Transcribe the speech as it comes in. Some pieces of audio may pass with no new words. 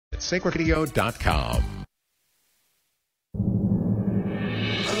sacredradio.com.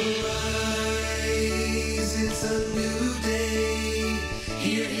 It's a new day.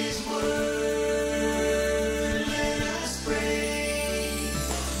 Hear his word. Let us pray.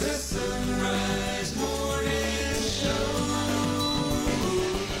 The Sunrise Morning Show.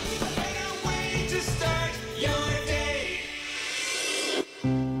 Can't wait to start your day.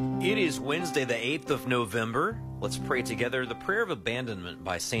 It is Wednesday, the 8th of November. Let's pray together the prayer of abandonment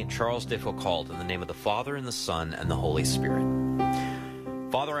by St. Charles de Foucauld in the name of the Father, and the Son, and the Holy Spirit.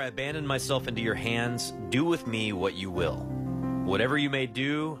 Father, I abandon myself into your hands. Do with me what you will. Whatever you may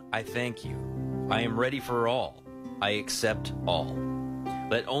do, I thank you. I am ready for all. I accept all.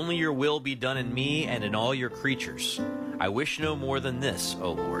 Let only your will be done in me and in all your creatures. I wish no more than this,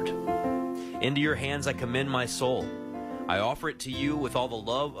 O Lord. Into your hands I commend my soul. I offer it to you with all the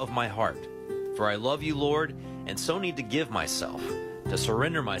love of my heart. For I love you, Lord, and so need to give myself, to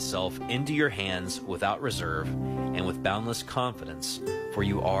surrender myself into your hands without reserve and with boundless confidence, for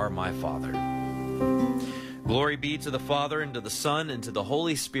you are my Father. Glory be to the Father, and to the Son, and to the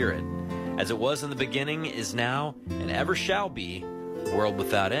Holy Spirit, as it was in the beginning, is now, and ever shall be, world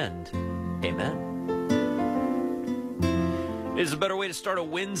without end. Amen. It is a better way to start a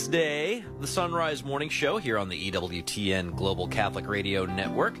Wednesday, the Sunrise Morning Show here on the EWTN Global Catholic Radio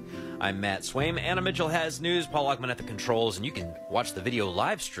Network. I'm Matt Swaim. Anna Mitchell has news, Paul Lockman at the controls, and you can watch the video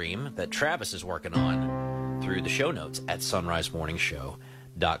live stream that Travis is working on through the show notes at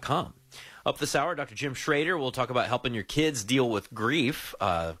sunrisemorningshow.com. Up this hour, Dr. Jim Schrader will talk about helping your kids deal with grief,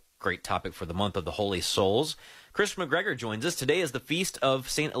 great topic for the month of the Holy Souls. Chris McGregor joins us. Today is the feast of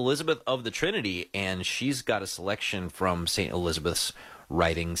St. Elizabeth of the Trinity, and she's got a selection from St. Elizabeth's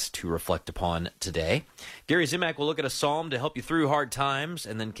writings to reflect upon today. Gary Zimak will look at a psalm to help you through hard times,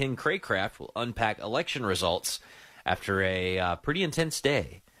 and then Ken Craycraft will unpack election results after a pretty intense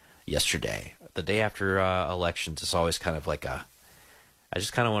day yesterday. The day after elections is always kind of like I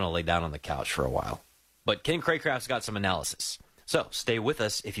just kind of want to lay down on the couch for a while. But Ken Craycraft's got some analysis. So stay with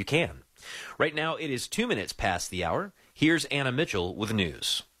us if you can. Right now, it is 2 minutes past the hour. Here's Anna Mitchell with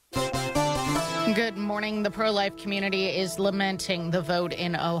news. Good morning. The pro-life community is lamenting the vote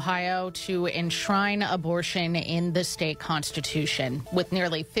in Ohio to enshrine abortion in the state constitution. With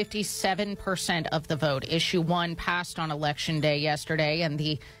nearly 57% of the vote, Issue 1 passed on Election Day yesterday, and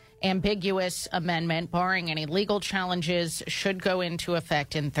the ambiguous amendment, barring any legal challenges, should go into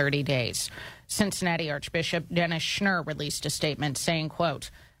effect in 30 days. Cincinnati Archbishop Dennis Schnurr released a statement saying,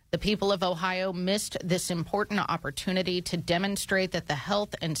 quote, "The people of Ohio missed this important opportunity to demonstrate that the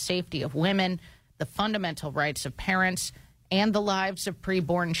health and safety of women, the fundamental rights of parents, and the lives of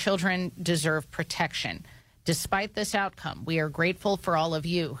preborn children deserve protection. Despite this outcome, we are grateful for all of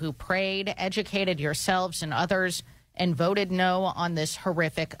you who prayed, educated yourselves and others, and voted no on this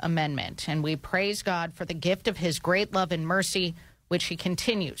horrific amendment. And we praise God for the gift of his great love and mercy, which he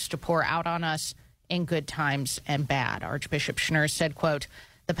continues to pour out on us in good times and bad." Archbishop Schnurr said, quote,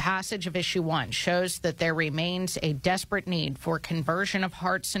 "The passage of Issue 1 shows that there remains a desperate need for conversion of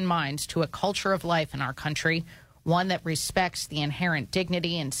hearts and minds to a culture of life in our country, one that respects the inherent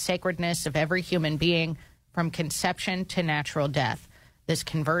dignity and sacredness of every human being from conception to natural death. This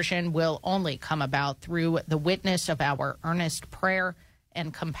conversion will only come about through the witness of our earnest prayer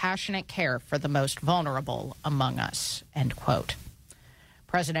and compassionate care for the most vulnerable among us," end quote.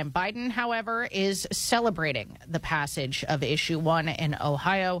 President Biden, however, is celebrating the passage of Issue 1 in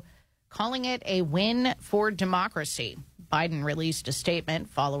Ohio, calling it a win for democracy. Biden released a statement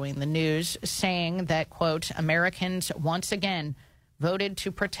following the news saying that, quote, "Americans once again voted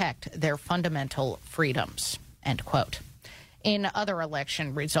to protect their fundamental freedoms," end quote. In other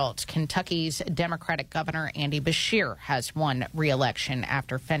election results, Kentucky's Democratic Governor Andy Beshear has won re-election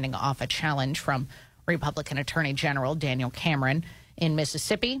after fending off a challenge from Republican Attorney General Daniel Cameron. In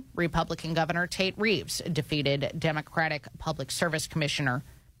Mississippi, Republican Governor Tate Reeves defeated Democratic Public Service Commissioner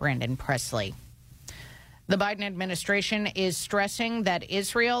Brandon Presley. The Biden administration is stressing that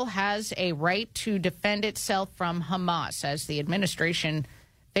Israel has a right to defend itself from Hamas as the administration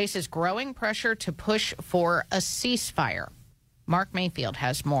faces growing pressure to push for a ceasefire. Mark Mayfield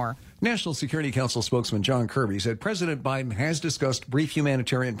has more. National Security Council spokesman John Kirby said President Biden has discussed brief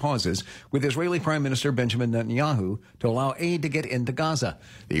humanitarian pauses with Israeli Prime Minister Benjamin Netanyahu to allow aid to get into Gaza.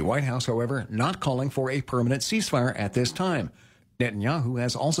 The White House, however, not calling for a permanent ceasefire at this time. Netanyahu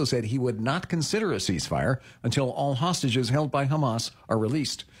has also said he would not consider a ceasefire until all hostages held by Hamas are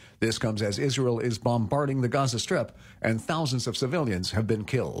released. This comes as Israel is bombarding the Gaza Strip and thousands of civilians have been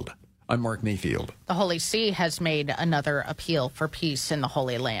killed. I'm Mark Mayfield. The Holy See has made another appeal for peace in the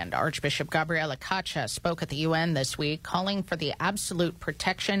Holy Land. Archbishop Gabriele Caccia spoke at the UN this week, calling for the absolute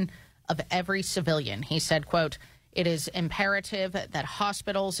protection of every civilian. He said, quote, "It is imperative that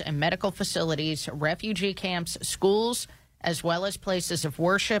hospitals and medical facilities, refugee camps, schools, as well as places of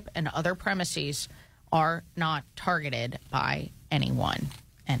worship and other premises are not targeted by anyone,"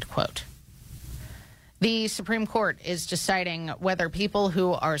 end quote. The Supreme Court is deciding whether people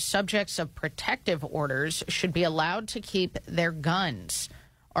who are subjects of protective orders should be allowed to keep their guns.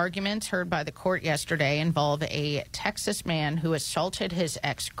 Arguments heard by the court yesterday involve a Texas man who assaulted his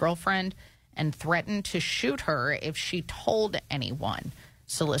ex-girlfriend and threatened to shoot her if she told anyone.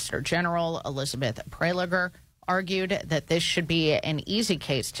 Solicitor General Elizabeth Prelogar argued that this should be an easy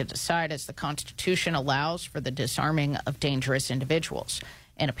case to decide, as the Constitution allows for the disarming of dangerous individuals.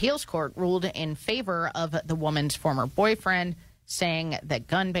 An appeals court ruled in favor of the woman's former boyfriend, saying that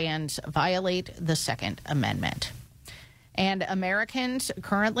gun bans violate the Second Amendment. And Americans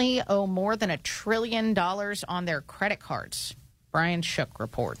currently owe more than $1 trillion on their credit cards. Brian Shook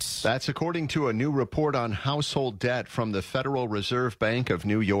reports. That's according to a new report on household debt from the Federal Reserve Bank of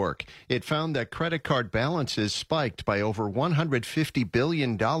New York. It found that credit card balances spiked by over $150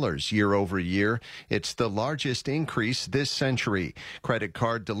 billion year over year. It's the largest increase this century. Credit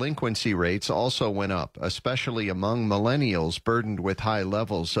card delinquency rates also went up, especially among millennials burdened with high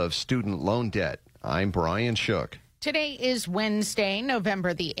levels of student loan debt. I'm Brian Shook. Today is Wednesday,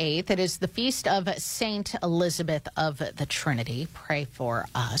 November the 8th. It is the feast of Saint Elizabeth of the Trinity. Pray for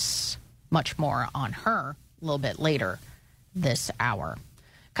us. Much more on her a little bit later this hour.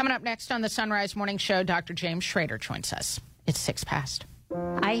 Coming up next on the Sunrise Morning Show, Dr. James Schrader joins us. It's 6 past.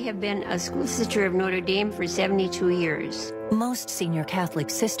 I have been a school sister of Notre Dame for 72 years. Most senior Catholic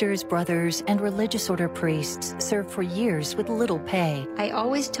sisters, brothers, and religious order priests serve for years with little pay. I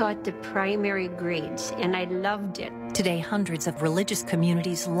always taught the primary grades, and I loved it. Today, hundreds of religious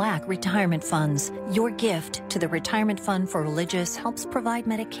communities lack retirement funds. Your gift to the Retirement Fund for Religious helps provide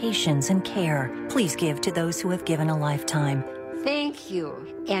medications and care. Please give to those who have given a lifetime. Thank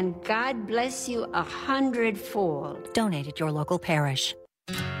you, and God bless you 100-fold. Donate at your local parish.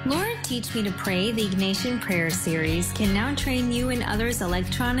 Lord, Teach Me to Pray, the Ignatian Prayer Series, can now train you and others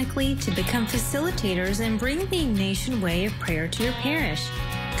electronically to become facilitators and bring the Ignatian way of prayer to your parish.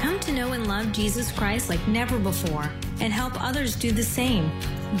 Come to know and love Jesus Christ like never before and help others do the same.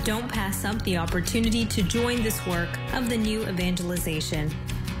 Don't pass up the opportunity to join this work of the new evangelization.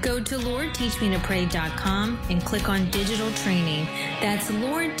 Go to LordTeachMeToPray.com and click on Digital Training. That's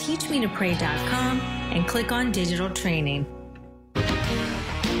LordTeachMeToPray.com and click on Digital Training.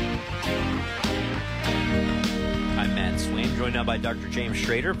 I'm Matt Swain, joined now by Dr. James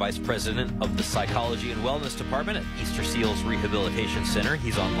Schrader, Vice President of the Psychology and Wellness Department at Easter Seals Rehabilitation Center.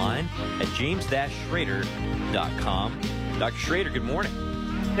 He's online at james-schrader.com. Dr. Schrader, good morning.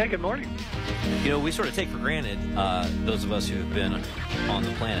 Yeah, good morning. You know, we sort of take for granted, those of us who have been on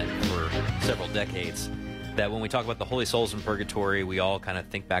the planet for several decades, that when we talk about the holy souls in purgatory, we all kind of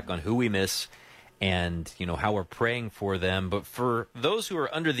think back on who we miss and, you know, how we're praying for them. But for those who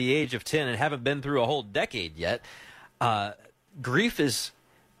are under the age of 10 and haven't been through a whole decade yet, grief is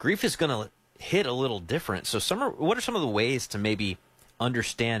going to hit a little different. So what are some of the ways to maybe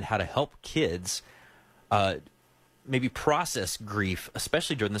understand how to help kids maybe process grief,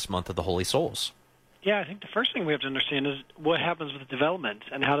 especially during this month of the Holy Souls? Yeah, I think the first thing we have to understand is what happens with development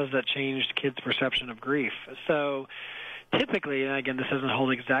and how does that change kids' perception of grief. So typically, and again, this doesn't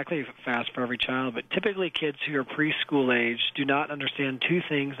hold exactly fast for every child, but typically kids who are preschool age do not understand two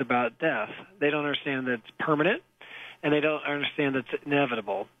things about death. They don't understand that it's permanent, and they don't understand that it's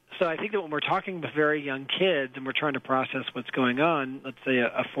inevitable. So I think that when we're talking with very young kids and we're trying to process what's going on, let's say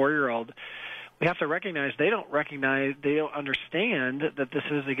a 4-year-old, we have to recognize they don't understand that this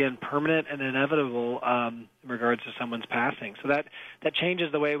is, again, permanent and inevitable in regards to someone's passing. So that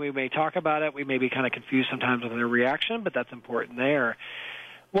changes the way we may talk about it. We may be kind of confused sometimes with their reaction, but that's important there.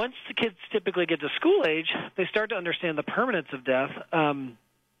 Once the kids typically get to school age, they start to understand the permanence of death,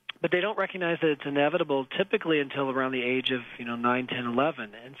 but they don't recognize that it's inevitable typically until around the age of 9, 10,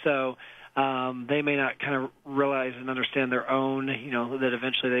 11. And so they may not kind of realize and understand their own, that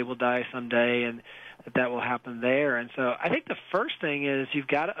eventually they will die someday and that will happen there. And so I think the first thing is you've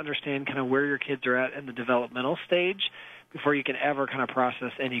got to understand kind of where your kids are at in the developmental stage before you can ever kind of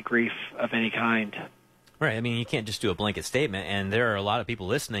process any grief of any kind. Right. I mean, you can't just do a blanket statement, and there are a lot of people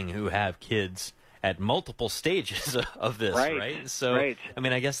listening who have kids at multiple stages of this, right? So, right. I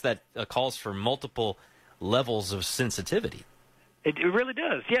mean, I guess that calls for multiple levels of sensitivity. It really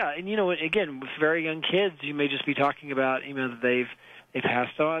does, yeah. And, again, with very young kids, you may just be talking about, that they've they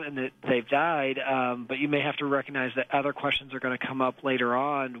passed on and that they've died, but you may have to recognize that other questions are going to come up later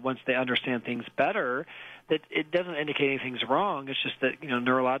on once they understand things better, that it doesn't indicate anything's wrong. It's just that,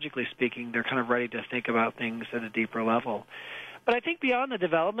 neurologically speaking, they're kind of ready to think about things at a deeper level. But I think beyond the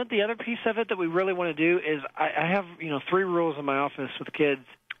development, the other piece of it that we really want to do is I have, 3 rules in my office with kids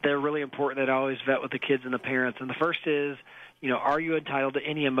that are really important that I always vet with the kids and the parents. And the first is, are you entitled to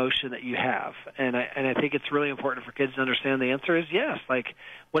any emotion that you have? And I think it's really important for kids to understand the answer is yes. Like,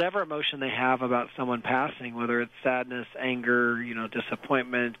 whatever emotion they have about someone passing, whether it's sadness, anger,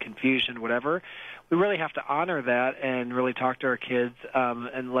 disappointment, confusion, whatever, we really have to honor that and really talk to our kids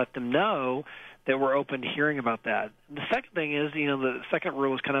and let them know that we're open to hearing about that. The second thing is, the second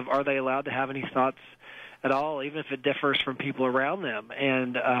rule is kind of, are they allowed to have any thoughts at all, even if it differs from people around them?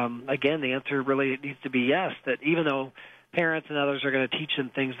 And, again, the answer really needs to be yes, that even though parents and others are going to teach them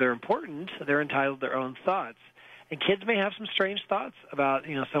things that are important, they're entitled to their own thoughts. And kids may have some strange thoughts about,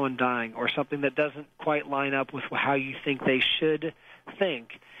 someone dying or something that doesn't quite line up with how you think they should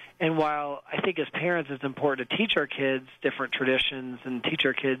think. And while I think as parents it's important to teach our kids different traditions and teach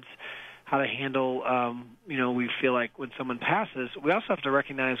our kids how to handle, we feel like when someone passes, we also have to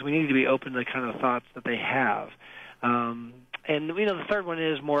recognize we need to be open to the kind of thoughts that they have. And, the third one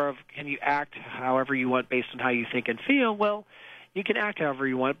is more of, can you act however you want based on how you think and feel? Well, you can act however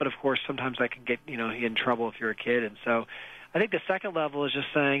you want, but, of course, sometimes that can get, in trouble if you're a kid. And so I think the second level is just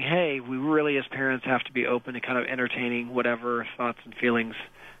saying, hey, we really as parents have to be open to kind of entertaining whatever thoughts and feelings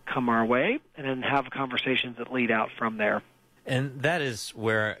come our way and then have conversations that lead out from there. And that is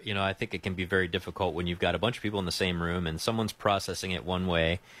where, I think it can be very difficult when you've got a bunch of people in the same room and someone's processing it one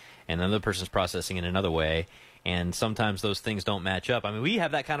way and another person's processing it another way. And sometimes those things don't match up. I mean, we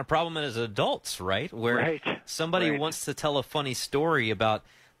have that kind of problem as adults, right? Where somebody wants to tell a funny story about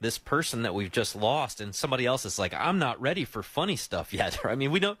this person that we've just lost, and somebody else is like, I'm not ready for funny stuff yet. I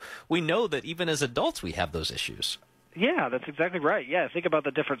mean, we know that even as adults we have those issues. Yeah, that's exactly right. Yeah, think about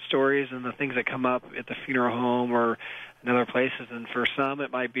the different stories and the things that come up at the funeral home or in other places. And for some,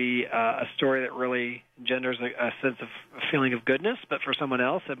 it might be a story that really engenders a sense of a feeling of goodness, but for someone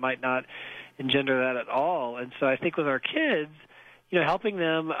else, it might not engender that at all. And so I think with our kids, helping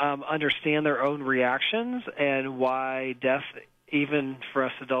them understand their own reactions and why death, even for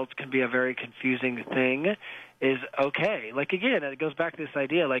us adults, can be a very confusing thing is okay. Like, again, it goes back to this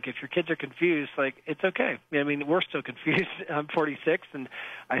idea, like, if your kids are confused, like, it's okay. I mean, we're still confused. I'm 46, and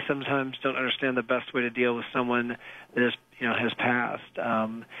I sometimes don't understand the best way to deal with someone that is, has passed.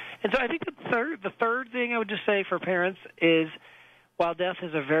 And so I think the third thing I would just say for parents is, while death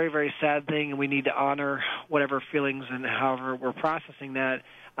is a very, very sad thing and we need to honor whatever feelings and however we're processing that,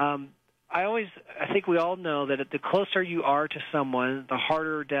 I think we all know that the closer you are to someone, the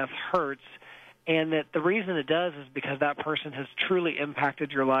harder death hurts, and that the reason it does is because that person has truly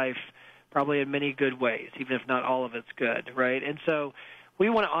impacted your life probably in many good ways, even if not all of it's good, right? And so we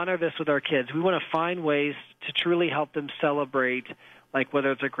want to honor this with our kids. We want to find ways to truly help them celebrate, like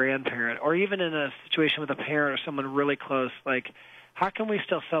whether it's a grandparent or even in a situation with a parent or someone really close, like how can we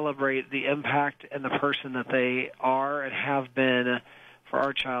still celebrate the impact and the person that they are and have been for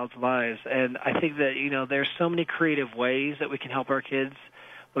our child's lives? And I think that, there's so many creative ways that we can help our kids,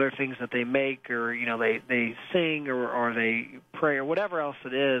 whether things that they make or, they sing or they pray or whatever else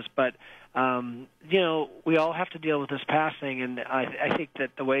it is. But, we all have to deal with this passing, and I think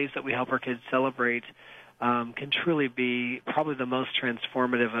that the ways that we help our kids celebrate can truly be probably the most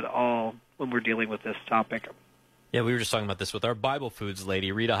transformative at all when we're dealing with this topic. Yeah, we were just talking about this with our Bible Foods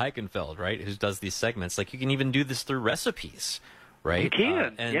lady, Rita Heichenfeld, right, who does these segments. Like, you can even do this through recipes, right? You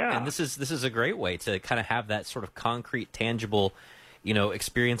can, And this is a great way to kind of have that sort of concrete, tangible,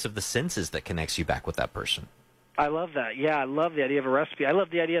 experience of the senses that connects you back with that person. I love that. Yeah, I love the idea of a recipe. I love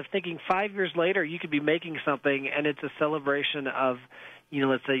the idea of thinking 5 years later you could be making something and it's a celebration of,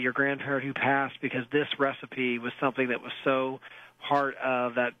 let's say your grandparent who passed because this recipe was something that was so part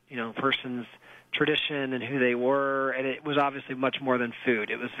of that, person's tradition and who they were, and it was obviously much more than food.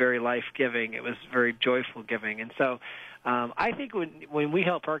 It was very life-giving. It was very joyful giving. And so I think when we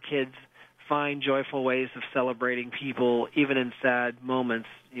help our kids find joyful ways of celebrating people, even in sad moments,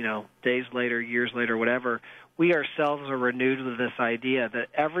 days later, years later, whatever, we ourselves are renewed with this idea that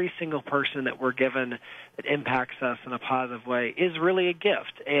every single person that we're given that impacts us in a positive way is really a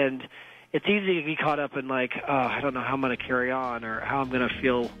gift. And it's easy to be caught up in like, oh, I don't know how I'm going to carry on or how I'm going to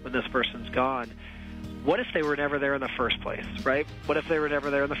feel when this person's gone. What if they were never there in the first place, right? What if they were never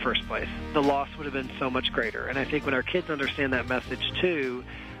there in the first place? The loss would have been so much greater. And I think when our kids understand that message too,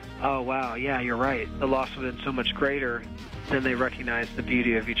 oh, wow, yeah, you're right. The loss would have been so much greater. then they recognize the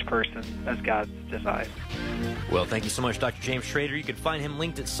beauty of each person as God's designed. Well, thank you so much, Dr. James Schrader. You can find him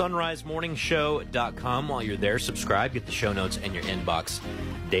linked at sunrisemorningshow.com. While you're there, subscribe, get the show notes in your inbox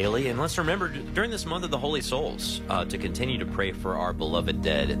daily. And let's remember, during this month of the Holy Souls, to continue to pray for our beloved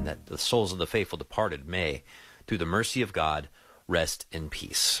dead and that the souls of the faithful departed may, through the mercy of God, rest in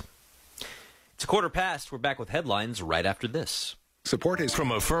peace. It's 1:15. We're back with headlines right after this. Support is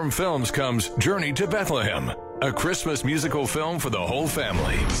from Affirm Films comes Journey to Bethlehem, a Christmas musical film for the whole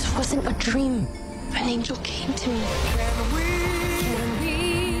family. This wasn't a dream. An angel came to me.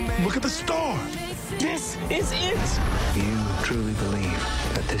 Look at the star. This is it. You truly believe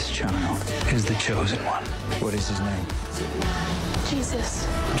that this child is the chosen one. What is his name? Jesus.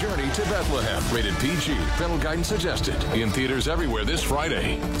 Journey to Bethlehem, rated PG, parental guidance suggested. In theaters everywhere this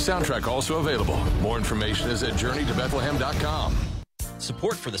Friday. Soundtrack also available. More information is at journeytobethlehem.com.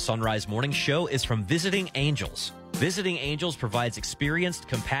 Support for the Sunrise Morning Show is from Visiting Angels. Visiting Angels provides experienced,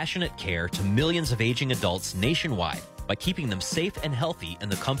 compassionate care to millions of aging adults nationwide by keeping them safe and healthy in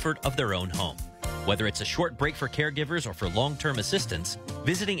the comfort of their own home. Whether it's a short break for caregivers or for long-term assistance,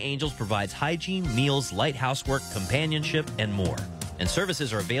 Visiting Angels provides hygiene, meals, light housework, companionship, and more. And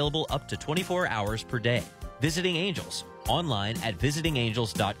services are available up to 24 hours per day. Visiting Angels, online at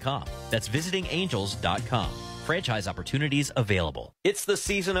visitingangels.com. That's visitingangels.com. Franchise opportunities available. It's the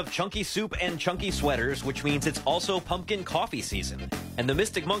season of chunky soup and chunky sweaters, which means it's also pumpkin coffee season. And the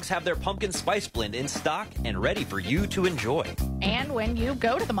Mystic Monks have their pumpkin spice blend in stock and ready for you to enjoy. And when you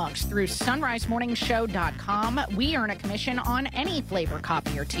go to the Monks through sunrisemorningshow.com, we earn a commission on any flavor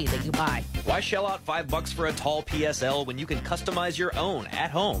coffee or tea that you buy. Why shell out $5 for a tall PSL when you can customize your own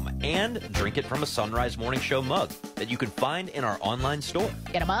at home and drink it from a Sunrise Morning Show mug that you can find in our online store?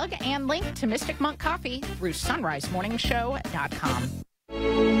 Get a mug and link to Mystic Monk Coffee through sunrisemorningshow.com.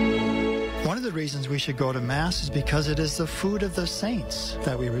 One of the reasons we should go to Mass is because it is the food of the saints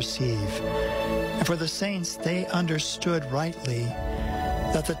that we receive. And for the saints, they understood rightly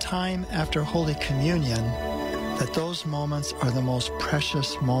that the time after Holy Communion, that those moments are the most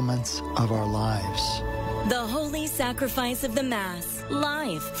precious moments of our lives. The Holy Sacrifice of the Mass,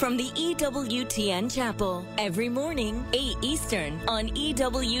 live from the EWTN Chapel, every morning, 8 Eastern, on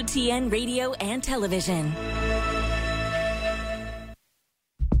EWTN Radio and Television.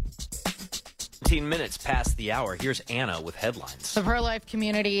 15 minutes past the hour. Here's Anna with headlines. The pro-life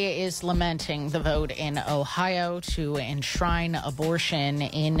community is lamenting the vote in Ohio to enshrine abortion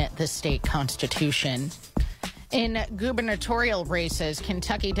in the state constitution. In gubernatorial races,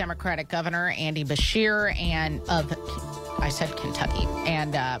 Kentucky Democratic Governor Andy Beshear and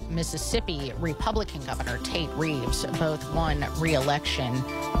Mississippi Republican Governor Tate Reeves both won re-election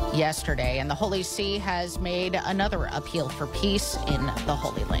yesterday, and the Holy See has made another appeal for peace in the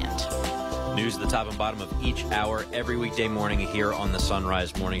Holy Land. News at the top and bottom of each hour every weekday morning here on the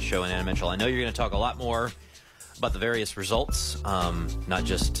Sunrise Morning Show. And Anna Mitchell, I know you're going to talk a lot more about the various results, not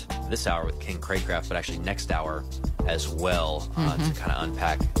just this hour with King Craycraft, but actually next hour as well, to kind of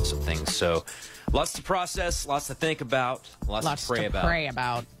unpack some things. So lots to process, lots to think about, lots to pray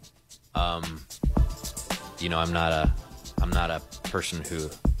about. You know, I'm not a person who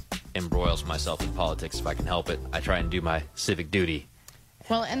embroils myself in politics if I can help it. I try and do my civic duty.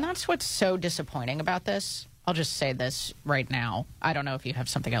 Well, and that's what's so disappointing about this. I'll just say this right now. I don't know if you have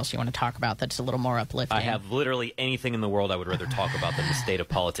something else you want to talk about that's a little more uplifting. I have literally anything in the world I would rather talk about than the state of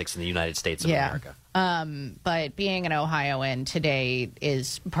politics in the United States of America. But being an Ohioan today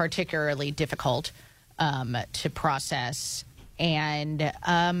is particularly difficult to process. And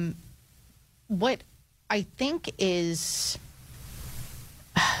what I think is,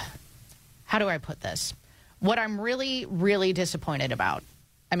 how do I put this? What I'm really, really disappointed about,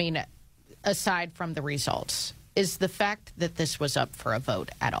 I mean, aside from the results, is the fact that this was up for a vote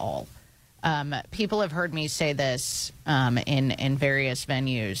at all. People have heard me say this in various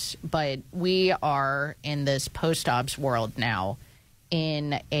venues, but we are in this post-obs world now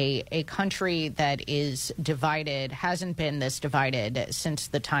in a country that is divided, hasn't been this divided since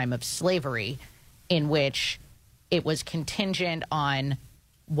the time of slavery, in which it was contingent on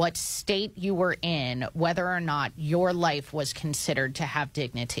what state you were in, whether or not your life was considered to have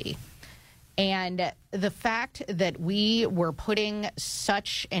dignity. And the fact that we were putting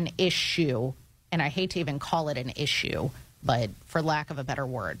such an issue, and I hate to even call it an issue, but for lack of a better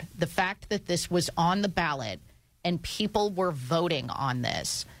word, the fact that this was on the ballot and people were voting on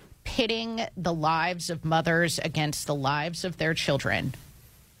this, pitting the lives of mothers against the lives of their children,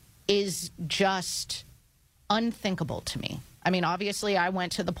 is just unthinkable to me. I mean, obviously, I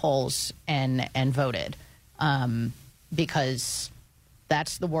went to the polls and voted because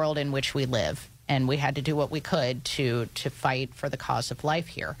that's the world in which we live. and we had to do what we could to fight for the cause of life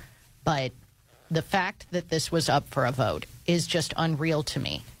here. But the fact that this was up for a vote is just unreal to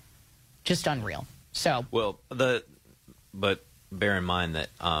me. Just unreal. So well, but bear in mind that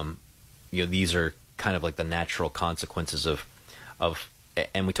these are kind of like the natural consequences of,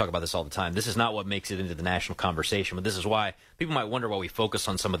 and we talk about this all the time. This is not what makes it into the national conversation, but this is why people might wonder why we focus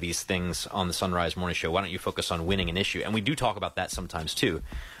on some of these things on the Sunrise Morning Show. Why don't you focus on winning an issue? And we do talk about that sometimes too.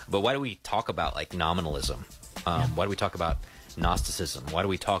 But why do we talk about like nominalism? Why do we talk about Gnosticism? Why do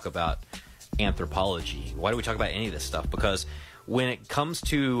we talk about anthropology? Why do we talk about any of this stuff? Because when it comes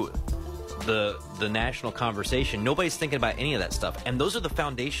to the national conversation, nobody's thinking about any of that stuff. And those are the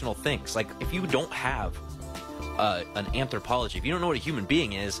foundational things. Like, if you don't have an anthropology, if you don't know what a human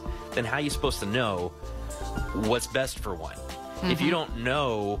being is, then how are you supposed to know what's best for one? Mm-hmm. If you don't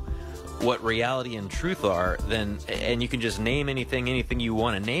know what reality and truth are, then, and you can just name anything you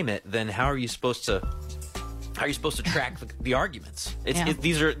want to name it, then how are you supposed to track the arguments?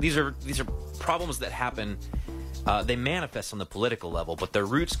 These are problems that happen. They manifest on the political level, but their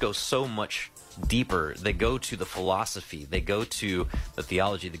roots go so much deeper. They go to the philosophy, they go to the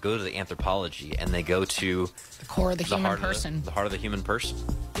theology, they go to the anthropology, and they go to the core of the human person. The heart of the human person.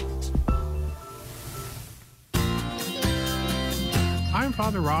 I'm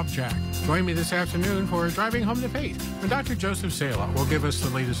Father Rob Jack. Join me this afternoon for Driving Home the Faith, when Dr. Joseph Sala will give us the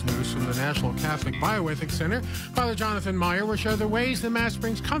latest news from the National Catholic Bioethics Center. Father Jonathan Meyer will share the ways the Mass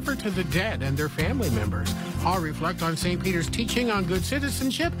brings comfort to the dead and their family members. I'll reflect on St. Peter's teaching on good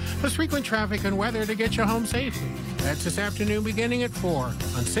citizenship, plus frequent traffic and weather to get you home safely. That's this afternoon beginning at 4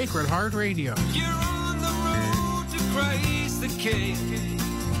 on Sacred Heart Radio. You're on the road to Christ the King.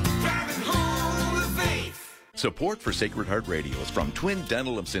 Driving home the faith. Support for Sacred Heart Radio is from Twin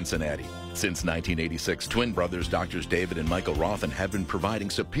Dental of Cincinnati. Since 1986, twin brothers Drs. David and Michael Rothen have been providing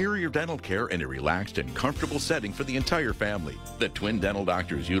superior dental care in a relaxed and comfortable setting for the entire family. The twin dental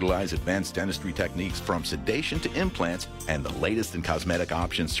doctors utilize advanced dentistry techniques from sedation to implants and the latest in cosmetic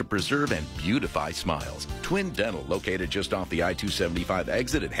options to preserve and beautify smiles. Twin Dental, located just off the I-275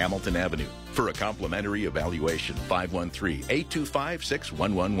 exit at Hamilton Avenue. For a complimentary evaluation,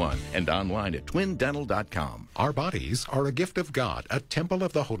 513-825-6111 and online at twindental.com. Our bodies are a gift of God, a temple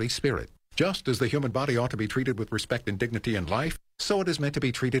of the Holy Spirit. Just as the human body ought to be treated with respect and dignity in life, so it is meant to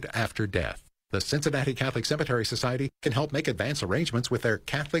be treated after death. The Cincinnati Catholic Cemetery Society can help make advance arrangements with their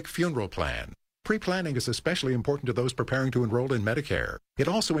Catholic funeral plan. Pre-planning is especially important to those preparing to enroll in Medicare. It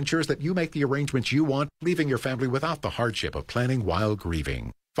also ensures that you make the arrangements you want, leaving your family without the hardship of planning while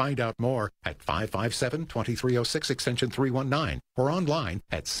grieving. Find out more at 557-2306 extension 319 or online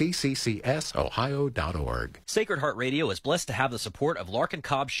at cccsohio.org. Sacred Heart Radio is blessed to have the support of Larkin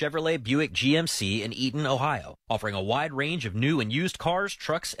Cobb Chevrolet Buick GMC in Eaton, Ohio, offering a wide range of new and used cars,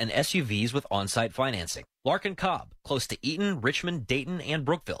 trucks, and SUVs with on-site financing. Larkin Cobb, close to Eaton, Richmond, Dayton, and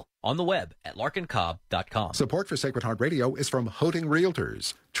Brookville. On the web at larkincobb.com. Support for Sacred Heart Radio is from Hoting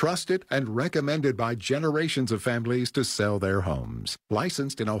Realtors, trusted and recommended by generations of families to sell their homes.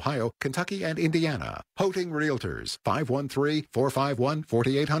 Licensed in Ohio, Kentucky, and Indiana. Hoting Realtors,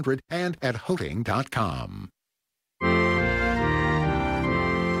 513-451-4800 and at hoting.com.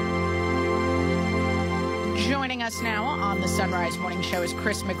 Joining us now on the Sunrise Morning Show is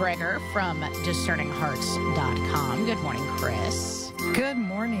Chris McGregor from discerninghearts.com. Good morning, Chris. Good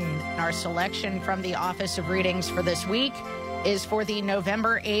morning. Our selection from the Office of Readings for this week is for the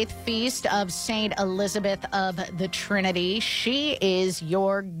November 8th Feast of St. Elizabeth of the Trinity. She is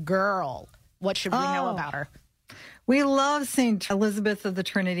your girl. What should we know about her? We love St. Elizabeth of the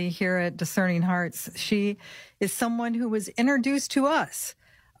Trinity here at Discerning Hearts. She is someone who was introduced to us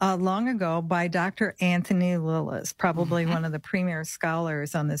long ago by Dr. Anthony Lilles, probably one of the premier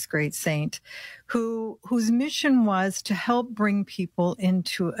scholars on this great saint, whose mission was to help bring people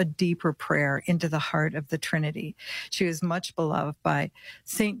into a deeper prayer, into the heart of the Trinity. She was much beloved by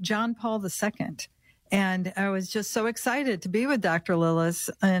St. John Paul II. And I was just so excited to be with Dr. Lilles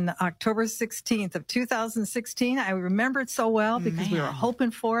on October 16th of 2016. I remember it so well because we were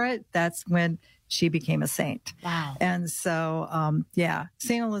hoping for it. That's when she became a saint. Wow. And so,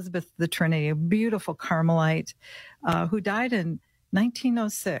 St. Elizabeth of the Trinity, a beautiful Carmelite who died in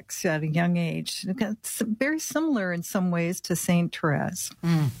 1906 at a young age. It's very similar in some ways to St. Therese.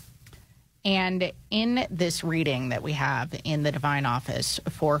 And in this reading that we have in the Divine Office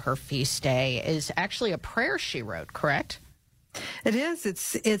for her feast day is actually a prayer she wrote, correct? It is.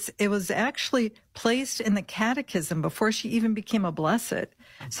 It was actually placed in the catechism before she even became a blessed.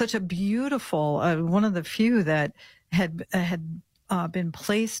 Such a beautiful, one of the few that had been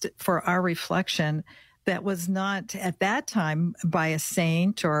placed for our reflection that was not at that time by a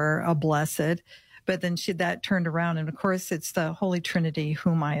saint or a blessed, but then that turned around. And of course, it's the Holy Trinity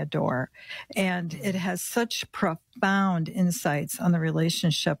whom I adore. And it has such profound insights on the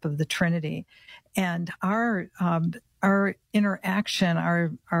relationship of the Trinity and our interaction,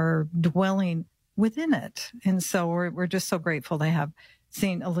 our dwelling within it. And so we're just so grateful to have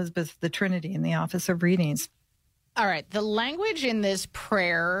St. Elizabeth of the Trinity in the Office of Readings. All right. The language in this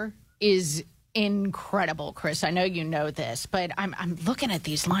prayer is incredible, Chris. I know you know this, but I'm looking at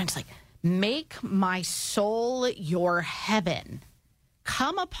these lines like, make my soul your heaven.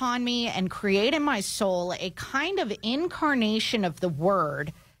 Come upon me and create in my soul a kind of incarnation of the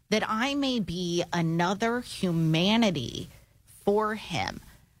word that I may be another humanity for him.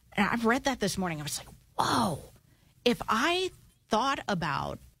 And I've read that this morning. I was like, whoa, if I thought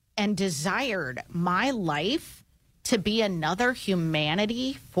about and desired my life to be another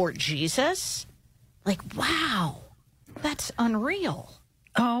humanity for Jesus, like, wow, that's unreal.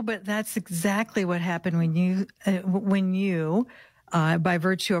 Oh, but that's exactly what happened when you, by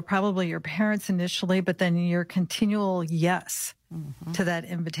virtue of probably your parents initially, but then your continual yes to that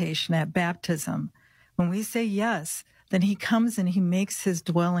invitation at baptism. When we say yes, then he comes and he makes his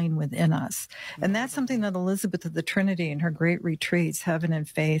dwelling within us. And that's something that Elizabeth of the Trinity in her great retreats, Heaven and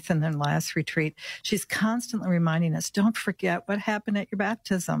Faith, and then last retreat, she's constantly reminding us, don't forget what happened at your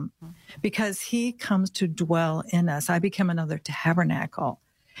baptism, because he comes to dwell in us. I become another tabernacle.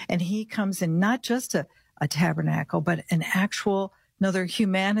 And he comes in not just a tabernacle, but an actual, another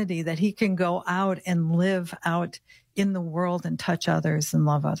humanity that he can go out and live out in the world and touch others and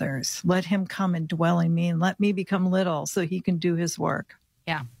love others. Let him come and dwell in me and let me become little so he can do his work.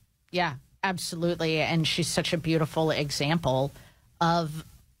 Yeah. Yeah, absolutely. And she's such a beautiful example of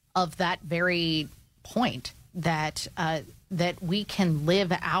that very point that that we can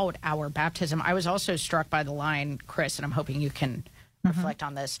live out our baptism. I was also struck by the line, Chris, and I'm hoping you can reflect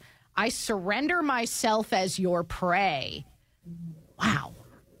on this. I surrender myself as your prey. Wow.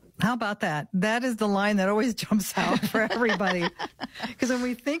 How about that? That is the line that always jumps out for everybody. Because when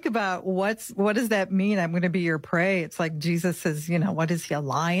we think about what does that mean? I'm going to be your prey. It's like Jesus says, what is he, a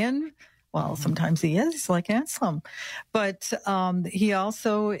lion? Well, sometimes he is, like Anselm. But he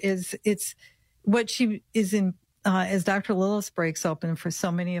also is, it's what she is in, as Dr. Lillis breaks open for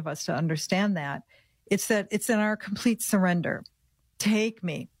so many of us to understand that, it's in our complete surrender. Take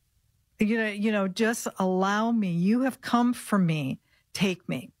me. Just allow me. You have come for me. Take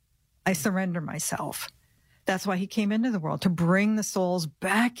me. I surrender myself. That's why he came into the world, to bring the souls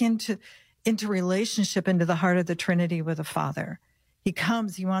back into relationship, into the heart of the Trinity with the Father. He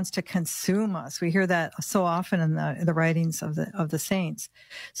comes, he wants to consume us. We hear that so often in the writings of the saints.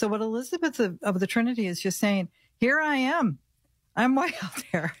 So what Elizabeth of the Trinity is just saying, here I am. I'm way out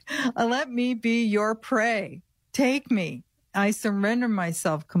there. Let me be your prey. Take me. I surrender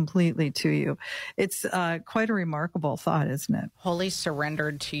myself completely to you. It's quite a remarkable thought, isn't it? Wholly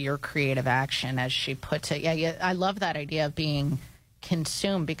surrendered to your creative action, as she puts it. Yeah, I love that idea of being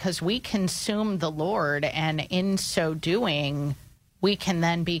consumed, because we consume the Lord, and in so doing, we can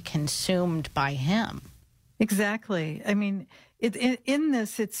then be consumed by him. Exactly. I mean, in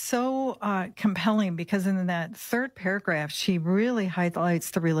this, it's so compelling, because in that third paragraph, she really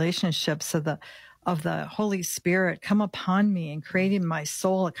highlights the relationships of the Holy Spirit come upon me and create in my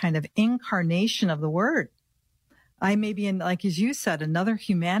soul a kind of incarnation of the Word. I may be in, like as you said, another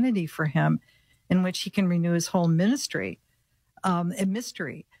humanity for him in which he can renew his whole ministry, a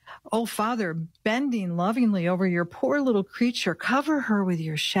mystery. Oh, Father, bending lovingly over your poor little creature, cover her with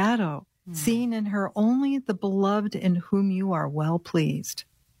your shadow, seeing in her only the beloved in whom you are well pleased.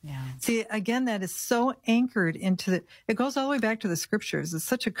 Yeah. See, again, that is so anchored into it goes all the way back to the scriptures. It's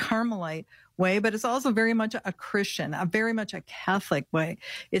such a Carmelite way, but it's also very much a Christian, very much a Catholic way.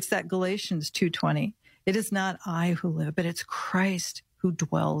 It's that Galatians 2:20. It is not I who live, but it's Christ who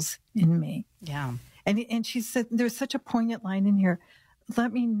dwells in me. Yeah. And she said, there's such a poignant line in here.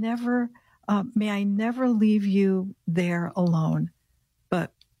 Let me never, may I never leave you there alone,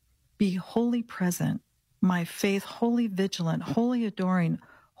 but be wholly present, my faith wholly vigilant, wholly adoring,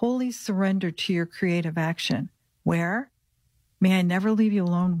 wholly surrendered to your creative action. Where? May I never leave you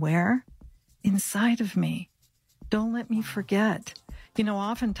alone. Where? Inside of me. Don't let me forget.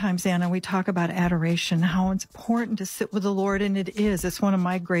 Oftentimes, Anna, we talk about adoration, how it's important to sit with the Lord, and it is. It's one of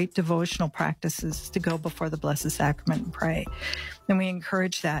my great devotional practices to go before the Blessed Sacrament and pray. And we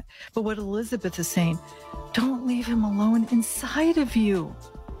encourage that. But what Elizabeth is saying, don't leave him alone inside of you.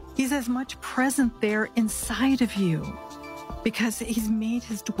 He's as much present there inside of you because he's made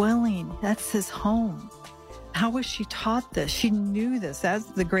his dwelling. That's his home. how was she taught this? She knew this. That's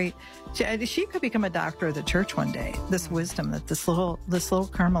the great. She could become a doctor of the church one day. This wisdom that this little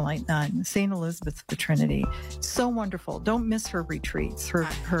Carmelite nun, St. Elizabeth of the Trinity, so wonderful. Don't miss her retreats, her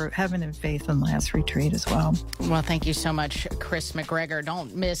Heaven and Faith and last retreat as well. Well, thank you so much, Chris McGregor.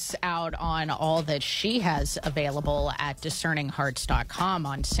 Don't miss out on all that she has available at discerninghearts.com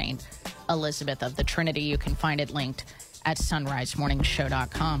on St. Elizabeth of the Trinity. You can find it linked at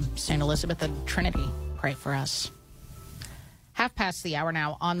sunrisemorningshow.com. St. Elizabeth of the Trinity, pray for us. 5:30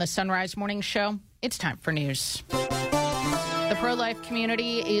 now on the Sunrise Morning Show. It's time for news. The pro-life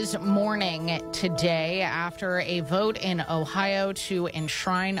community is mourning today after a vote in Ohio to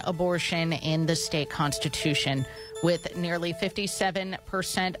enshrine abortion in the state constitution. With nearly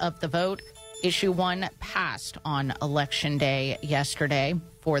 57% of the vote, Issue 1 passed on Election Day yesterday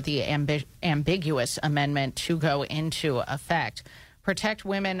for the ambiguous amendment to go into effect. Protect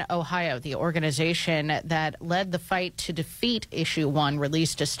Women Ohio, the organization that led the fight to defeat Issue 1,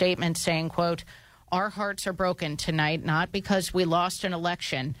 released a statement saying, quote, "Our hearts are broken tonight, not because we lost an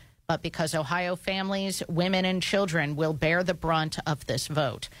election, but because Ohio families, women, and children will bear the brunt of this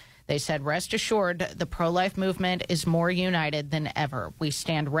vote." They said, "Rest assured, the pro-life movement is more united than ever. We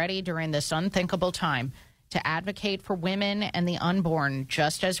stand ready during this unthinkable time to advocate for women and the unborn,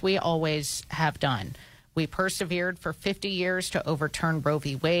 just as we always have done. We persevered for 50 years to overturn Roe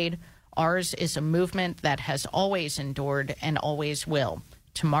v. Wade. Ours is a movement that has always endured and always will.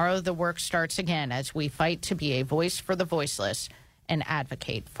 Tomorrow the work starts again as we fight to be a voice for the voiceless and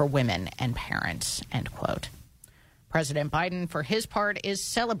advocate for women and parents," end quote. President Biden, for his part, is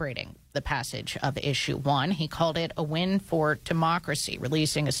celebrating the passage of Issue 1. He called it a win for democracy,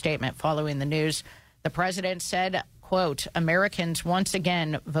 releasing a statement following the news. The president said, quote, "Americans once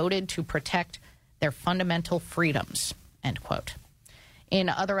again voted to protect their fundamental freedoms," end quote. In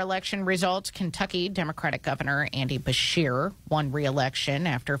other election results, Kentucky Democratic Governor Andy Beshear won re-election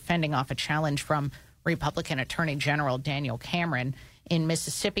after fending off a challenge from Republican Attorney General Daniel Cameron. In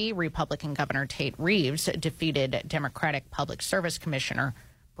Mississippi, Republican Governor Tate Reeves defeated Democratic Public Service Commissioner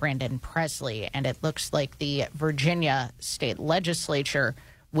Brandon Presley. And it looks like the Virginia state legislature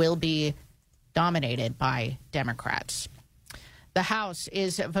will be dominated by Democrats. The House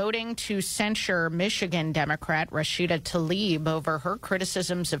is voting to censure Michigan Democrat Rashida Tlaib over her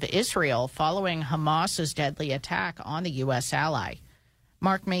criticisms of Israel following Hamas's deadly attack on the U.S. ally.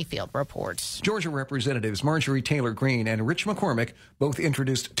 Mark Mayfield reports. Georgia Representatives Marjorie Taylor Greene and Rich McCormick both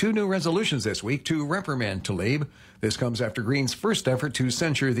introduced 2 new resolutions this week to reprimand Tlaib. This comes after Greene's first effort to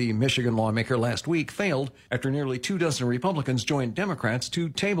censure the Michigan lawmaker last week failed after nearly 24 Republicans joined Democrats to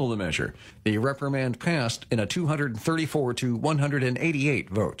table the measure. The reprimand passed in a 234 to 188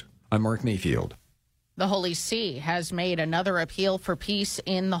 vote. I'm Mark Mayfield. The Holy See has made another appeal for peace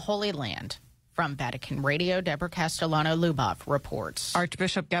in the Holy Land. From Vatican Radio, Deborah Castellano-Lubov reports.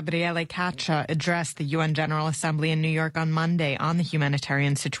 Archbishop Gabriele Caccia addressed the UN General Assembly in New York on Monday on the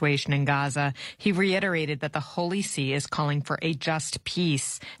humanitarian situation in Gaza. He reiterated that the Holy See is calling for a just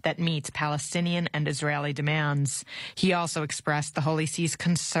peace that meets Palestinian and Israeli demands. He also expressed the Holy See's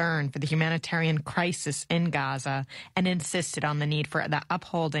concern for the humanitarian crisis in Gaza and insisted on the need for the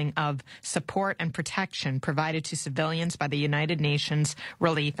upholding of support and protection provided to civilians by the United Nations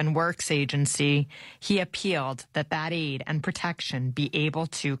Relief and Works Agency. He appealed that aid and protection be able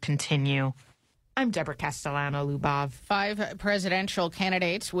to continue. I'm Deborah Castellano-Lubov. 5 presidential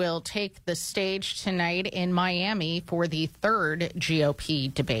candidates will take the stage tonight in Miami for the 3rd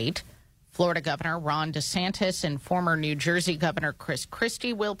GOP debate. Florida Governor Ron DeSantis and former New Jersey Governor Chris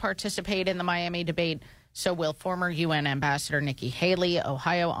Christie will participate in the Miami debate. So will former UN Ambassador Nikki Haley,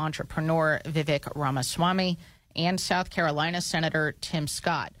 Ohio entrepreneur Vivek Ramaswamy, and South Carolina Senator Tim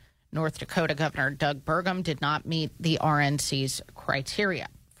Scott. North Dakota Governor Doug Burgum did not meet the RNC's criteria.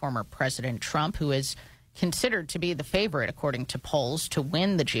 Former President Trump, who is considered to be the favorite, according to polls, to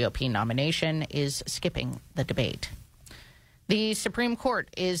win the GOP nomination, is skipping the debate. The Supreme Court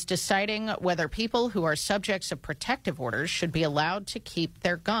is deciding whether people who are subjects of protective orders should be allowed to keep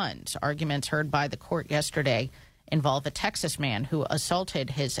their guns. Arguments heard by the court yesterday involve a Texas man who assaulted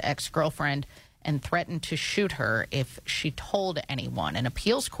his ex-girlfriend and threatened to shoot her if she told anyone. An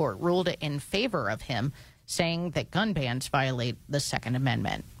appeals court ruled in favor of him, saying that gun bans violate the Second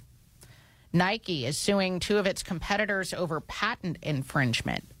Amendment. Nike is suing 2 of its competitors over patent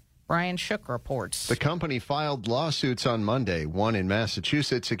infringement. Brian Shook reports. The company filed lawsuits on Monday, one in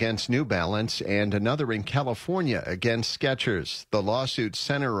Massachusetts against New Balance and another in California against Skechers. The lawsuits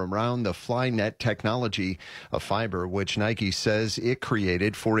center around the Flyknit technology, a fiber which Nike says it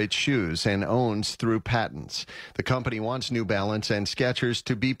created for its shoes and owns through patents. The company wants New Balance and Skechers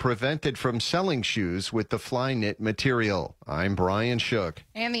to be prevented from selling shoes with the Flyknit material. I'm Brian Shook.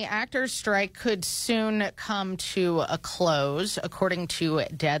 And the actors' strike could soon come to a close. According to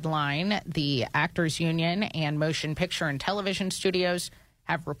Deadline, the Actors Union and Motion Picture and Television Studios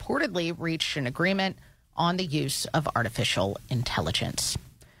have reportedly reached an agreement on the use of artificial intelligence.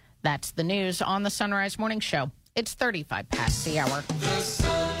 That's the news on the Sunrise Morning Show. It's 35 past the hour.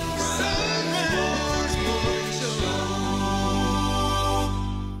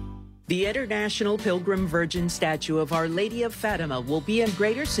 The International Pilgrim Virgin statue of Our Lady of Fatima will be in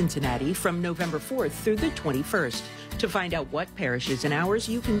Greater Cincinnati from November 4th through the 21st. To find out what parishes and hours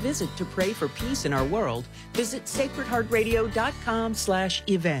you can visit to pray for peace in our world, visit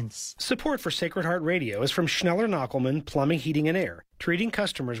sacredheartradio.com/events. Support for Sacred Heart Radio is from Schneller-Knockelman Plumbing, Heating, and Air, treating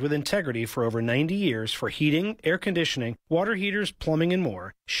customers with integrity for over 90 years for heating, air conditioning, water heaters, plumbing, and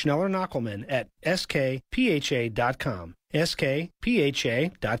more. Schneller-Knockelman at skpha.com.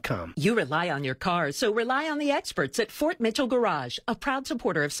 skpha.com. You rely on your car, so rely on the experts at Fort Mitchell Garage, a proud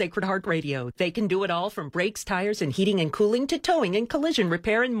supporter of Sacred Heart Radio. They can do it all from brakes, tires, and heating and cooling to towing and collision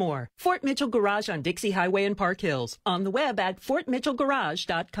repair and more. Fort Mitchell Garage on Dixie Highway in Park Hills. On the web at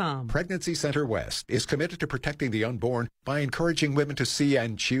fortmitchellgarage.com. Pregnancy Center West is committed to protecting the unborn by encouraging women to see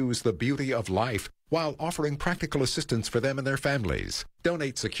and choose the beauty of life while offering practical assistance for them and their families.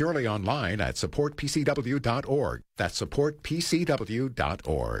 Donate securely online at supportpcw.org. That's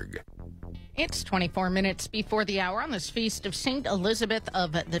supportpcw.org. It's 24 minutes before the hour on this feast of St. Elizabeth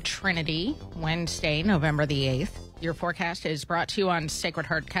of the Trinity, Wednesday, November the 8th. Your forecast is brought to you on Sacred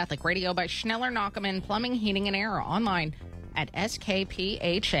Heart Catholic Radio by Schneller-Knockelman Plumbing, Heating, and Air, online at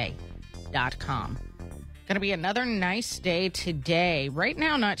skpha.com. Going to be another nice day today. Right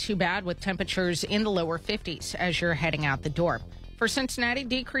now, not too bad with temperatures in the lower 50s as you're heading out the door. For Cincinnati,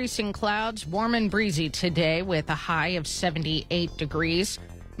 decreasing clouds, warm and breezy today with a high of 78 degrees.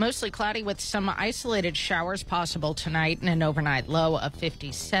 Mostly cloudy with some isolated showers possible tonight and an overnight low of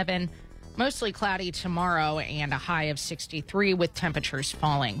 57. Mostly cloudy tomorrow and a high of 63 with temperatures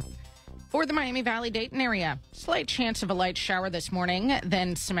falling. For the Miami Valley-Dayton area, slight chance of a light shower this morning,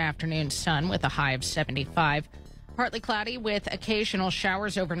 then some afternoon sun with a high of 75. Partly cloudy with occasional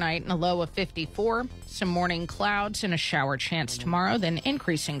showers overnight and a low of 54. Some morning clouds and a shower chance tomorrow, then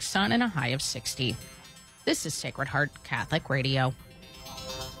increasing sun and a high of 60. This is Sacred Heart Catholic Radio.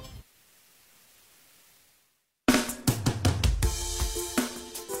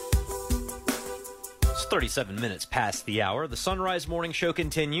 37 minutes past the hour. The Sunrise Morning Show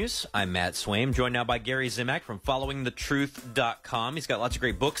continues. I'm Matt Swaim, joined now by Gary Zimak from followingthetruth.com. He's got lots of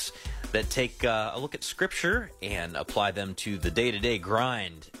great books that take a look at Scripture and apply them to the day-to-day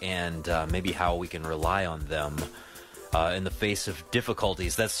grind and maybe how we can rely on them in the face of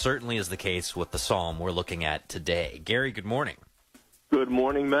difficulties. That certainly is the case with the psalm we're looking at today. Gary, good morning. Good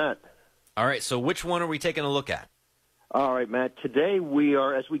morning, Matt. All right, so which one are we taking a look at? All right, Matt. Today we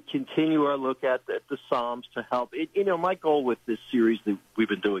are, as we continue our look at the Psalms to help. My goal with this series that we've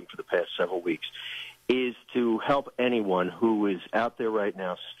been doing for the past several weeks is to help anyone who is out there right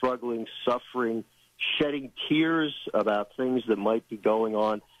now struggling, suffering, shedding tears about things that might be going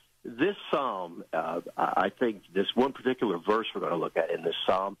on. This Psalm, I think this one particular verse we're going to look at in this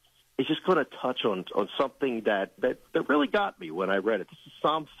Psalm is just going to touch on something that really got me when I read it. This is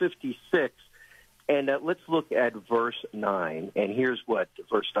Psalm 56. And let's look at verse 9. And here's what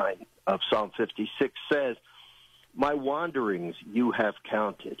verse 9 of Psalm 56 says. My wanderings you have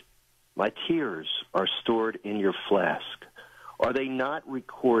counted. My tears are stored in your flask. Are they not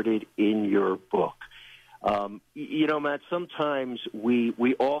recorded in your book? Matt, sometimes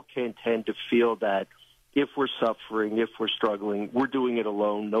we all can tend to feel that if we're suffering, if we're struggling, we're doing it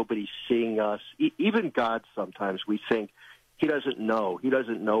alone. Nobody's seeing us. Even God, sometimes we think, He doesn't know. He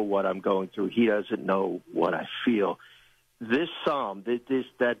doesn't know what I'm going through. He doesn't know what I feel. This psalm,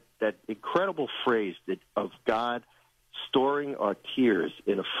 that incredible phrase of God storing our tears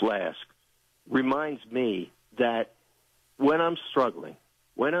in a flask, reminds me that when I'm struggling,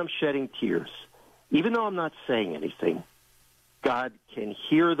 when I'm shedding tears, even though I'm not saying anything, God can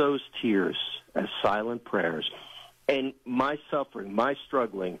hear those tears as silent prayers. And my suffering, my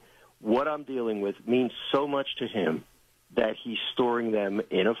struggling, what I'm dealing with means so much to Him that He's storing them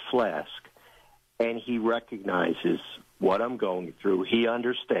in a flask, and He recognizes what I'm going through. He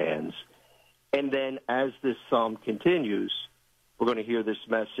understands. And then as this psalm continues, we're going to hear this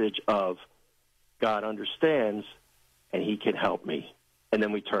message of God understands and he can help me. And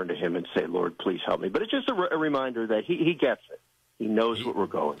then we turn to him and say, Lord, please help me. But it's just a reminder that he gets it. He knows what we're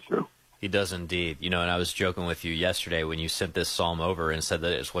going through. He does indeed. And I was joking with you yesterday when you sent this psalm over and said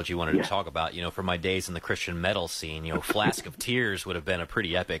that it's what you wanted to talk about. For my days in the Christian metal scene, Flask of Tears would have been a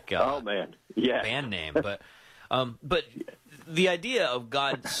pretty epic band name. But the idea of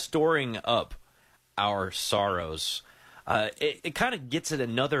God storing up our sorrows, it kind of gets at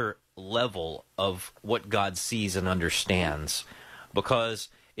another level of what God sees and understands. Because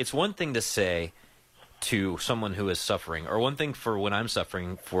it's one thing to say to someone who is suffering, or one thing for when I'm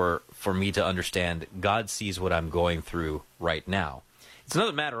suffering, for me to understand God sees what I'm going through right now. It's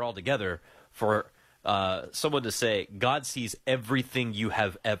another matter altogether for someone to say God sees everything you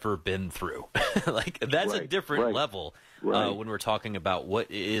have ever been through. That's a different level when we're talking about what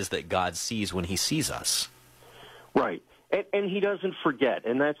it is that God sees when he sees us. Right. And he doesn't forget,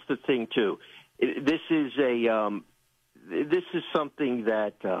 and that's the thing too. This is something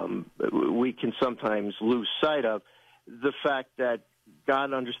that we can sometimes lose sight of, the fact that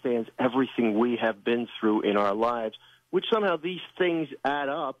God understands everything we have been through in our lives, which somehow these things add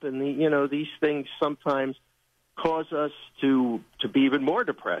up, and these things sometimes cause us to be even more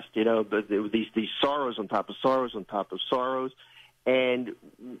depressed. These sorrows on top of sorrows on top of sorrows, and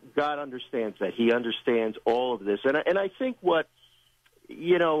God understands that. He understands all of this, and I think what.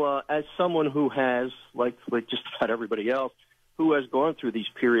 As someone who has, like just about everybody else, who has gone through these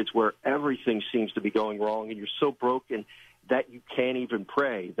periods where everything seems to be going wrong and you're so broken that you can't even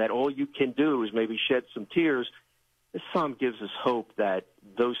pray, that all you can do is maybe shed some tears, this psalm gives us hope that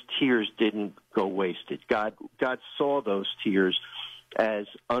those tears didn't go wasted. God saw those tears as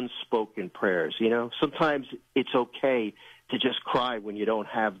unspoken prayers. Sometimes it's okay to just cry when you don't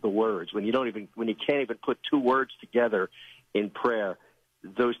have the words, when you can't even put two words together in prayer.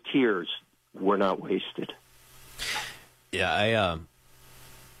 Those tears were not wasted. Yeah,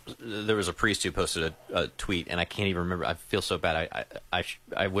 there was a priest who posted a tweet, and I can't even remember. I feel so bad.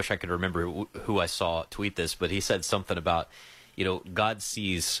 I wish I could remember who I saw tweet this, but he said something about, God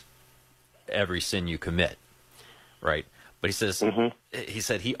sees every sin you commit, right? But he says, he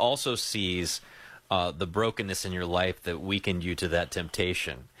said he also sees the brokenness in your life that weakened you to that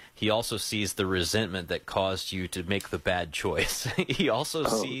temptation. He also sees the resentment that caused you to make the bad choice. He also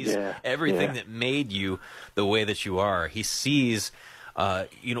sees everything that made you the way that you are. He sees,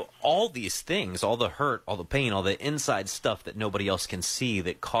 all these things, all the hurt, all the pain, all the inside stuff that nobody else can see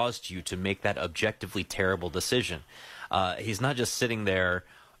that caused you to make that objectively terrible decision. He's not just sitting there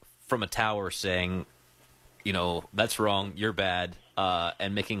from a tower saying, that's wrong, you're bad,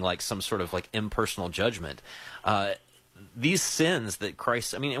 and making some sort of impersonal judgment. These sins that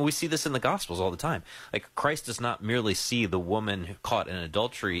Christ, and we see this in the Gospels all the time. Christ does not merely see the woman caught in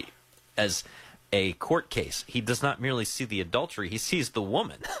adultery as a court case. He does not merely see the adultery; he sees the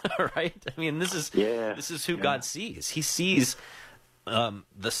woman. Right? This is who God sees. He sees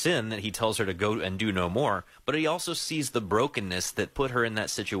the sin that he tells her to go and do no more, but he also sees the brokenness that put her in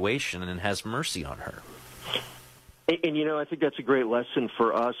that situation and has mercy on her. And I think that's a great lesson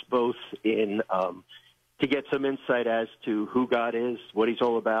for us both in. To get some insight as to who God is, what he's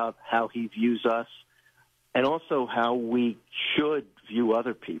all about, how he views us, and also how we should view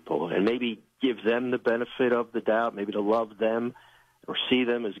other people and maybe give them the benefit of the doubt, maybe to love them or see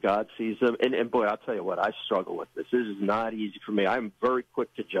them as God sees them. And boy, I'll tell you what, I struggle with this. This is not easy for me. I'm very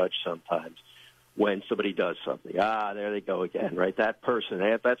quick to judge sometimes when somebody does something. There they go again, right? That person,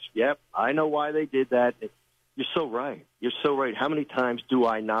 I know why they did that. You're so right. You're so right. How many times do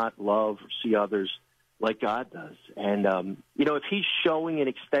I not love or see others like God does? And, if he's showing and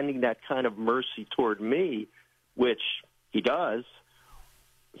extending that kind of mercy toward me, which he does,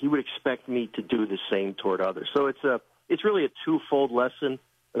 he would expect me to do the same toward others. So it's really a twofold lesson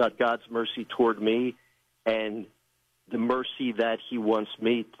about God's mercy toward me and the mercy that he wants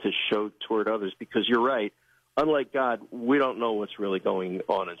me to show toward others. Because you're right, unlike God, we don't know what's really going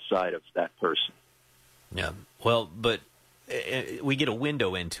on inside of that person. Yeah, well, but we get a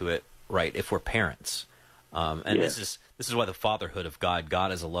window into it, right, if we're parents. This is why the fatherhood of God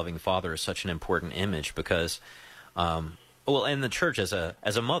as a loving father is such an important image, because, and the church as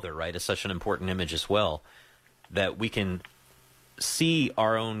a mother, right, is such an important image as well, that we can see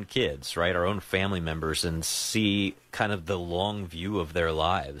our own kids, right, our own family members, and see kind of the long view of their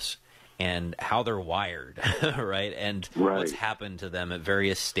lives and how they're wired, right, and what's happened to them at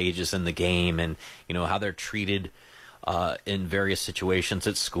various stages in the game, and how they're treated in various situations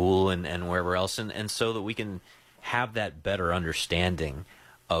at school and wherever else, and so that we can have that better understanding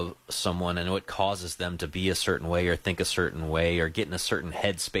of someone and what causes them to be a certain way or think a certain way or get in a certain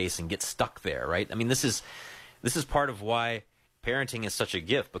headspace and get stuck there, right? I mean, this is part of why parenting is such a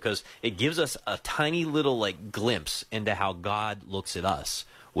gift, because it gives us a tiny little like glimpse into how God looks at us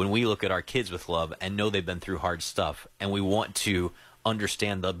when we look at our kids with love and know they've been through hard stuff, and we want to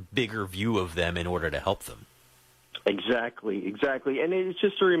understand the bigger view of them in order to help them. Exactly. And it's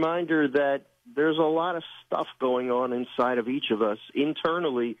just a reminder that there's a lot of stuff going on inside of each of us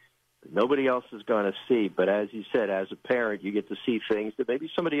internally that nobody else is going to see. But as you said, as a parent, you get to see things that maybe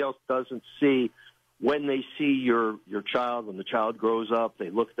somebody else doesn't see. When they see your child, when the child grows up, they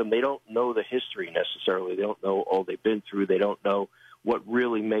look at them. They don't know the history necessarily. They don't know all they've been through. They don't know what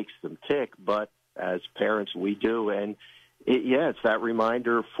really makes them tick. But as parents, we do. And, it's that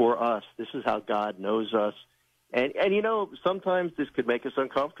reminder for us. This is how God knows us. And sometimes this could make us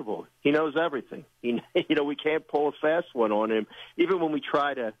uncomfortable. He knows everything. We can't pull a fast one on him. Even when we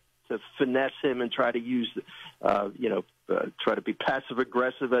try to finesse him and try to use, try to be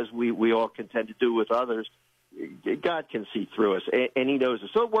passive-aggressive as we all can tend to do with others, God can see through us, and he knows us.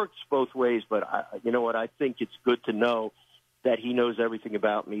 So it works both ways, but I think it's good to know that he knows everything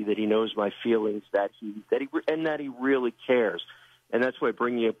about me, that he knows my feelings, that he really cares. And that's why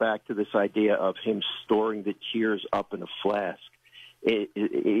bringing it back to this idea of him storing the tears up in a flask,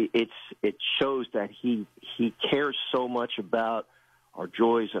 it shows that he cares so much about our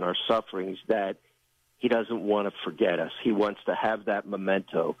joys and our sufferings that he doesn't want to forget us. He wants to have that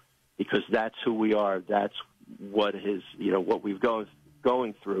memento because that's who we are. That's what what we've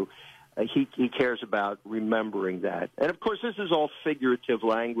going through. He cares about remembering that. And of course, this is all figurative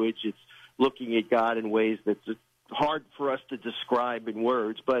language. It's looking at God in ways that's hard for us to describe in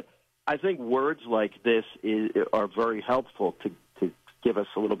words, but I think words like this are very helpful to give us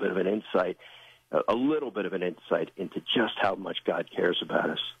a little bit of an insight into just how much God cares about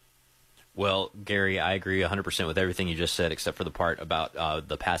us. Well, Gary, I agree 100% with everything you just said, except for the part about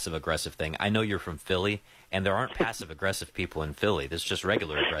the passive-aggressive thing. I know you're from Philly, and there aren't passive-aggressive people in Philly. There's just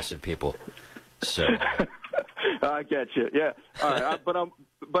regular aggressive people. So I get you. Yeah. All right. But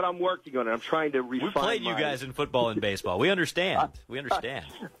I'm working on it. I'm trying to refine. We played you guys in football and baseball. We understand.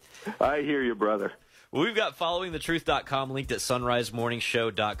 I hear you, brother. Well, we've got followingthetruth.com linked at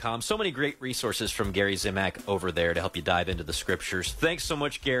sunrisemorningshow.com. So many great resources from Gary Zimak over there to help you dive into the scriptures. Thanks so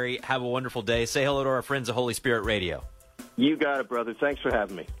much, Gary. Have a wonderful day. Say hello to our friends at Holy Spirit Radio. You got it, brother. Thanks for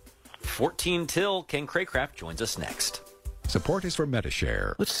having me. 14 till. Ken Craycraft joins us next. Support is for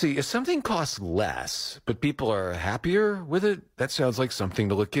Medi-Share. Let's see, if something costs less, but people are happier with it, that sounds like something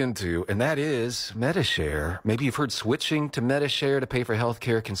to look into, and that is Medi-Share. Maybe you've heard switching to Medi-Share to pay for health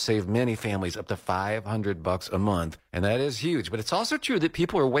care can save many families up to $500 a month, and that is huge. But it's also true that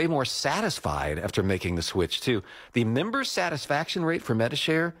people are way more satisfied after making the switch, too. The member satisfaction rate for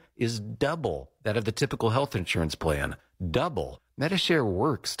Medi-Share is double that of the typical health insurance plan. Double. Medi-Share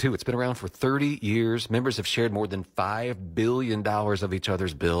works, too. It's been around for 30 years. Members have shared more than $5 billion of each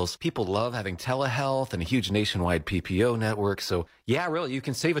other's bills. People love having telehealth and a huge nationwide PPO network. So, yeah, really, you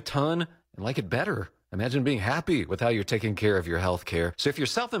can save a ton and like it better. Imagine being happy with how you're taking care of your health care. So if you're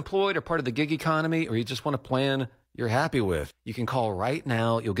self-employed or part of the gig economy, or you just want a plan you're happy with, you can call right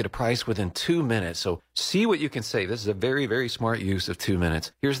now. You'll get a price within 2 minutes. So see what you can save. This is a very, very smart use of 2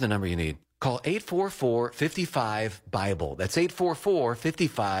 minutes. Here's the number you need. Call 844-55-BIBLE. That's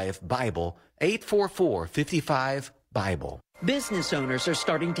 844-55-BIBLE. 844-55-BIBLE. Business owners are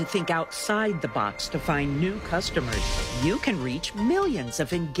starting to think outside the box to find new customers. You can reach millions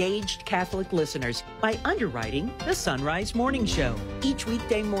of engaged Catholic listeners by underwriting the Sunrise Morning Show. Each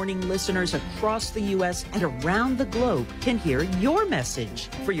weekday morning, listeners across the U.S. and around the globe can hear your message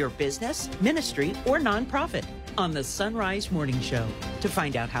for your business, ministry, or nonprofit on the Sunrise Morning Show. To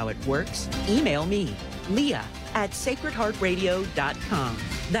find out how it works, email me, Leah at sacredheartradio.com.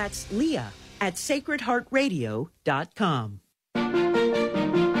 That's Leah at sacredheartradio.com.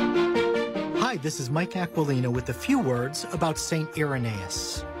 Hi, this is Mike Aquilina with a few words about St.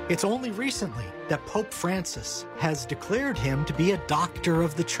 Irenaeus. It's only recently that Pope Francis has declared him to be a doctor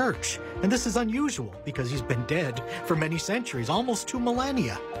of the church. And this is unusual because he's been dead for many centuries, almost 2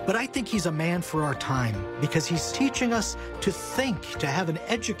 millennia. But I think he's a man for our time because he's teaching us to think, to have an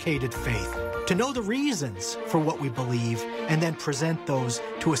educated faith, to know the reasons for what we believe, and then present those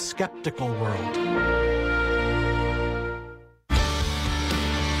to a skeptical world.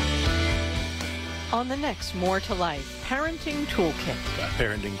 On the next More to Life Parenting Toolkit. Got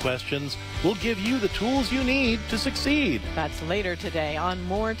parenting questions? We'll give you the tools you need to succeed. That's later today on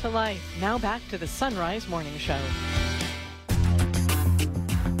More to Life. Now back to the Sunrise Morning Show.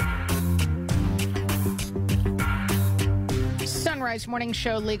 Sunrise Morning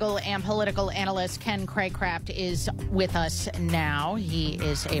Show legal and political analyst Ken Craycraft is with us now. He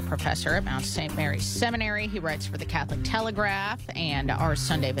is a professor at Mount St. Mary's Seminary. He writes for the Catholic Telegraph and Our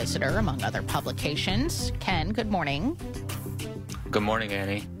Sunday Visitor, among other publications. Ken, good morning. Good morning,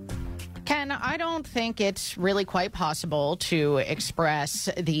 Annie. Ken, I don't think it's really quite possible to express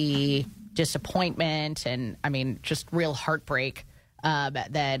the disappointment and, just real heartbreak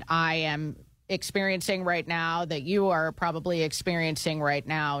that I am experiencing right now, that you are probably experiencing right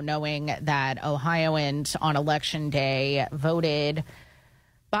now, knowing that Ohioans on Election Day voted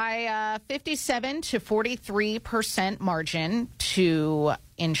by 57 to 43% margin to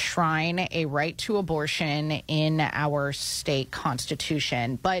enshrine a right to abortion in our state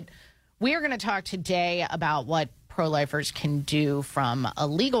constitution. But we are going to talk today about what pro-lifers can do from a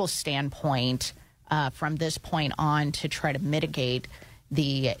legal standpoint from this point on to try to mitigate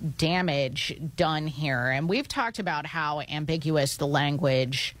the damage done here. And we've talked about how ambiguous the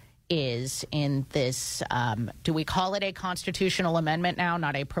language is in this, do we call it a constitutional amendment now,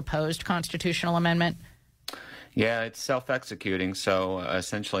 not a proposed constitutional amendment? Yeah, it's self-executing, so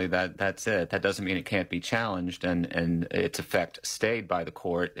essentially that's it. That doesn't mean it can't be challenged, and its effect stayed by the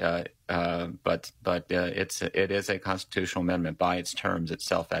court, but it is a constitutional amendment by its terms. It's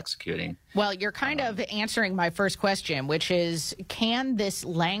self-executing. Well, you're kind of answering my first question, which is, can this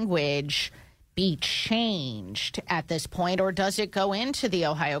language be changed at this point, or does it go into the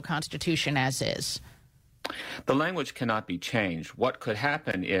Ohio Constitution as is? The language cannot be changed. What could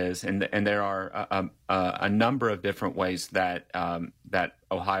happen is, and there are a number of different ways that that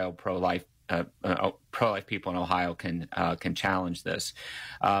Ohio pro-life people in Ohio can challenge this.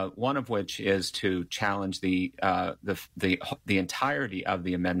 One of which is to challenge the entirety of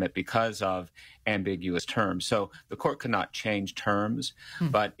the amendment because of ambiguous terms. So the court could not change terms,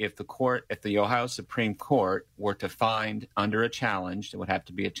 but if the Ohio Supreme Court were to find under a challenge, it would have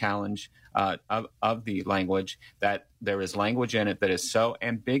to be a challenge of the language, that there is language in it that is so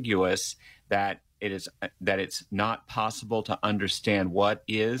ambiguous that it's not possible to understand what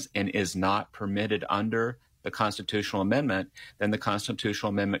is and is not permitted under the constitutional amendment, then the constitutional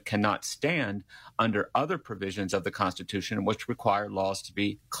amendment cannot stand under other provisions of the Constitution, which require laws to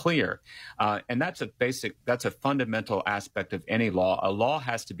be clear. And that's a fundamental aspect of any law. A law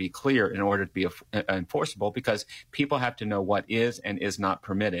has to be clear in order to be enforceable, because people have to know what is and is not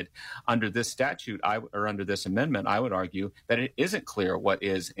permitted. Under this statute, or under this amendment, I would argue that it isn't clear what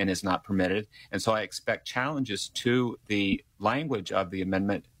is and is not permitted. And so I expect challenges to the language of the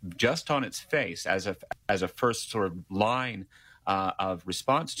amendment just on its face as a first sort of line of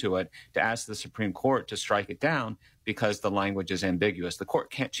response to it, to ask the Supreme Court to strike it down because the language is ambiguous. The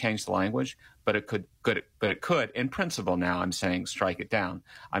court can't change the language, but it could in principle. Now I'm saying strike it down.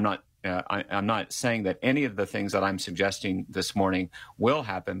 I'm not saying that any of the things that I'm suggesting this morning will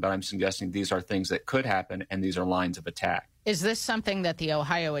happen, but I'm suggesting these are things that could happen, and these are lines of attack. Is this something that the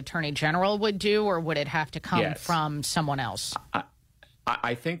Ohio Attorney General would do, or would it have to come from someone else?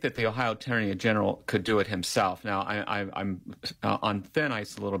 I think that the Ohio Attorney General could do it himself. Now, I'm on thin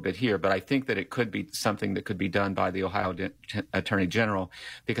ice a little bit here, but I think that it could be something that could be done by the Ohio Attorney General,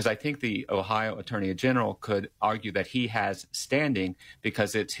 because I think the Ohio Attorney General could argue that he has standing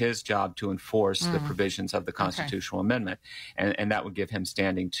because it's his job to enforce the provisions of the constitutional amendment. And that would give him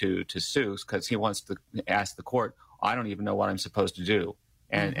standing to sue, because he wants to ask the court, I don't even know what I'm supposed to do.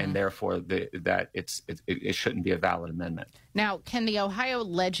 And therefore, it shouldn't be a valid amendment. Now, can the Ohio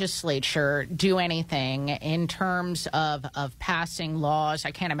legislature do anything in terms of passing laws?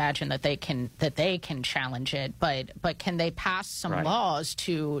 I can't imagine that they can challenge it, but can they pass some laws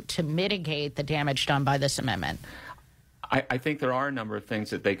to mitigate the damage done by this amendment? I think there are a number of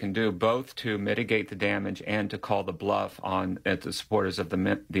things that they can do, both to mitigate the damage and to call the bluff on the supporters of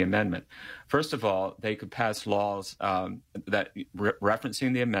the amendment. First of all, they could pass laws that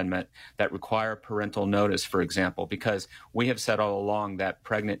referencing the amendment that require parental notice, for example, because we have said all along that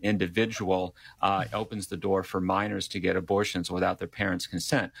pregnant individual opens the door for minors to get abortions without their parents'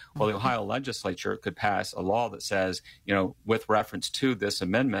 consent. Well, the Ohio legislature could pass a law that says, with reference to this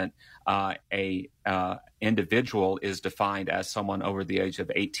amendment, a individual is defined as someone over the age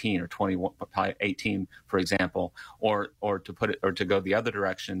of 18 or 21, 18, for example, or to go the other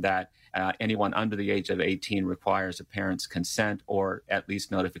direction, that anyone under the age of 18 requires a parent's consent or at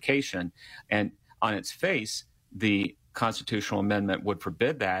least notification. And on its face, the constitutional amendment would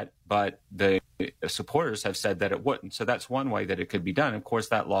forbid that, but the supporters have said that it wouldn't. So that's one way that it could be done. Of course,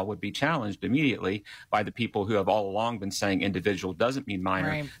 that law would be challenged immediately by the people who have all along been saying individual doesn't mean minor.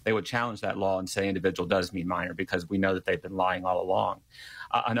 Right. They would challenge that law and say individual does mean minor, because we know that they've been lying all along.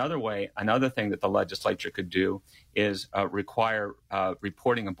 Another thing that the legislature could do is require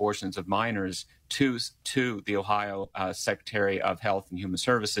reporting abortions of minors to the Ohio Secretary of Health and Human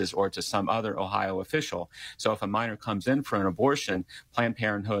Services or to some other Ohio official. So if a minor comes in for an abortion, Planned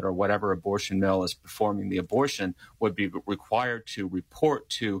Parenthood or whatever abortion mill is performing the abortion would be required to report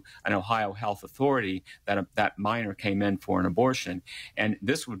to an Ohio health authority that that minor came in for an abortion. And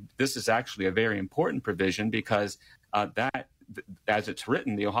this is actually a very important provision because that, as it's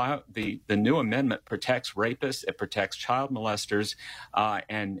written, the new amendment protects rapists, it protects child molesters,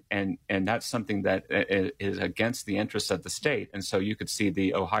 and that's something that is against the interests of the state. And so you could see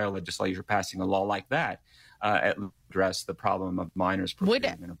the Ohio legislature passing a law like that address the problem of minors performing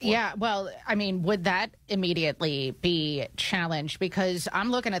an abortion. Yeah, well, I mean, would that immediately be challenged? Because I'm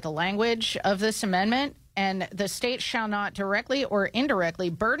looking at the language of this amendment, and the state shall not directly or indirectly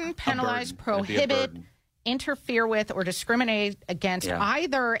burden, penalize, prohibit, interfere with, or discriminate against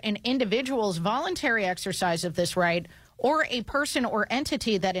either an individual's voluntary exercise of this right or a person or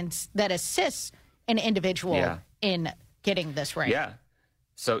entity that assists an individual in getting this right.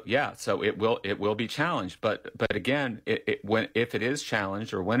 So it will be challenged, but again, if it is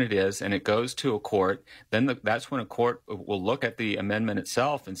challenged or when it is, and it goes to a court, then that's when a court will look at the amendment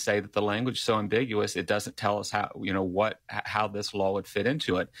itself and say that the language is so ambiguous it doesn't tell us how this law would fit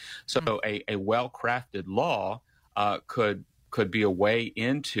into it. So a well-crafted law could be a way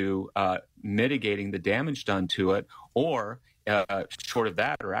into mitigating the damage done to it, or short of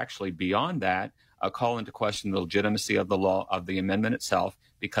that, or actually beyond that, call into question the legitimacy of the law of the amendment itself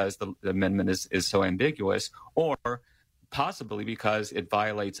because the amendment is so ambiguous, or possibly because it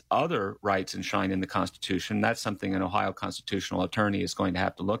violates other rights enshrined in the Constitution. That's something an Ohio constitutional attorney is going to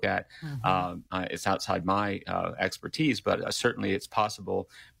have to look at. It's outside my expertise, but certainly it's possible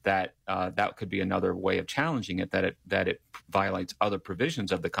that that could be another way of challenging it, that it violates other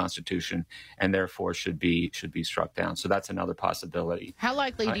provisions of the Constitution and therefore should be struck down. So that's another possibility. How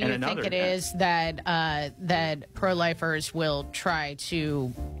likely do you think it is that that pro-lifers will try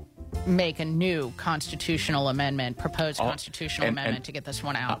to make a new constitutional amendment, proposed constitutional amendment to get this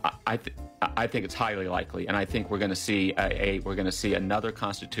one out? I think it's highly likely, and I think we're going to see another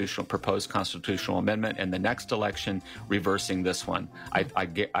proposed constitutional amendment in the next election, reversing this one.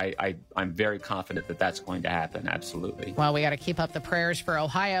 I'm very confident that that's going to happen. Absolutely. Well, we got to keep up the prayers for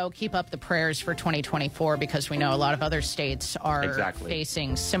Ohio, keep up the prayers for 2024, because we know a lot of other states are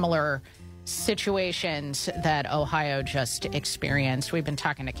facing similar situations that Ohio just experienced. We've been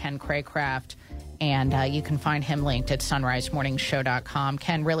talking to Ken Craycraft, and you can find him linked at sunrisemorningshow.com.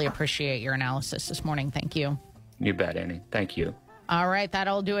 Ken, really appreciate your analysis this morning. Thank you. You bet, Annie. Thank you. All right,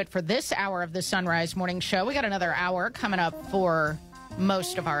 that'll do it for this hour of the Sunrise Morning Show. We got another hour coming up for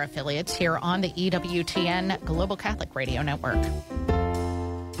most of our affiliates here on the EWTN Global Catholic Radio Network.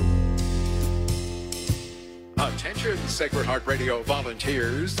 Attention, Sacred Heart Radio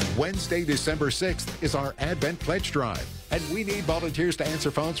volunteers. Wednesday, December 6th is our Advent Pledge Drive, and we need volunteers to answer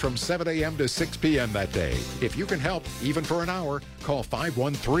phones from 7 a.m. to 6 p.m. that day. If you can help, even for an hour, call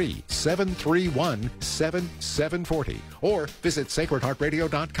 513-731-7740 or visit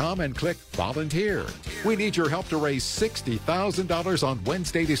sacredheartradio.com and click Volunteer. We need your help to raise $60,000 on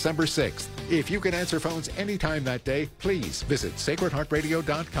Wednesday, December 6th. If you can answer phones anytime that day, please visit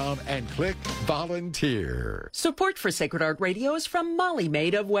sacredheartradio.com and click Volunteer. Support for Sacred Heart Radio is from Molly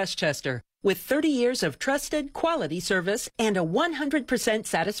Maid of Westchester. With 30 years of trusted, quality service and a 100%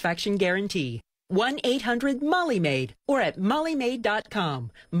 satisfaction guarantee. 1-800-MOLLY-MAID or at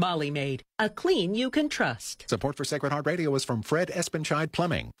mollymaid.com. Molly Maid, a clean you can trust. Support for Sacred Heart Radio is from Fred Espenscheid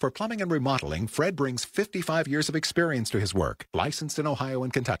Plumbing. For plumbing and remodeling, Fred brings 55 years of experience to his work. Licensed in Ohio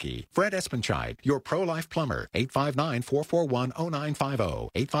and Kentucky. Fred Espenscheid, your pro-life plumber. 859-441-0950.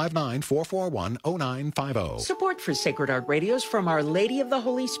 859-441-0950. Support for Sacred Heart Radio is from Our Lady of the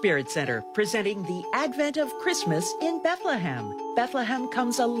Holy Spirit Center, presenting the Advent of Christmas in Bethlehem. Bethlehem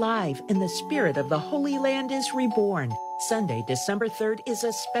comes alive in the spirit of the Holy Land is reborn. Sunday, December 3rd is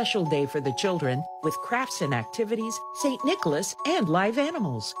a special day for the children with crafts and activities, St. Nicholas, and live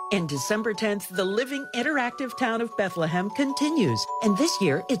animals. And December 10th, the living interactive town of Bethlehem continues. And this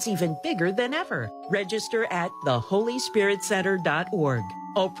year, it's even bigger than ever. Register at theholyspiritcenter.org.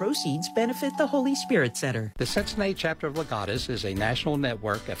 All proceeds benefit the Holy Spirit Center. The Cincinnati chapter of Legatus is a national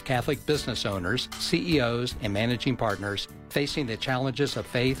network of Catholic business owners, CEOs, and managing partners facing the challenges of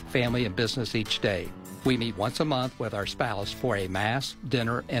faith, family, and business each day. We meet once a month with our spouse for a mass,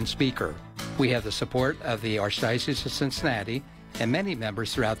 dinner, and speaker. We have the support of the Archdiocese of Cincinnati and many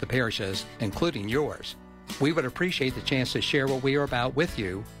members throughout the parishes, including yours. We would appreciate the chance to share what we are about with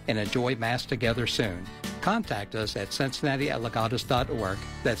you and enjoy Mass together soon. Contact us at cincinnati@legatus.org.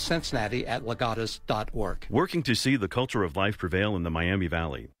 That's cincinnati@legatus.org. Working to see the culture of life prevail in the Miami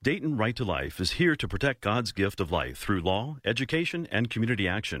Valley, Dayton Right to Life is here to protect God's gift of life through law, education, and community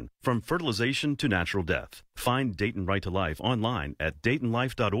action, from fertilization to natural death. Find Dayton Right to Life online at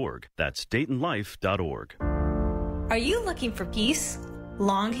DaytonLife.org. That's DaytonLife.org. Are you looking for peace?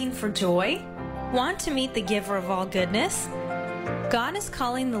 Longing for joy? Want to meet the giver of all goodness? God is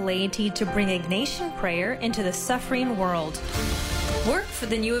calling the laity to bring Ignatian prayer into the suffering world. Work for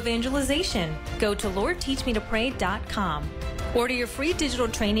the new evangelization. Go to LordTeachMeToPray.com. Order your free digital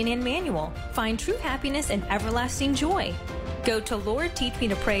training and manual. Find true happiness and everlasting joy. Go to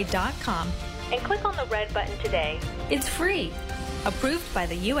LordTeachMeToPray.com and click on the red button today. It's free. Approved by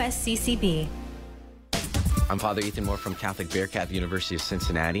the USCCB. I'm Father Ethan Moore from Catholic Bearcat University of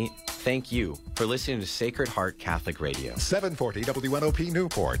Cincinnati. Thank you for listening to Sacred Heart Catholic Radio. 740 WNOP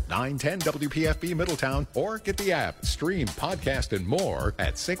Newport, 910 WPFB Middletown, or get the app, stream, podcast, and more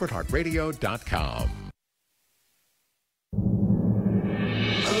at sacredheartradio.com.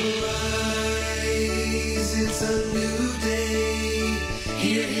 Arise, it's a new day.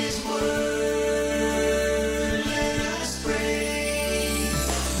 Hear his word, let us pray.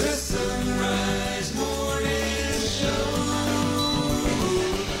 The Sunrise Morning Show.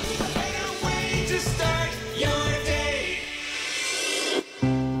 Can't wait to start your day.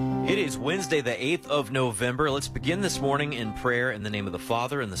 It is Wednesday, the 8th of November. Let's begin this morning in prayer in the name of the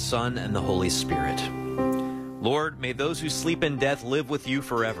Father, and the Son, and the Holy Spirit. Lord, may those who sleep in death live with you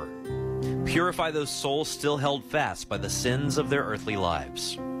forever. Purify those souls still held fast by the sins of their earthly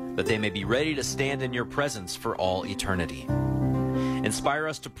lives, that they may be ready to stand in your presence for all eternity. Inspire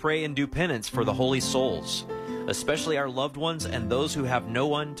us to pray and do penance for the holy souls, especially our loved ones and those who have no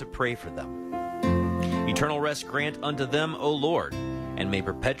one to pray for them. Eternal rest grant unto them, O Lord, and may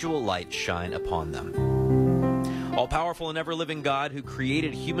perpetual light shine upon them. All-powerful and ever-living God, who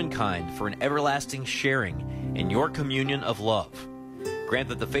created humankind for an everlasting sharing in your communion of love, grant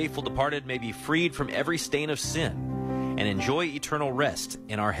that the faithful departed may be freed from every stain of sin and enjoy eternal rest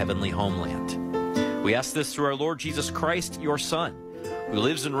in our heavenly homeland. We ask this through our Lord Jesus Christ, your Son, who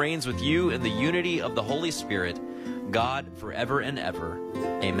lives and reigns with you in the unity of the Holy Spirit, God, forever and ever.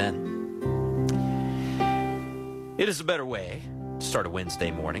 Amen. It is a better way to start a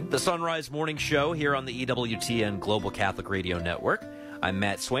Wednesday morning. The Sunrise Morning Show here on the EWTN Global Catholic Radio Network. I'm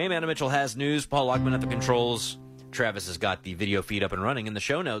Matt Swaim. Anna Mitchell has news. Paul Lockman at the controls. Travis has got the video feed up and running in the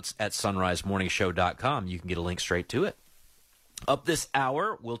show notes at sunrisemorningshow.com. You can get a link straight to it. Up this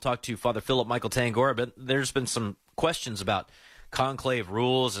hour, we'll talk to Father Philip Michael Tangora, but there's been some questions about conclave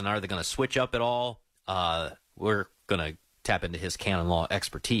rules and are they going to switch up at all? We're going to tap into his canon law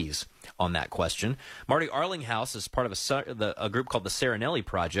expertise on that question. Marty Arlinghouse is part of a group called the Serenelli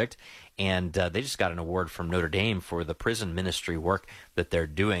Project, and they just got an award from Notre Dame for the prison ministry work that they're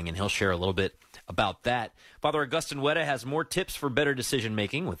doing, and he'll share a little bit about that. Father Augustine Wetta has more tips for better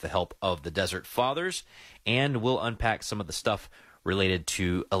decision-making with the help of the Desert Fathers, and we'll unpack some of the stuff related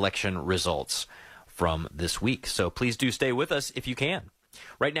to election results from this week. So please do stay with us if you can.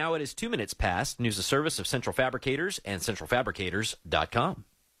 Right now it is 2 minutes past. News of service of Central Fabricators and centralfabricators.com.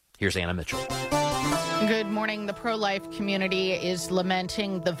 Here's Anna Mitchell. Good morning. The pro-life community is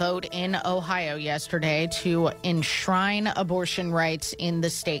lamenting the vote in Ohio yesterday to enshrine abortion rights in the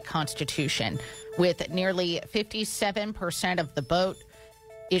state constitution. With nearly 57% of the vote,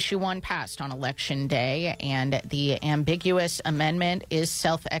 Issue 1 passed on Election Day, and the ambiguous amendment is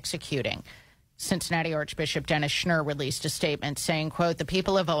self-executing. Cincinnati Archbishop Dennis Schnurr released a statement saying, quote, "The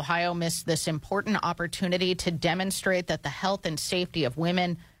people of Ohio missed this important opportunity to demonstrate that the health and safety of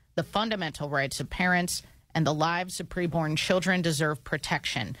women, the fundamental rights of parents, and the lives of preborn children deserve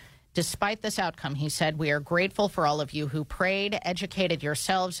protection. Despite this outcome," he said, "we are grateful for all of you who prayed, educated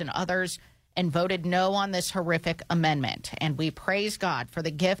yourselves and others, and voted no on this horrific amendment. And we praise God for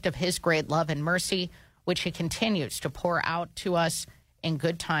the gift of his great love and mercy, which he continues to pour out to us in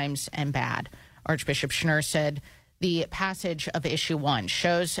good times and bad." Archbishop Schnurr said the passage of Issue 1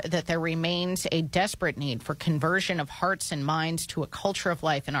 shows that there remains a desperate need for conversion of hearts and minds to a culture of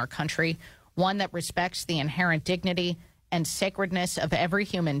life in our country, one that respects the inherent dignity and sacredness of every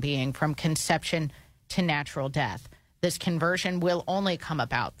human being from conception to natural death. This conversion will only come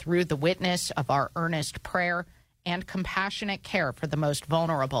about through the witness of our earnest prayer and compassionate care for the most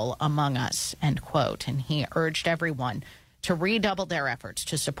vulnerable among us, end quote. And he urged everyone to redouble their efforts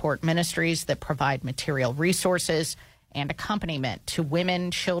to support ministries that provide material resources and accompaniment to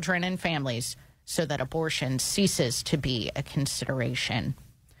women, children, and families so that abortion ceases to be a consideration.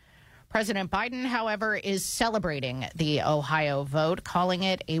 President Biden, however, is celebrating the Ohio vote, calling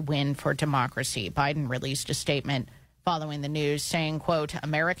it a win for democracy. Biden released a statement following the news saying, quote,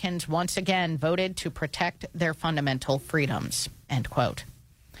 Americans once again voted to protect their fundamental freedoms, end quote.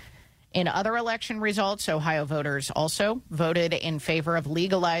 In other election results, Ohio voters also voted in favor of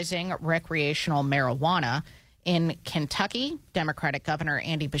legalizing recreational marijuana. In Kentucky, Democratic Governor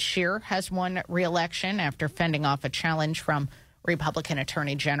Andy Beshear has won re-election after fending off a challenge from Republican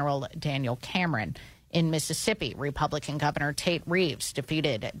Attorney General Daniel Cameron. In Mississippi, Republican Governor Tate Reeves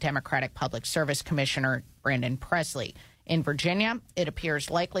defeated Democratic Public Service Commissioner Brandon Presley. In Virginia, it appears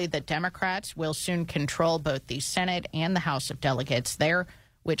likely that Democrats will soon control both the Senate and the House of Delegates there,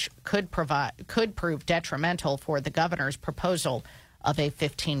 which could prove detrimental for the governor's proposal of a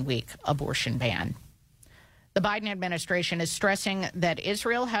 15-week abortion ban. The Biden administration is stressing that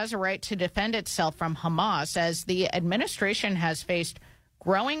Israel has a right to defend itself from Hamas as the administration has faced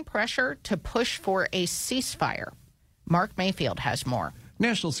growing pressure to push for a ceasefire. Mark Mayfield has more.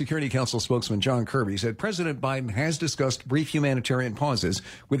 National Security Council spokesman John Kirby said President Biden has discussed brief humanitarian pauses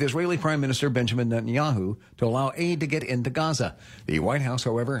with Israeli Prime Minister Benjamin Netanyahu to allow aid to get into Gaza. The White House,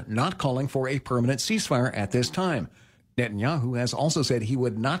 however, not calling for a permanent ceasefire at this time. Netanyahu has also said he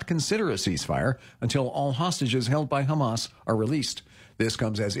would not consider a ceasefire until all hostages held by Hamas are released. This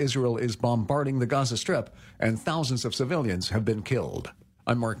comes as Israel is bombarding the Gaza Strip and thousands of civilians have been killed.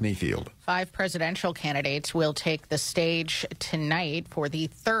 I'm Mark Mayfield. 5 presidential candidates will take the stage tonight for the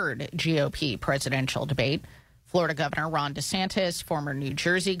third GOP presidential debate. Florida Governor Ron DeSantis, former New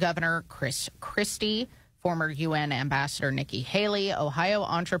Jersey Governor Chris Christie, former UN Ambassador Nikki Haley, Ohio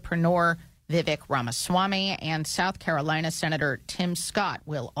entrepreneur Vivek Ramaswamy, and South Carolina Senator Tim Scott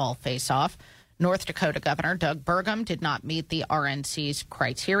will all face off. North Dakota Governor Doug Burgum did not meet the RNC's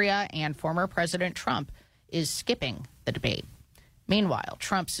criteria, and former President Trump is skipping the debate. Meanwhile,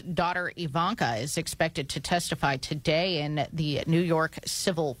 Trump's daughter Ivanka is expected to testify today in the New York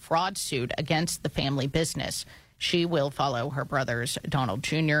civil fraud suit against the family business. She will follow her brothers Donald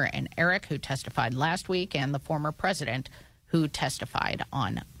Jr. and Eric, who testified last week, and the former president, who testified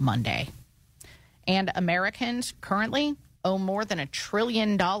on Monday. And Americans currently owe more than $1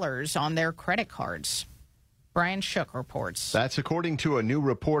 trillion on their credit cards. Brian Shook reports. That's according to a new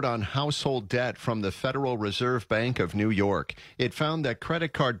report on household debt from the Federal Reserve Bank of New York. It found that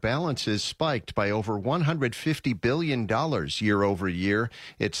credit card balances spiked by over $150 billion year over year.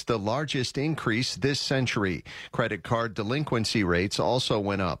 It's the largest increase this century. Credit card delinquency rates also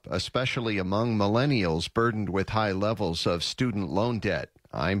went up, especially among millennials burdened with high levels of student loan debt.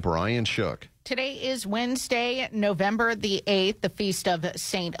 I'm Brian Shook. Today is Wednesday, November the 8th, the feast of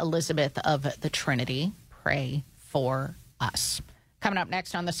St. Elizabeth of the Trinity. Pray for us. Coming up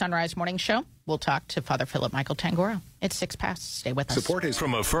next on the Sunrise Morning Show, we'll talk to Father Philip Michael Tangora. It's 6 past. Stay with us. Support is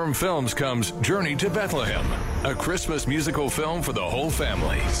from Affirm Films comes Journey to Bethlehem, a Christmas musical film for the whole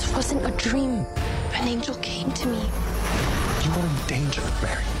family. This wasn't a dream. An angel came to me. You are in danger,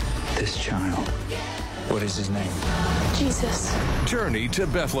 Mary. This child. What is his name? Jesus. Journey to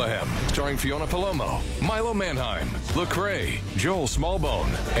Bethlehem, starring Fiona Palomo, Milo Manheim, Lecrae, Joel Smallbone,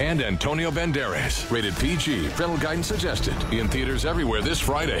 and Antonio Banderas. Rated PG. Parental guidance suggested. In theaters everywhere this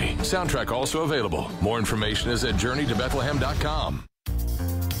Friday. Soundtrack also available. More information is at journeytobethlehem.com.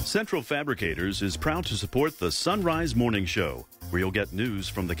 Central Fabricators is proud to support the Sunrise Morning Show, where you'll get news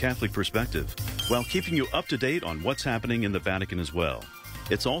from the Catholic perspective, while keeping you up to date on what's happening in the Vatican as well.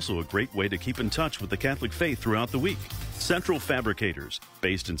 It's also a great way to keep in touch with the Catholic faith throughout the week. Central Fabricators,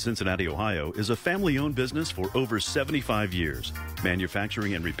 based in Cincinnati, Ohio, is a family-owned business for over 75 years,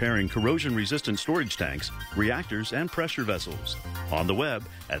 manufacturing and repairing corrosion-resistant storage tanks, reactors, and pressure vessels. On the web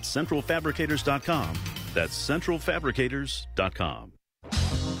at centralfabricators.com. That's centralfabricators.com.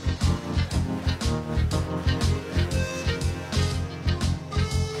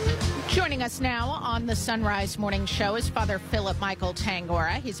 Joining us now on the Sunrise Morning Show is Father Philip Michael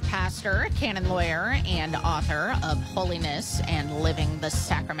Tangora. He's pastor, canon lawyer, and author of Holiness and Living the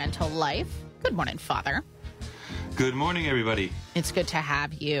Sacramental Life. Good morning, Father. Good morning, everybody. It's good to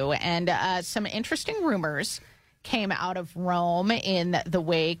have you. And some interesting rumors came out of Rome in the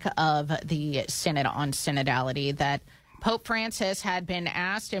wake of the Synod on Synodality that Pope Francis had been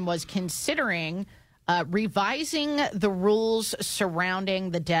asked and was considering revising the rules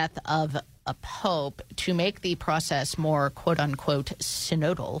surrounding the death of a pope to make the process more, quote-unquote,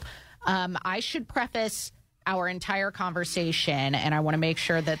 synodal. I should preface our entire conversation, and I want to make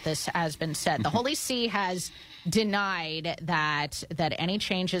sure that this has been said. The Holy See has denied that any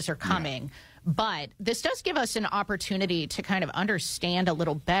changes are coming, but this does give us an opportunity to kind of understand a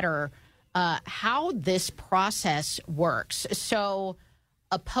little better how this process works. So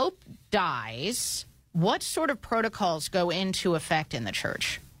a pope dies, what sort of protocols go into effect in the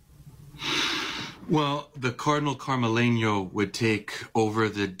church? Well, the Cardinal Carmeleno would take over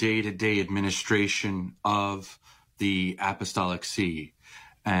the day-to-day administration of the Apostolic See.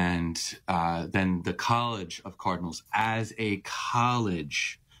 And then the College of Cardinals, as a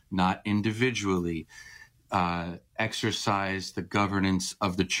college, not individually, exercise the governance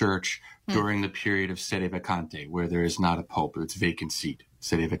of the church during the period of sede vacante, where there is not a pope, it's vacant seat,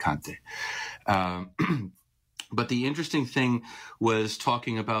 sede vacante. But the interesting thing was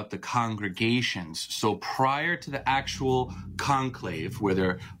talking about the congregations. So prior to the actual conclave, where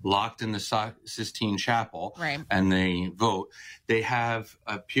they're locked in the Sistine Chapel and they vote, they have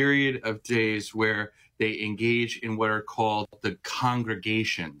a period of days where they engage in what are called the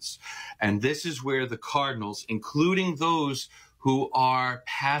congregations. And this is where the cardinals, including those who are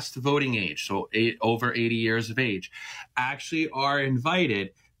past voting age, so over 80 years of age, actually are invited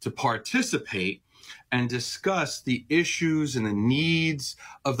to participate and discuss the issues and the needs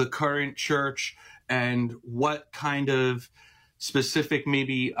of the current church and what kind of specific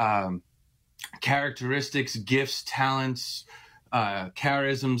maybe characteristics, gifts, talents,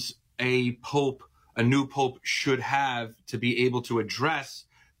 charisms a new pope should have to be able to address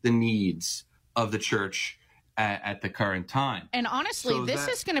the needs of the church at the current time. And honestly, this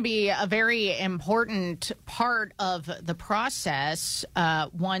is going to be a very important part of the process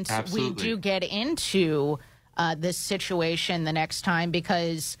once we do get into this situation the next time,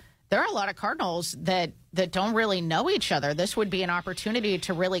 because there are a lot of cardinals that don't really know each other. This would be an opportunity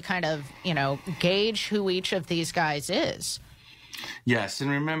to really kind of, gauge who each of these guys is. Yes,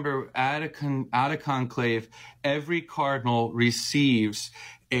 and remember, at a conclave, every cardinal receives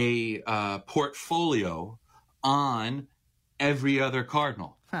a portfolio on every other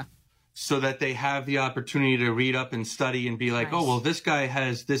cardinal, so that they have the opportunity to read up and study and be like, oh, well, this guy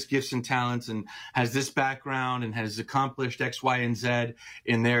has this gifts and talents and has this background and has accomplished X, Y, and Z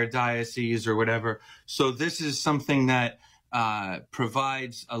in their diocese or whatever. So this is something that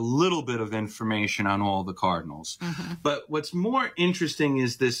provides a little bit of information on all the cardinals. But what's more interesting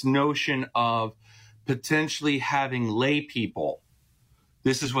is this notion of potentially having lay people.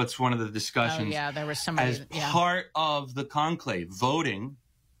 This is what's one of the discussions. Oh, yeah, there was somebody as part of the conclave, voting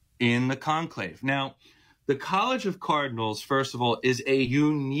in the conclave. Now, the College of Cardinals, first of all, is a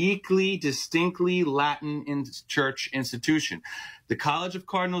uniquely, distinctly Latin church institution. The College of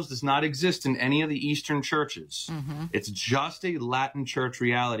Cardinals does not exist in any of the Eastern churches. It's just a Latin church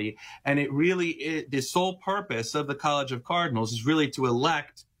reality. And the sole purpose of the College of Cardinals is really to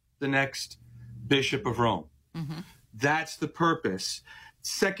elect the next Bishop of Rome. That's the purpose.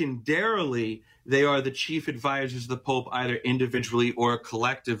 Secondarily, they are the chief advisors of the Pope, either individually or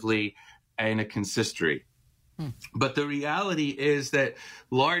collectively in a consistory. But the reality is that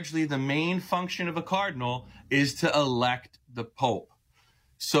largely the main function of a cardinal is to elect the Pope.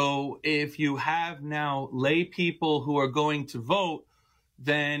 So if you have now lay people who are going to vote,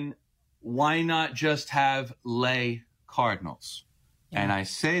 then why not just have lay cardinals? And I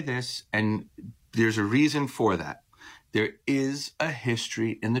say this, and there's a reason for that. There is a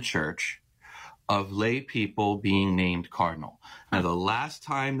history in the church of lay people being named cardinal. Now, the last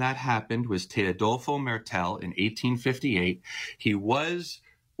time that happened was Teodolfo Mertel in 1858. He was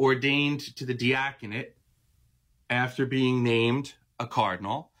ordained to the diaconate after being named a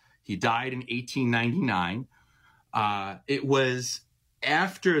cardinal. He died in 1899. It was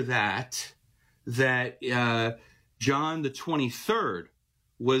after that John the 23rd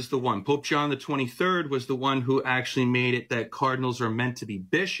was the one. Pope John the 23rd was the one who actually made it that cardinals are meant to be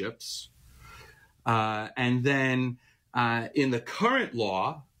bishops. And then in the current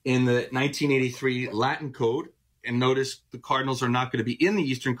law, in the 1983 Latin Code, and notice the cardinals are not going to be in the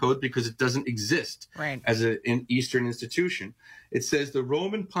Eastern Code because it doesn't exist as an Eastern institution. It says the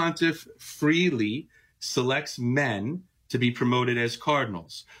Roman pontiff freely selects men to be promoted as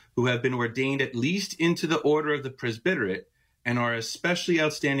cardinals who have been ordained at least into the order of the presbyterate and are especially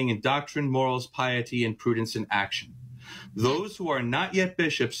outstanding in doctrine, morals, piety, and prudence in action. Those who are not yet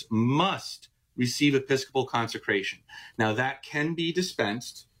bishops must receive episcopal consecration. Now, that can be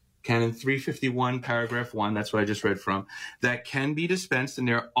dispensed. Canon 351, paragraph 1, that's what I just read from. That can be dispensed, and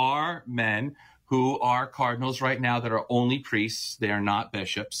there are men who are cardinals right now that are only priests. They are not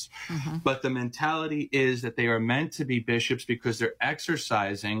bishops. But the mentality is that they are meant to be bishops because they're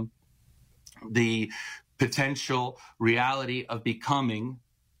exercising the potential reality of becoming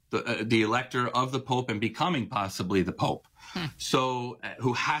the elector of the Pope and becoming possibly the Pope. So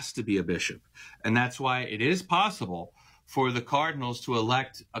who has to be a bishop. And that's why it is possible for the cardinals to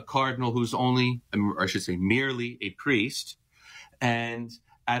elect a cardinal who's only, or I should say merely a priest, And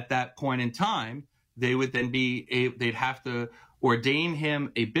at that point in time, they would then they'd have to ordain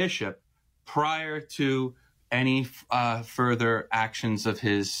him a bishop prior to any further actions of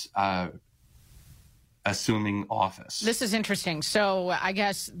his assuming office. This is interesting. So I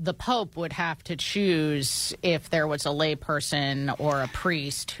guess the Pope would have to choose if there was a lay person or a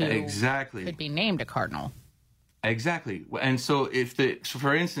priest who could be named a cardinal. Exactly. And so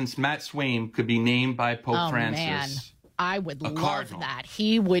for instance, Matt Swain could be named by Pope Francis. Man. I would love cardinal. that.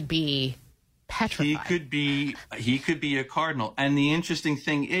 He would be petrified. He could be a cardinal. And the interesting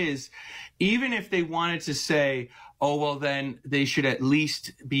thing is, even if they wanted to say, oh, well, then they should at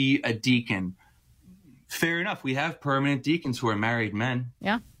least be a deacon. Fair enough. We have permanent deacons who are married men.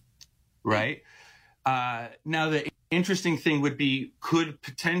 Yeah. Right? Now, the interesting thing would be, could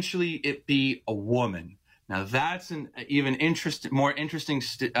potentially it be a woman? Now, that's an even more interesting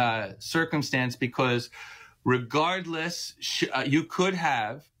circumstance, because regardless, you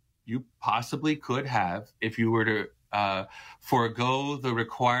possibly could have, if you were to forego the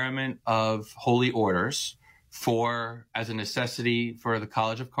requirement of holy orders as a necessity for the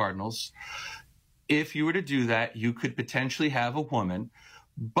College of Cardinals. If you were to do that, you could potentially have a woman,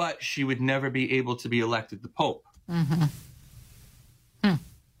 but she would never be able to be elected the Pope. Mm-hmm.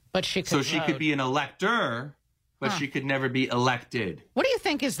 But she could So she could be an elector, but she could never be elected. What do you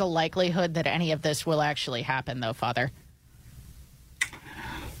think is the likelihood that any of this will actually happen, though, Father?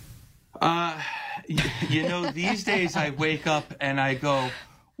 These days I wake up and I go,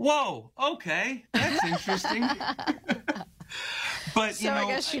 whoa, okay, that's interesting. But, I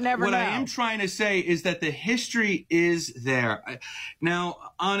guess you never know. What I am trying to say is that the history is there. Now,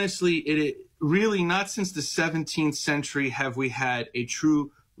 honestly, it really not since the 17th century have we had a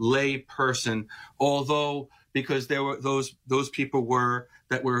true lay person, although because there were those people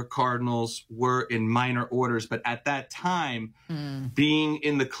that were cardinals were in minor orders, but at that time, being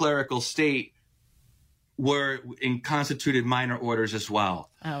in the clerical state, were in constituted minor orders as well.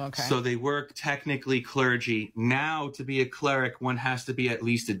 Oh, okay. So they were technically clergy. Now, to be a cleric, one has to be at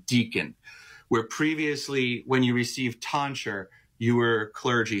least a deacon, where previously, when you received tonsure, you were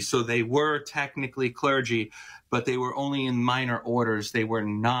clergy. So they were technically clergy, but they were only in minor orders. They were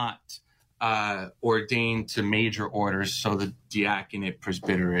not ordained to major orders, so the diaconate,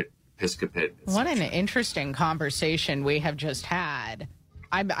 presbyterate, episcopate. What an interesting conversation we have just had.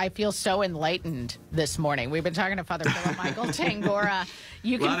 I feel so enlightened this morning. We've been talking to Father Philip Michael Tangora.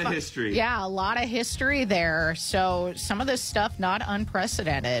 A lot of history. Yeah, a lot of history there. So some of this stuff not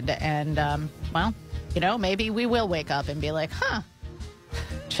unprecedented. And, maybe we will wake up and be like,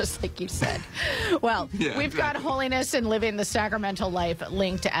 just like you said. Well, we've got Holiness and Living the Sacramental Life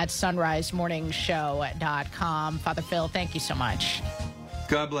linked at sunrisemorningshow.com. Father Phil, thank you so much.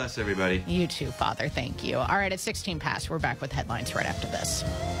 God bless everybody. You too, Father. Thank you. All right, it's 16 past. We're back with headlines right after this.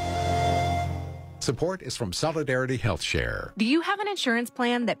 Support is from Solidarity Health Share. Do you have an insurance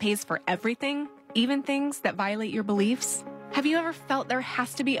plan that pays for everything, even things that violate your beliefs? Have you ever felt there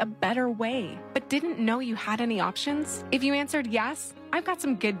has to be a better way, but didn't know you had any options? If you answered yes, I've got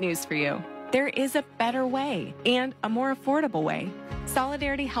some good news for you. There is a better way and a more affordable way.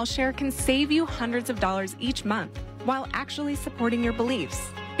 Solidarity Health Share can save you hundreds of dollars each month while actually supporting your beliefs.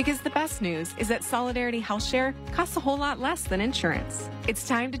 Because the best news is that Solidarity Health Share costs a whole lot less than insurance. It's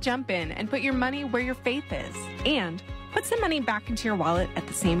time to jump in and put your money where your faith is and put some money back into your wallet at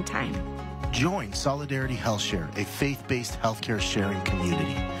the same time. Join Solidarity Health Share, a faith-based healthcare sharing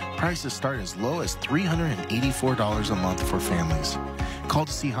community. Prices start as low as $384 a month for families. Call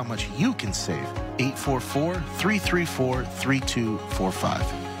to see how much you can save.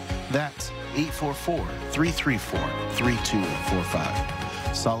 844-334-3245. That's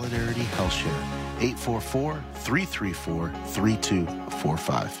 844-334-3245. Solidarity Health Share.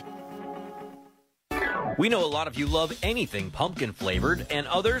 844-334-3245. We know a lot of you love anything pumpkin flavored, and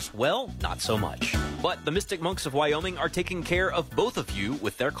others, well, not so much. But the Mystic Monks of Wyoming are taking care of both of you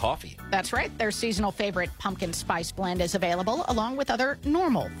with their coffee. That's right. Their seasonal favorite pumpkin spice blend is available, along with other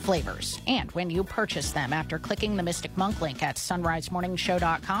normal flavors. And when you purchase them after clicking the Mystic Monk link at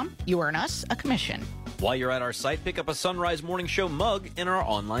sunrisemorningshow.com, you earn us a commission. While you're at our site, pick up a Sunrise Morning Show mug in our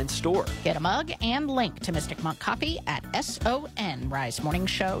online store. Get a mug and link to Mystic Monk Coffee at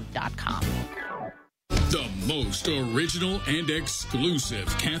sunrisemorningshow.com. The most original and exclusive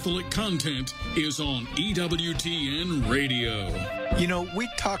Catholic content is on EWTN Radio. You know, we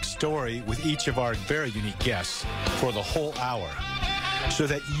talk story with each of our very unique guests for the whole hour so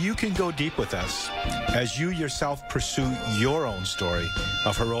that you can go deep with us as you yourself pursue your own story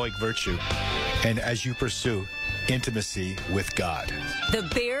of heroic virtue and as you pursue intimacy with God. The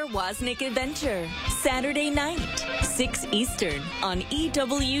Bear Wozniak Adventure, Saturday night, 6 Eastern on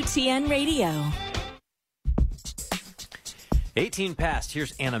EWTN Radio. 18 past.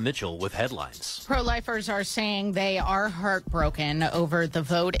 Here's Anna Mitchell with headlines. Pro-lifers are saying they are heartbroken over the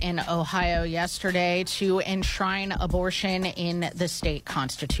vote in Ohio yesterday to enshrine abortion in the state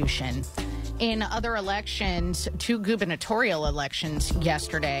constitution. In other elections, 2 gubernatorial elections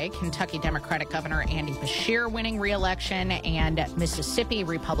yesterday, Kentucky Democratic Governor Andy Beshear winning re-election and Mississippi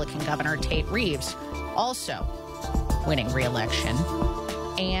Republican Governor Tate Reeves also winning re-election.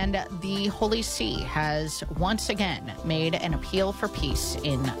 And the Holy See has once again made an appeal for peace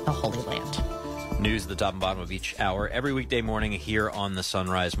in the Holy Land. News at the top and bottom of each hour, every weekday morning here on the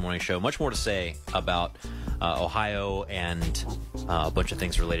Sunrise Morning Show. Much more to say about Ohio and a bunch of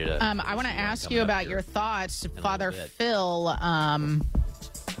things related to... I want to ask you about your thoughts. Father Phil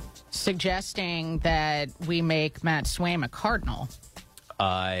suggesting that we make Matt Swaim a cardinal.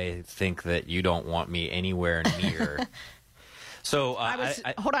 I think that you don't want me anywhere near... So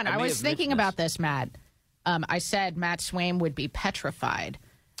hold on. I was thinking about this, Matt. I said Matt Swaim would be petrified.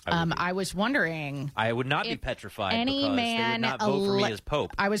 I was wondering. I would not be petrified any because man they would not vote for me as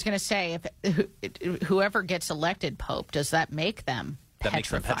Pope. I was going to say, if whoever gets elected Pope, does that make them petrified? That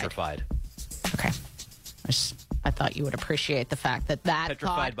makes them petrified. Okay. I thought you would appreciate the fact that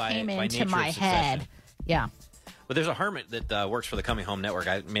petrified thought came by into my head. Yeah. But there's a hermit that works for the Coming Home Network.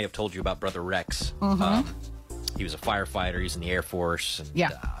 I may have told you about Brother Rex. Mm-hmm. He was a firefighter. He's in the Air Force. And,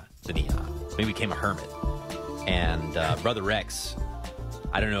 then he became a hermit. And Brother Rex,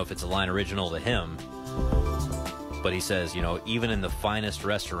 I don't know if it's a line original to him, but he says, even in the finest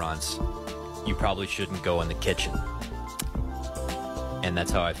restaurants, you probably shouldn't go in the kitchen. And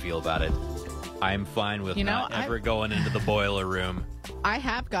that's how I feel about it. I'm fine with not ever going into the boiler room. I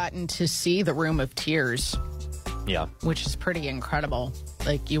have gotten to see the Room of Tears. Yeah. Which is pretty incredible.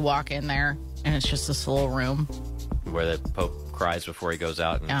 Like, you walk in there, and it's just this little room. Where the Pope cries before he goes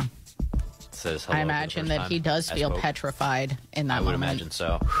out and says hello. I imagine that he does feel petrified in that moment. I would imagine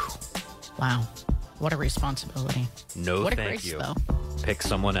so. Wow. What a responsibility. No, what a thank grace, you. Though. Pick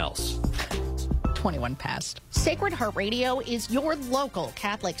someone else. 21 past. Sacred Heart Radio is your local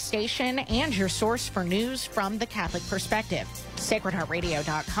Catholic station and your source for news from the Catholic perspective.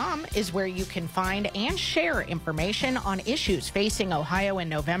 SacredHeartRadio.com is where you can find and share information on issues facing Ohio in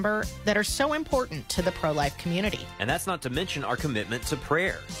November that are so important to the pro-life community. And that's not to mention our commitment to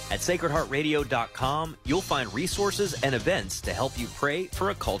prayer. At SacredHeartRadio.com, you'll find resources and events to help you pray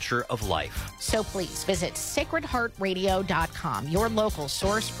for a culture of life. So please visit SacredHeartRadio.com, your local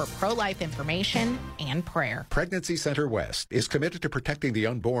source for pro-life information and prayer. Pregnancy Center West is committed to protecting the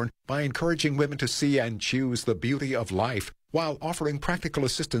unborn by encouraging women to see and choose the beauty of life while offering practical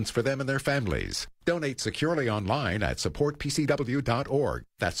assistance for them and their families. Donate securely online at supportpcw.org.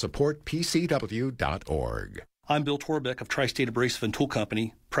 That's supportpcw.org. I'm Bill Torbeck of Tri-State Abrasive and Tool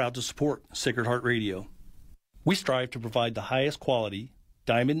Company, proud to support Sacred Heart Radio. We strive to provide the highest quality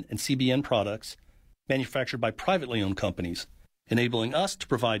diamond and CBN products manufactured by privately owned companies, enabling us to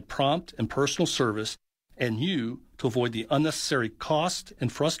provide prompt and personal service and you to avoid the unnecessary cost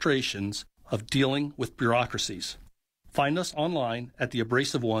and frustrations of dealing with bureaucracies. Find us online at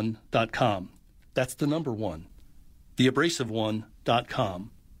theabrasiveone.com. That's the number 1.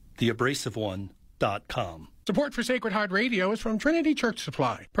 Theabrasiveone.com. Theabrasiveone.com. Support for Sacred Heart Radio is from Trinity Church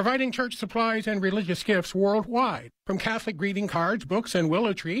Supply, providing church supplies and religious gifts worldwide. From Catholic greeting cards, books, and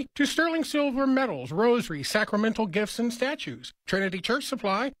willow tree to sterling silver medals, rosaries, sacramental gifts, and statues. Trinity Church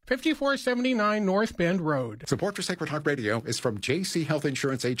Supply, 5479 North Bend Road. Support for Sacred Heart Radio is from JC Health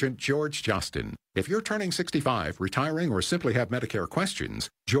Insurance agent George Justin. If you're turning 65, retiring, or simply have Medicare questions,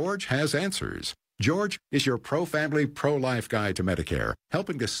 George has answers. George is your pro-family, pro-life guide to Medicare,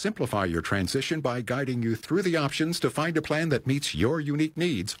 helping to simplify your transition by guiding you through the options to find a plan that meets your unique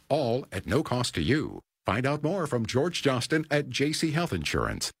needs, all at no cost to you. Find out more from George Justin at JC Health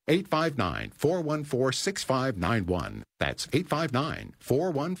Insurance, 859-414-6591. That's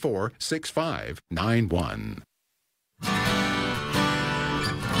 859-414-6591.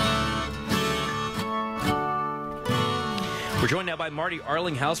 We're joined now by Marty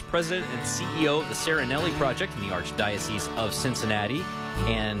Arlinghouse, President and CEO of the Serenelli Project in the Archdiocese of Cincinnati.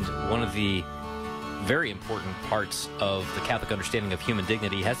 And one of the very important parts of the Catholic understanding of human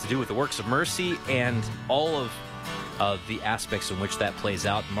dignity has to do with the works of mercy and all of the aspects in which that plays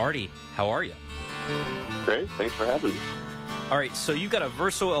out. Marty, how are you? Great. Thanks for having me. All right. So you've got a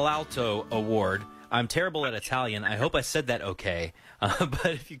Verso Alto Award. I'm terrible at Italian. I hope I said that okay. But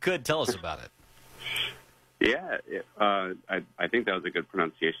if you could, tell us about it. Yeah, I think that was a good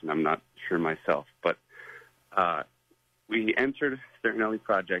pronunciation. I'm not sure myself. But we entered Serenelli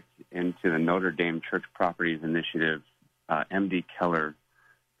Project into the Notre Dame Church Properties Initiative M.D. Keller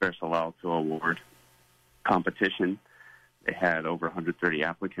Versalto Award competition. They had over 130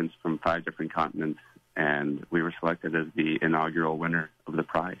 applicants from 5 different continents, and we were selected as the inaugural winner of the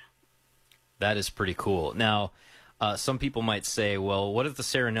prize. That is pretty cool. Now, some people might say, well, what is the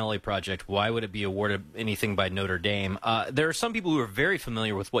Serenelli Project? Why would it be awarded anything by Notre Dame? There are some people who are very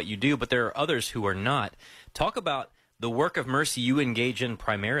familiar with what you do, but there are others who are not. Talk about the work of mercy you engage in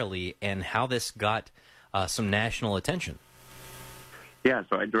primarily and how this got some national attention. Yeah,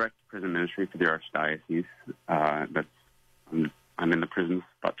 so I direct prison ministry for the Archdiocese. I'm in the prisons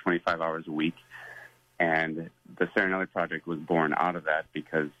about 25 hours a week, and the Serenelli Project was born out of that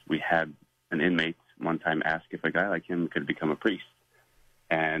because we had an inmate one time ask if a guy like him could become a priest.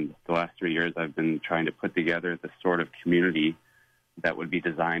 And the last 3 years I've been trying to put together the sort of community that would be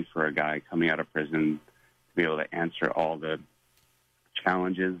designed for a guy coming out of prison to be able to answer all the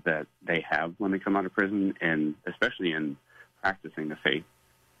challenges that they have when they come out of prison, and especially in practicing the faith.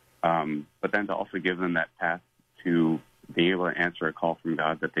 But then to also give them that path to being able to answer a call from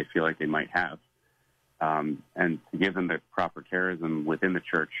God that they feel like they might have, and to give them the proper charism within the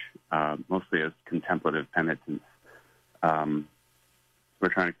church, mostly as contemplative penitence. We're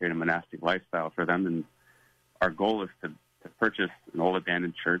trying to create a monastic lifestyle for them, and our goal is to purchase an old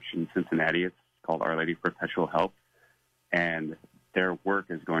abandoned church in Cincinnati. It's called Our Lady of Perpetual Help, and their work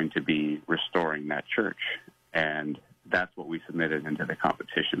is going to be restoring that church. And that's what we submitted into the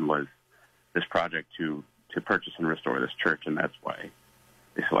competition, was this project to purchase and restore this church, and that's why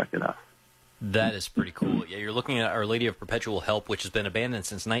they selected us. That is pretty cool. Yeah, you're looking at Our Lady of Perpetual Help, which has been abandoned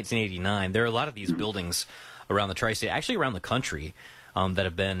since 1989. There are a lot of these buildings around the tri-state, actually around the country, that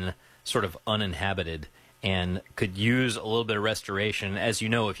have been sort of uninhabited and could use a little bit of restoration. As you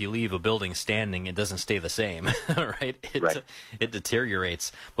know, if you leave a building standing, it doesn't stay the same, right? It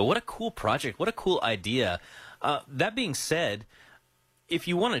deteriorates. But what a cool project. What a cool idea. That being said, if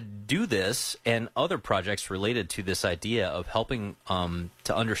you want to do this and other projects related to this idea of helping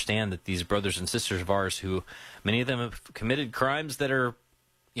to understand that these brothers and sisters of ours, who many of them have committed crimes that are,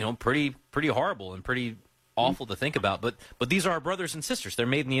 pretty horrible and pretty awful to think about, but these are our brothers and sisters. They're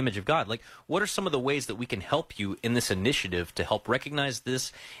made in the image of God. Like, what are some of the ways that we can help you in this initiative to help recognize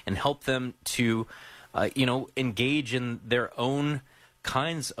this and help them to, engage in their own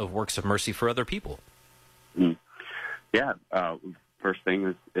kinds of works of mercy for other people? Yeah. First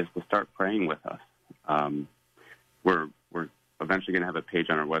thing is to start praying with us. We're eventually going to have a page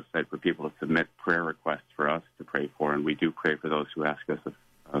on our website for people to submit prayer requests for us to pray for, and we do pray for those who ask us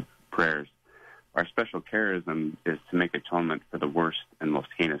of prayers. Our special charism is to make atonement for the worst and most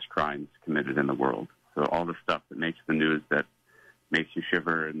heinous crimes committed in the world. So all the stuff that makes the news, that makes you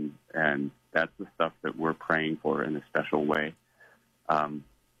shiver, and that's the stuff that we're praying for in a special way.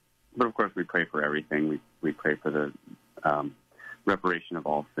 But of course, we pray for everything. We pray for the reparation of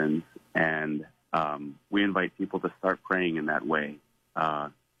all sins, and we invite people to start praying in that way.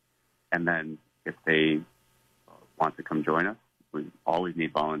 And then if they want to come join us, we always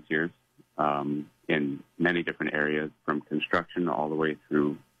need volunteers in many different areas, from construction all the way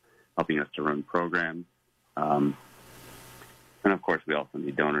through helping us to run programs. And of course, we also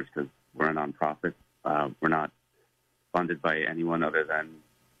need donors because we're a nonprofit. We're not funded by anyone other than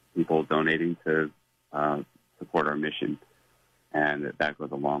people donating to support our mission. And that goes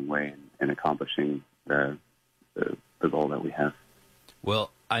a long way in accomplishing the goal that we have.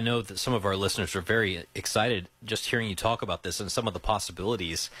 Well, I know that some of our listeners are very excited just hearing you talk about this and some of the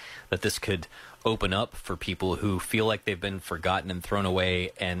possibilities that this could open up for people who feel like they've been forgotten and thrown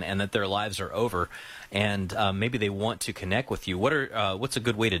away, and that their lives are over, and maybe they want to connect with you. What's a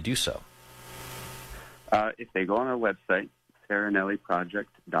good way to do so? If they go on our website,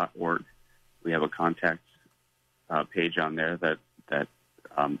 serenelliproject.org, we have a contact page on there that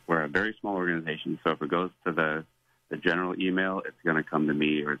we're a very small organization, so if it goes to the general email, it's going to come to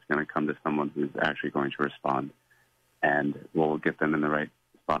me, or it's going to come to someone who's actually going to respond, and we'll get them in the right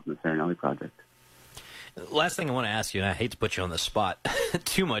spot in the Serenelli Project. Last thing I want to ask you, and I hate to put you on the spot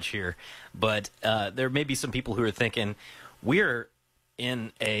too much here, but there may be some people who are thinking, we're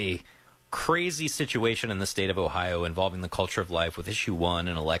in a crazy situation in the state of Ohio involving the culture of life with Issue 1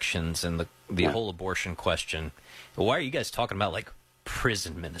 and elections and the whole abortion question. Why are you guys talking about, like,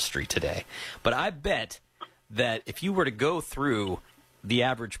 prison ministry today? But I bet that if you were to go through the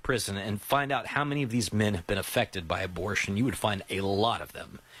average prison and find out how many of these men have been affected by abortion, you would find a lot of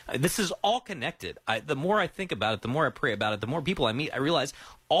them. This is all connected. The more I think about it, the more I pray about it, the more people I meet, I realize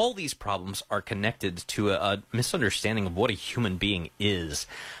all these problems are connected to a misunderstanding of what a human being is.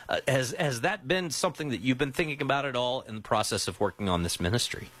 Has that been something that you've been thinking about at all in the process of working on this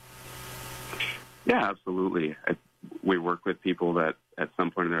ministry? Yeah, absolutely. We work with people that at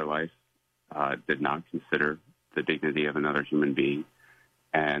some point in their life did not consider the dignity of another human being,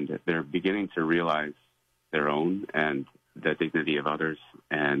 and they're beginning to realize their own and the dignity of others.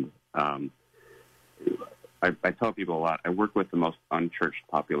 And I tell people a lot, I work with the most unchurched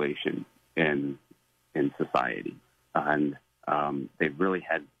population in society, and they've really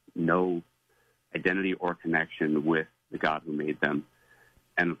had no identity or connection with the God who made them.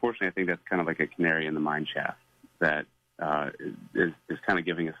 And unfortunately, I think that's kind of like a canary in the mine shaft that is kind of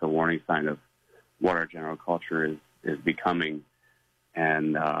giving us a warning sign of what our general culture is becoming.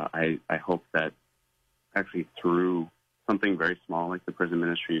 And I hope that actually through something very small like the prison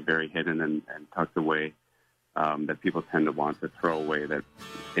ministry, very hidden and tucked away, that people tend to want to throw away, that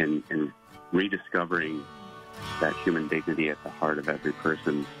in rediscovering that human dignity at the heart of every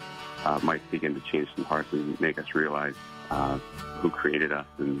person might begin to change some hearts and make us realize who created us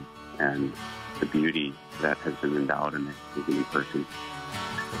and the beauty that has been endowed in a human person.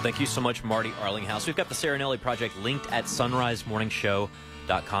 Well, thank you so much, Marty Arlinghouse. We've got the Sarah Nelly Project linked at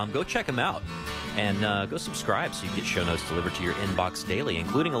sunrisemorningshow.com. Go check them out and go subscribe so you get show notes delivered to your inbox daily,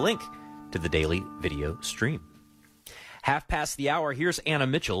 including a link to the daily video stream. 1:30. Here's Anna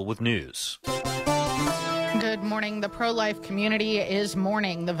Mitchell with news. Good morning. The pro-life community is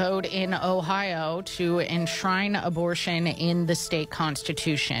mourning the vote in Ohio to enshrine abortion in the state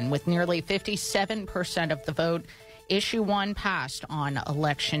constitution. With nearly 57% of the vote, Issue 1 passed on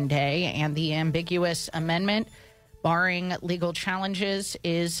Election Day, and the ambiguous amendment, barring legal challenges,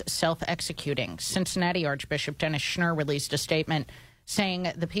 is self-executing. Cincinnati Archbishop Dennis Schnurr released a statement saying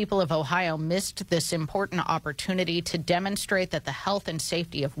the people of Ohio missed this important opportunity to demonstrate that the health and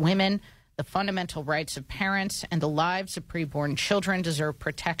safety of women, the fundamental rights of parents, and the lives of preborn children deserve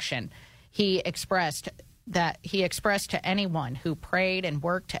protection. He expressed to anyone who prayed and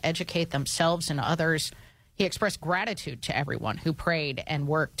worked to educate themselves and others. He expressed gratitude to everyone who prayed and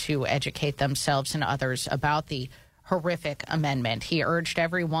worked to educate themselves and others about the horrific amendment. He urged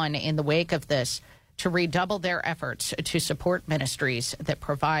everyone in the wake of this to redouble their efforts to support ministries that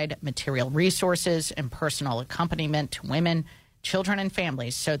provide material resources and personal accompaniment to women, children, and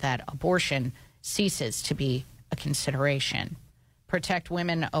families so that abortion ceases to be a consideration. Protect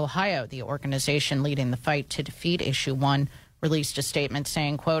Women Ohio, the organization leading the fight to defeat Issue 1, released a statement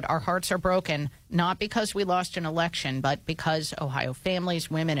saying, quote, "Our hearts are broken, not because we lost an election, but because Ohio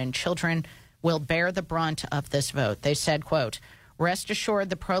families, women, and children will bear the brunt of this vote." They said, quote, "Rest assured,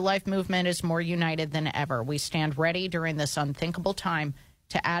 the pro-life movement is more united than ever. We stand ready during this unthinkable time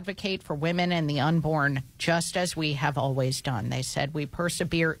to advocate for women and the unborn, just as we have always done." They said, "We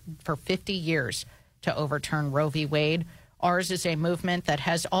persevere for 50 years to overturn Roe v. Wade. Ours is a movement that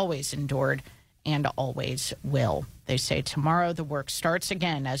has always endured and always will." They say tomorrow the work starts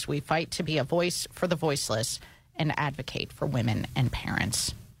again as we fight to be a voice for the voiceless and advocate for women and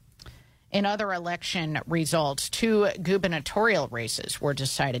parents. In other election results, 2 gubernatorial races were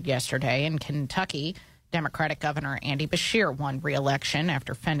decided yesterday. In Kentucky, Democratic Governor Andy Beshear won re-election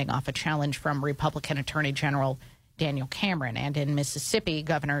after fending off a challenge from Republican Attorney General Daniel Cameron. And in Mississippi,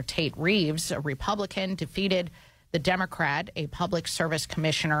 Governor Tate Reeves, a Republican, defeated the Democrat, a public service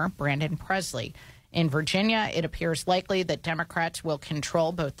commissioner, Brandon Presley. In Virginia, it appears likely that Democrats will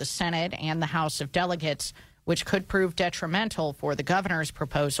control both the Senate and the House of Delegates, which could prove detrimental for the governor's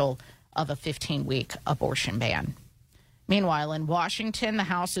proposal of a 15-week abortion ban. Meanwhile, in Washington, the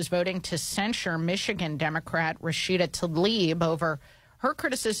House is voting to censure Michigan Democrat Rashida Tlaib over her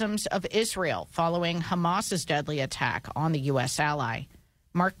criticisms of Israel following Hamas's deadly attack on the U.S. ally.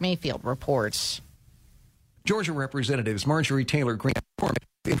 Mark Mayfield reports. Georgia Representatives Marjorie Taylor Greene.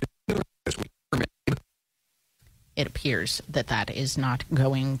 It appears that is not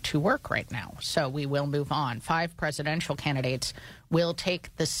going to work right now. So we will move on. 5 presidential candidates will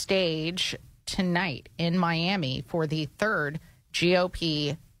take the stage tonight in Miami for the 3rd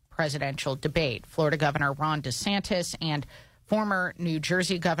GOP presidential debate. Florida Governor Ron DeSantis and former New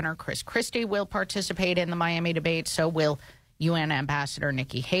Jersey Governor Chris Christie will participate in the Miami debate. So will UN Ambassador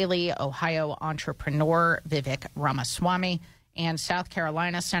Nikki Haley, Ohio entrepreneur Vivek Ramaswamy, and South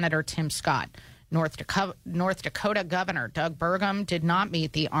Carolina Senator Tim Scott. North Dakota Governor Doug Burgum did not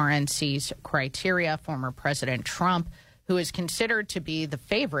meet the RNC's criteria. Former President Trump, who is considered to be the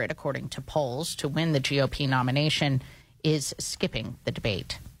favorite, according to polls, to win the GOP nomination, is skipping the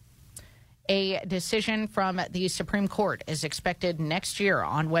debate. A decision from the Supreme Court is expected next year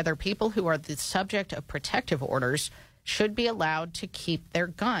on whether people who are the subject of protective orders should be allowed to keep their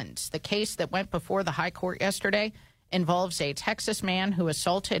guns. The case that went before the High Court yesterday involves a Texas man who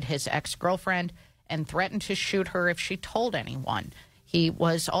assaulted his ex-girlfriend and threatened to shoot her if she told anyone. He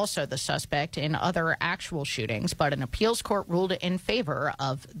was also the suspect in other actual shootings, but an appeals court ruled in favor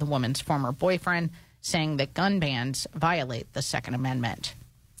of the woman's former boyfriend, saying that gun bans violate the Second Amendment.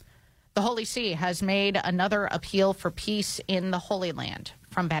 The Holy See has made another appeal for peace in the Holy Land.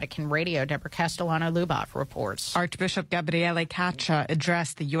 From Vatican Radio, Deborah Castellano-Lubov reports. Archbishop Gabriele Caccia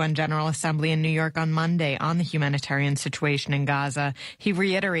addressed the UN General Assembly in New York on Monday on the humanitarian situation in Gaza. He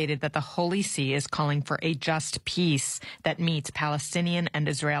reiterated that the Holy See is calling for a just peace that meets Palestinian and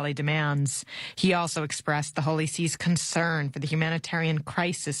Israeli demands. He also expressed the Holy See's concern for the humanitarian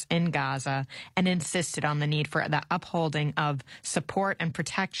crisis in Gaza and insisted on the need for the upholding of support and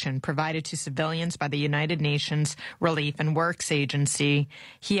protection provided to civilians by the United Nations Relief and Works Agency.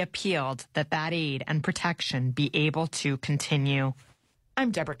 He appealed that aid and protection be able to continue.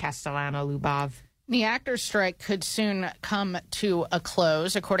 I'm Deborah Castellano-Lubov. The actors' strike could soon come to a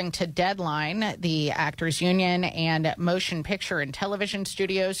close. According to Deadline, the Actors Union and motion picture and television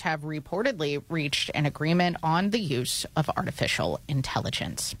studios have reportedly reached an agreement on the use of artificial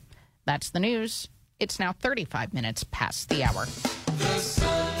intelligence. That's the news. It's now 35 minutes past the hour.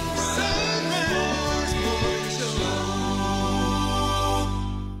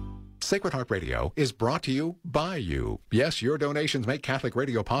 Sacred Heart Radio is brought to you by you. Yes, your donations make Catholic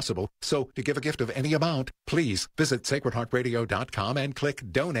radio possible. So to give a gift of any amount, please visit sacredheartradio.com and click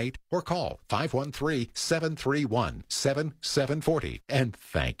Donate or call 513-731-7740. And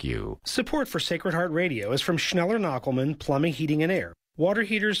thank you. Support for Sacred Heart Radio is from Schneller-Knockelman Plumbing, Heating, and Air. Water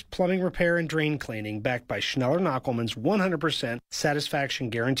heaters, plumbing repair, and drain cleaning backed by Schneller-Knockelman's 100% satisfaction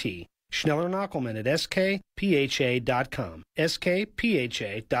guarantee. Schneller-Knockelman at skpha.com.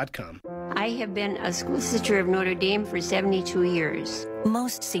 skpha.com. I have been a school sister of Notre Dame for 72 years.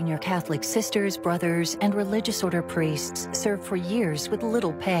 Most senior Catholic sisters, brothers, and religious order priests serve for years with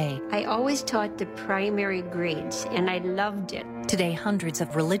little pay. I always taught the primary grades, and I loved it. Today, hundreds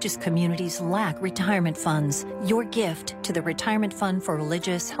of religious communities lack retirement funds. Your gift to the Retirement Fund for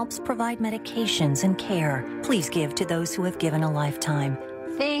Religious helps provide medications and care. Please give to those who have given a lifetime.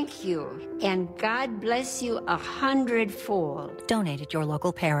 Thank you, and God bless you 100-fold. Donate at your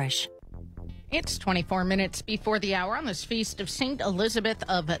local parish. It's 24 minutes before the hour on this feast of St. Elizabeth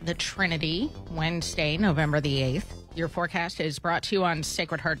of the Trinity, Wednesday, November the 8th. Your forecast is brought to you on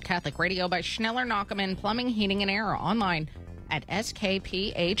Sacred Heart Catholic Radio by Schneller-Knockelman Plumbing, Heating, and Air, online at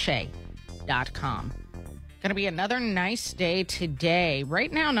skpha.com. Going to be another nice day today.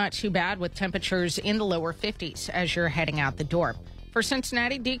 Right now, not too bad with temperatures in the lower 50s as you're heading out the door. For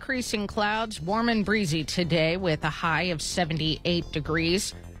Cincinnati, decreasing clouds, warm and breezy today with a high of 78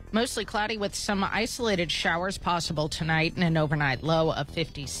 degrees. Mostly cloudy with some isolated showers possible tonight and an overnight low of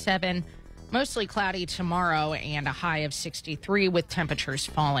 57. Mostly cloudy tomorrow and a high of 63 with temperatures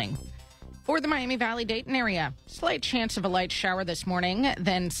falling. For the Miami Valley-Dayton area, slight chance of a light shower this morning,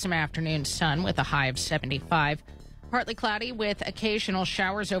 then some afternoon sun with a high of 75. Partly cloudy with occasional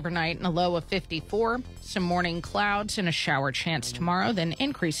showers overnight and a low of 54. Some morning clouds and a shower chance tomorrow, then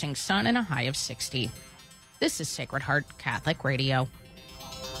increasing sun and a high of 60. This is Sacred Heart Catholic Radio.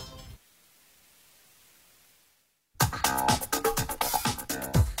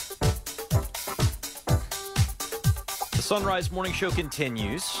 The Sunrise Morning Show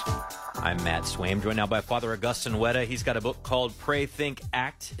continues. I'm Matt Swaim, joined now by Father Augustine Wetta. He's got a book called Pray, Think,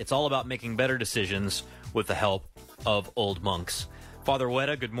 Act. It's all about making better decisions with the help of old monks. Father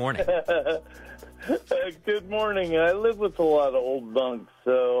Wetta, good morning. Good morning. I live with a lot of old monks,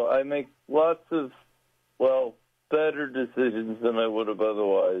 so I make lots of, better decisions than I would have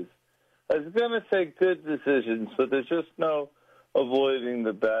otherwise. I was going to say good decisions, but there's just no avoiding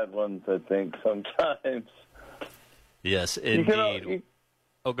the bad ones, I think, sometimes. Yes, indeed.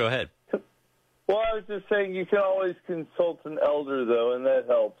 Go ahead. Well, I was just saying you can always consult an elder, though, and that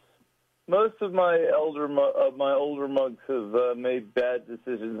helps. Most of my older monks have made bad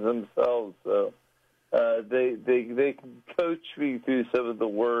decisions themselves, so they can coach me through some of the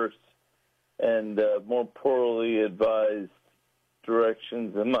worst and more poorly advised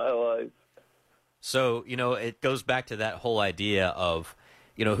directions in my life. So, it goes back to that whole idea of,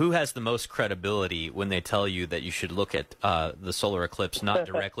 who has the most credibility when they tell you that you should look at the solar eclipse not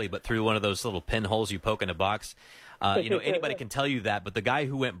directly, but through one of those little pinholes you poke in a box. Anybody can tell you that, but the guy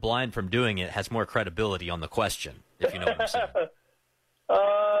who went blind from doing it has more credibility on the question, if you know what I'm saying.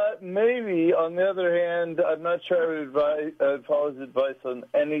 Maybe. On the other hand, I'm not sure I'd follow his advice on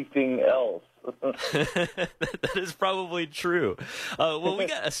anything else. That is probably true. Well, we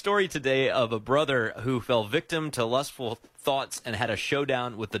got a story today of a brother who fell victim to lustful thoughts and had a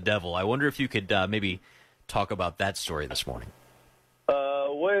showdown with the devil. I wonder if you could maybe talk about that story this morning.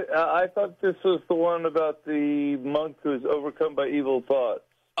 Wait, I thought this was the one about the monk who's overcome by evil thoughts.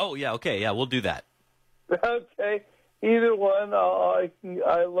 Oh, yeah, okay, yeah, we'll do that. Okay, either one.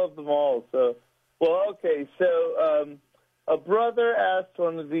 I love them all. So, well, okay. So, a brother asked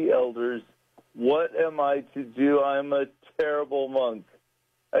one of the elders, "What am I to do? I'm a terrible monk.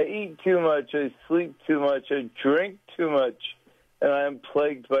 I eat too much. I sleep too much. I drink too much, and I am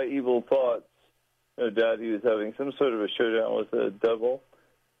plagued by evil thoughts." No doubt he was having some sort of a showdown with the devil.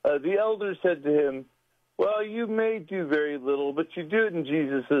 The elder said to him, "Well, you may do very little, but you do it in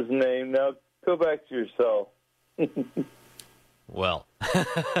Jesus' name. Now go back to your cell." Well,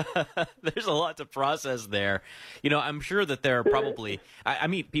 there's a lot to process there. You know, I'm sure that there are probably, I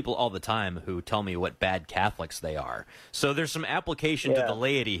meet people all the time who tell me what bad Catholics they are. So there's some application to the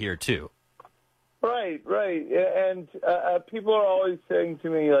laity here, too. Right. And people are always saying to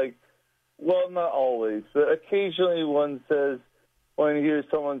me, like, well, not always, but occasionally one says, when you hear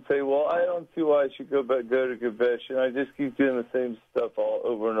someone say, well, I don't see why I should go to confession. I just keep doing the same stuff all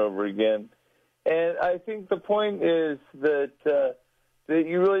over and over again. And I think the point is that that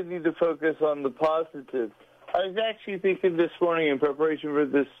you really need to focus on the positive. I was actually thinking this morning in preparation for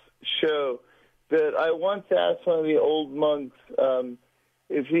this show that I once asked one of the old monks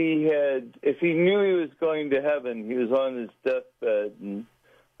if he knew he was going to heaven. He was on his deathbed, and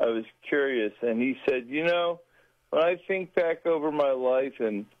I was curious. And he said, you know, when I think back over my life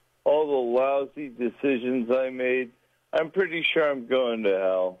and all the lousy decisions I made, I'm pretty sure I'm going to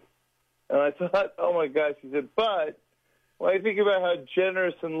hell. And I thought, oh, my gosh. He said, but when I think about how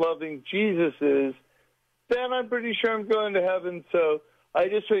generous and loving Jesus is, then I'm pretty sure I'm going to heaven. So I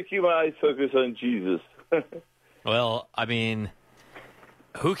just want to keep my eyes focused on Jesus. Well, I mean,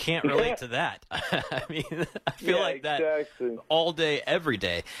 who can't relate to that? I mean, I feel like that all day, every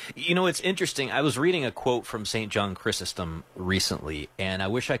day. You know, it's interesting. I was reading a quote from St. John Chrysostom recently, and I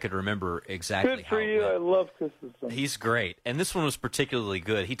wish I could remember exactly how. Good for you. I love Chrysostom. He's great. And this one was particularly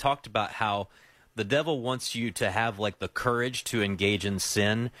good. He talked about how the devil wants you to have, like, the courage to engage in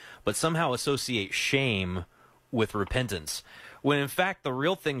sin, but somehow associate shame with repentance. When, in fact, the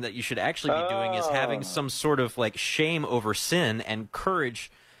real thing that you should actually be doing is having some sort of, like, shame over sin and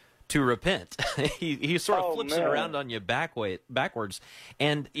courage to repent. he sort of flips it around on you backwards.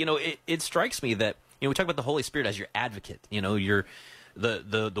 And, you know, it strikes me that, you know, we talk about the Holy Spirit as your advocate. You know, you're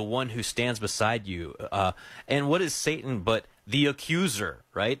the one who stands beside you. And what is Satan but the accuser,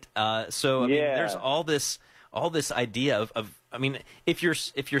 right? So, I mean, there's all this idea of I mean, if your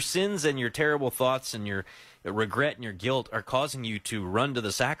sins and your terrible thoughts and your regret and your guilt are causing you to run to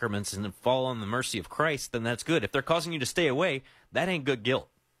the sacraments and fall on the mercy of Christ, then that's good. If they're causing you to stay away, that ain't good guilt.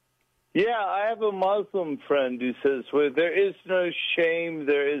 Yeah, I have a Muslim friend who says, well, there is no shame,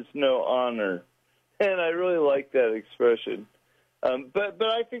 there is no honor. And I really like that expression. But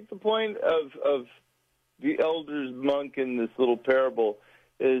I think the point of the elder's monk in this little parable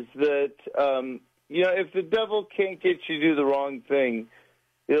is that, you know, if the devil can't get you to do the wrong thing,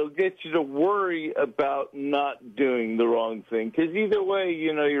 it'll get you to worry about not doing the wrong thing. Because either way,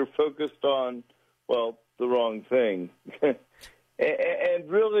 you know, you're focused on, well, the wrong thing. And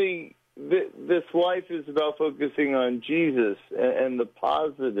really, this life is about focusing on Jesus and the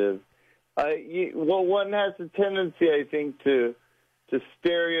positive. Well, one has a tendency, I think, to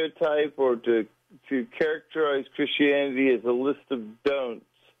stereotype or to characterize Christianity as a list of don'ts.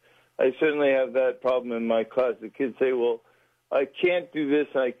 I certainly have that problem in my class. The kids say, well, I can't do this,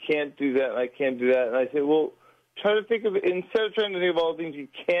 and I can't do that, and I can't do that. And I say, well, try to think of, instead of trying to think of all the things you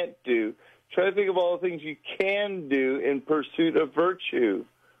can't do, try to think of all the things you can do in pursuit of virtue,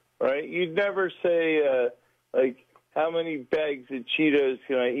 right? You'd never say, like, how many bags of Cheetos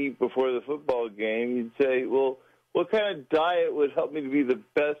can I eat before the football game? You'd say, well, what kind of diet would help me to be the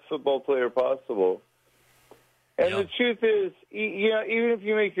best football player possible? And the truth is, you know, even if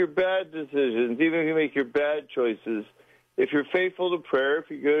you make your bad decisions, even if you make your bad choices, if you're faithful to prayer,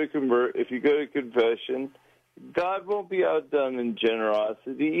 if you go to confession, God won't be outdone in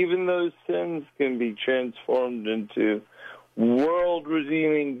generosity. Even those sins can be transformed into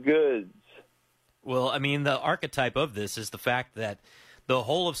world-redeeming goods. Well, I mean, the archetype of this is the fact that the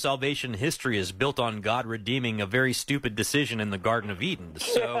whole of salvation history is built on God redeeming a very stupid decision in the Garden of Eden.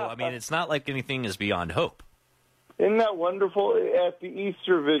 So, I mean, it's not like anything is beyond hope. Isn't that wonderful? At the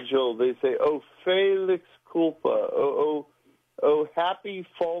Easter Vigil, they say, "O felix culpa," oh, happy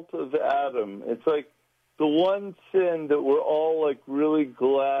fault of Adam. It's like the one sin that we're all like really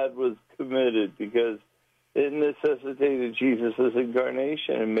glad was committed because it necessitated Jesus'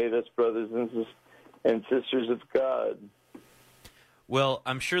 incarnation and made us brothers and sisters of God. Well,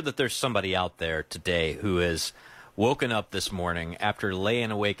 I'm sure that there's somebody out there today who has woken up this morning after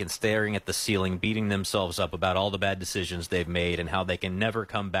laying awake and staring at the ceiling, beating themselves up about all the bad decisions they've made and how they can never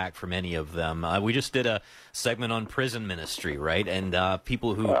come back from any of them. We just did a segment on prison ministry, right? And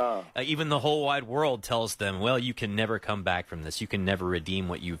people who, even the whole wide world tells them, well, you can never come back from this. You can never redeem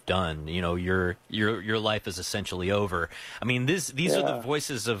what you've done. You know, your life is essentially over. I mean, these are the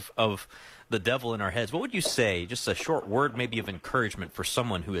voices of the devil in our heads. What would you say, just a short word maybe of encouragement for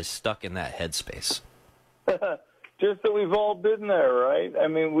someone who is stuck in that headspace? Just that we've all been there, right? I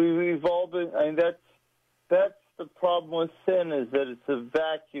mean, we've all been. I mean, that's the problem with sin is that it's a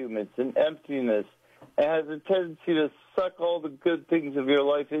vacuum, it's an emptiness, it has a tendency to suck all the good things of your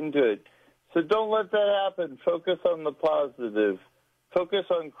life into it. So don't let that happen. Focus on the positive. Focus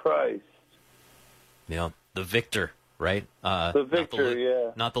on Christ. Yeah, the victor, right? The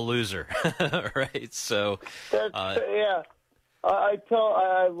victor, not the loser, right? So, that's, yeah.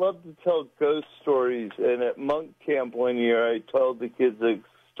 I love to tell ghost stories, and at monk camp one year, I told the kids a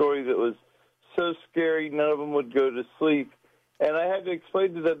story that was so scary none of them would go to sleep, and I had to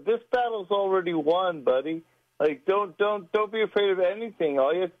explain to them, this battle's already won, buddy. Like, don't be afraid of anything.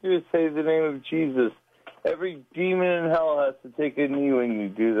 All you have to do is say the name of Jesus. Every demon in hell has to take a knee when you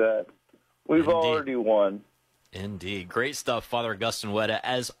do that. We've already won. Indeed. Great stuff, Father Augustine Weta,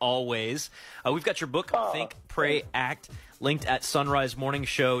 as always. We've got your book, Think, Pray, Act, linked at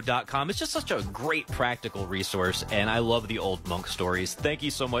sunrisemorningshow.com. It's just such a great practical resource, and I love the old monk stories. Thank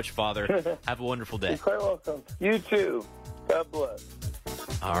you so much, Father. Have a wonderful day. You're quite welcome. You too. God bless.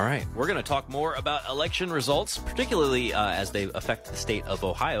 All right. We're going to talk more about election results, particularly as they affect the state of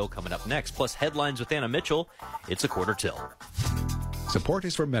Ohio, coming up next. Plus, headlines with Anna Mitchell. It's a quarter till. Support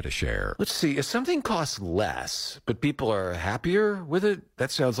is for Medi-Share. Let's see, if something costs less, but people are happier with it,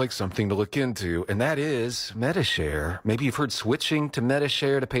 that sounds like something to look into, and that is Medi-Share. Maybe you've heard switching to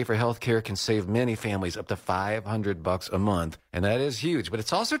Medi-Share to pay for health care can save many families up to $500 a month, and that is huge. But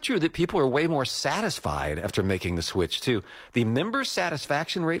it's also true that people are way more satisfied after making the switch, too. The member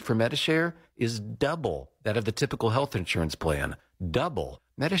satisfaction rate for Medi-Share is double that of the typical health insurance plan. Double.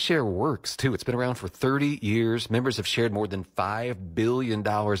 Medi-Share works, too. It's been around for 30 years. Members have shared more than $5 billion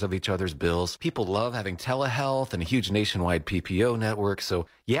of each other's bills. People love having telehealth and a huge nationwide PPO network. So,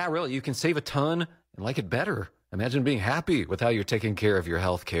 yeah, really, you can save a ton and like it better. Imagine being happy with how you're taking care of your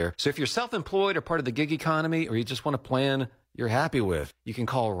health care. So if you're self-employed or part of the gig economy, or you just want a plan you're happy with, you can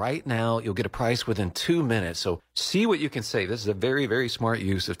call right now. You'll get a price within 2 minutes. So see what you can save. This is a very, very smart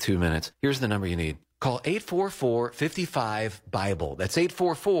use of 2 minutes. Here's the number you need. Call 844-55-BIBLE. That's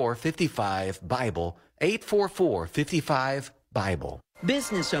 844-55-BIBLE. 844-55-BIBLE.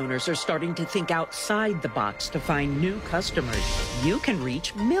 Business owners are starting to think outside the box to find new customers. You can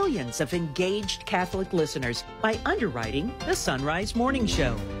reach millions of engaged Catholic listeners by underwriting the Sunrise Morning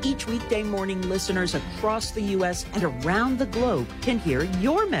Show. Each weekday morning, listeners across the U.S. and around the globe can hear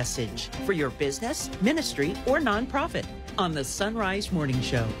your message for your business, ministry, or nonprofit on the Sunrise Morning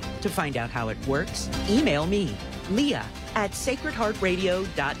Show. To find out how it works, email me, Leah at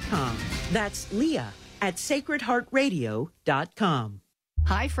sacredheartradio.com. That's Leah at sacredheartradio.com.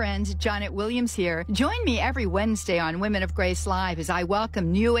 Hi, friends. Janet Williams here. Join me every Wednesday on Women of Grace Live as I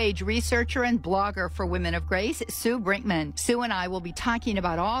welcome New Age researcher and blogger for Women of Grace, Sue Brinkman. Sue and I will be talking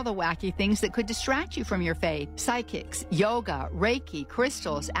about all the wacky things that could distract you from your faith. Psychics, yoga, Reiki,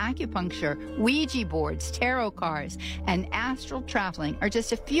 crystals, acupuncture, Ouija boards, tarot cards, and astral traveling are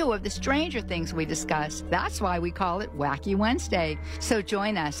just a few of the stranger things we discuss. That's why we call it Wacky Wednesday. So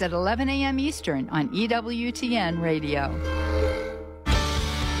join us at 11 a.m. Eastern on EWTN Radio.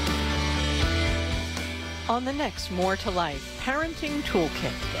 On the next More to Life Parenting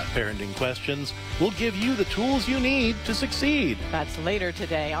Toolkit. Parenting questions will give you the tools you need to succeed. That's later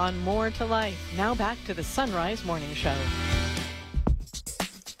today on More to Life. Now back to the Sunrise Morning Show.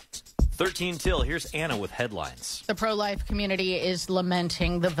 13 till. Here's Anna with headlines. The pro-life community is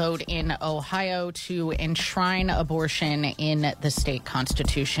lamenting the vote in Ohio to enshrine abortion in the state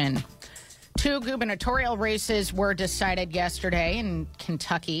constitution. 2 gubernatorial races were decided yesterday. In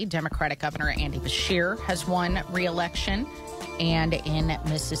Kentucky, Democratic Governor Andy Beshear has won re-election. And in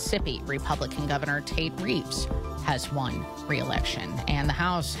Mississippi, Republican Governor Tate Reeves has won re-election. And the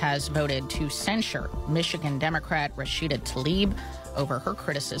House has voted to censure Michigan Democrat Rashida Tlaib over her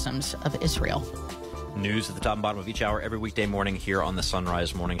criticisms of Israel. News at the top and bottom of each hour every weekday morning here on the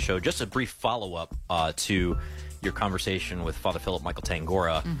Sunrise Morning Show. Just a brief follow-up to your conversation with Father Philip Michael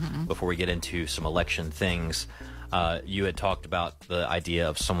Tangora before we get into some election things. You had talked about the idea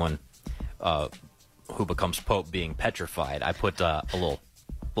of someone who becomes Pope being petrified. I put a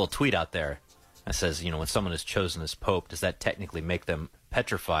little tweet out there that says, when someone is chosen as Pope, does that technically make them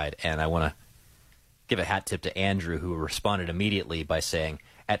petrified? And I want to give a hat tip to Andrew, who responded immediately by saying,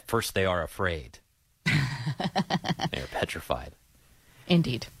 at first they are afraid. They are petrified.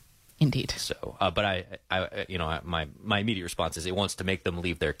 Indeed. So, but my immediate response is it wants to make them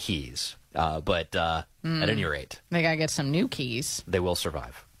leave their keys. But at any rate, they gotta get some new keys. They will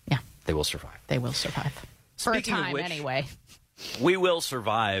survive. Yeah, they will survive. They will survive for a time, anyway. We will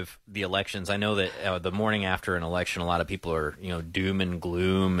survive the elections. I know that the morning after an election, a lot of people are doom and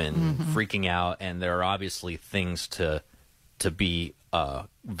gloom and freaking out, and there are obviously things to be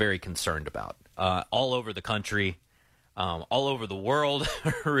very concerned about all over the country. All over the world,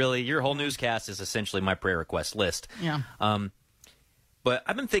 really. Your whole newscast is essentially my prayer request list. Yeah. But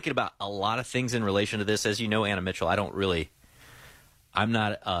I've been thinking about a lot of things in relation to this. As you know, Anna Mitchell, I'm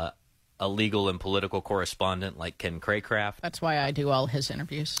not a legal and political correspondent like Ken Craycraft. That's why I do all his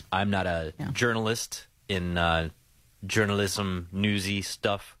interviews. I'm not a journalist in journalism, newsy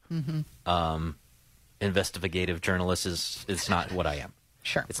stuff. Investigative journalist is not what I am.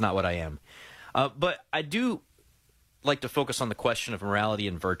 Sure. It's not what I am. But I do like to focus on the question of morality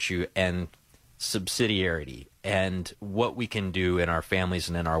and virtue and subsidiarity and what we can do in our families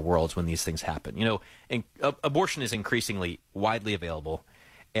and in our worlds when these things happen. Abortion is increasingly widely available.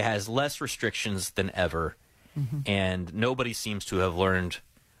 It has less restrictions than ever, and nobody seems to have learned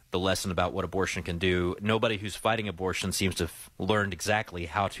the lesson about what abortion can do. Nobody who's fighting abortion seems to have learned exactly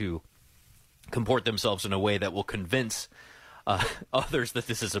how to comport themselves in a way that will convince others that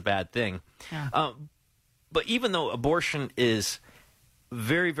this is a bad thing. Yeah. But even though abortion is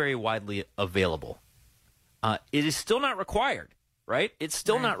very, very widely available, it is still not required, right? It's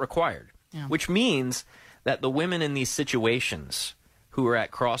still not required, which means that the women in these situations who are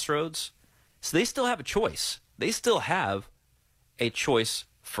at crossroads, so they still have a choice. They still have a choice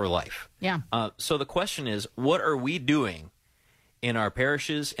for life. Yeah. So the question is, what are we doing in our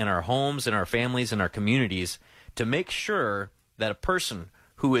parishes, in our homes, in our families, in our communities to make sure that a person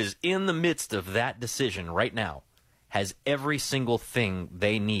who is in the midst of that decision right now has every single thing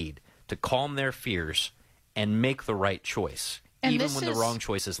they need to calm their fears and make the right choice, even when the wrong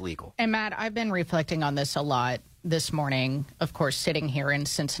choice is legal. And Matt, I've been reflecting on this a lot this morning, of course, sitting here in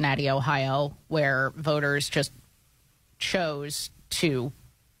Cincinnati, Ohio, where voters just chose to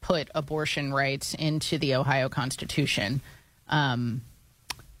put abortion rights into the Ohio Constitution. That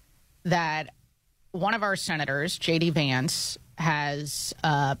one of our senators, J.D. Vance, has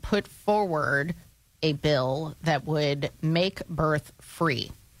put forward a bill that would make birth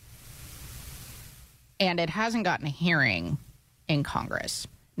free. And it hasn't gotten a hearing in Congress.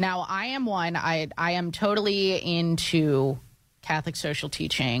 Now, I am totally into Catholic social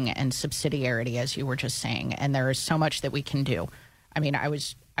teaching and subsidiarity, as you were just saying, and there is so much that we can do. I mean, I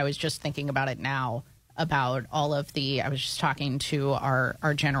was just thinking about it now, about all of I was just talking to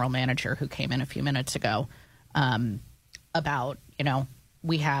our general manager who came in a few minutes ago, about,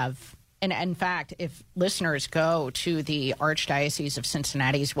 we have, and in fact, if listeners go to the Archdiocese of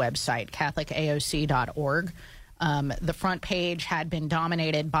Cincinnati's website, catholicaoc.org, the front page had been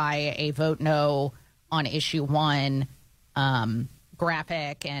dominated by a vote no on issue 1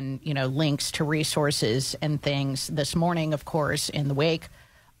 graphic and, links to resources and things. This morning, of course, in the wake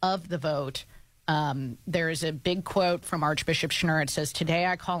of the vote, there is a big quote from Archbishop Schnurr. It says, "Today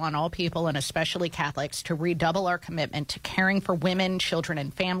I call on all people, and especially Catholics, to redouble our commitment to caring for women, children,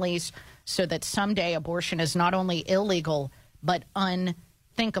 and families so that someday abortion is not only illegal, but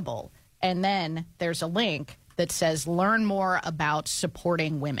unthinkable." And then there's a link that says, "Learn more about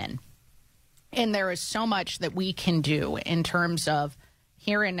supporting women." And there is so much that we can do in terms of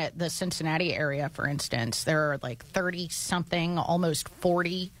here in the Cincinnati area, for instance. There are like 30-something, almost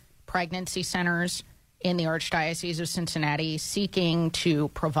 40 pregnancy centers in the Archdiocese of Cincinnati seeking to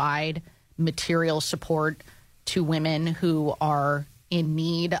provide material support to women who are in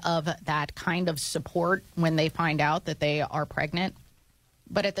need of that kind of support when they find out that they are pregnant.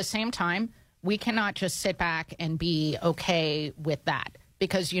 But at the same time, we cannot just sit back and be okay with that,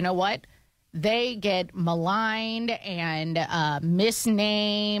 because you know what? They get maligned and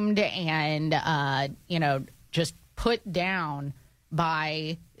misnamed and, just put down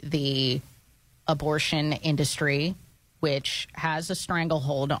by the abortion industry, which has a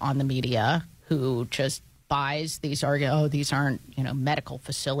stranglehold on the media, who just buys these these aren't, medical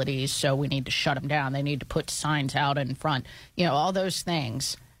facilities, so we need to shut them down. They need to put signs out in front, all those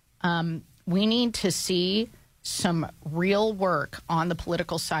things. We need to see some real work on the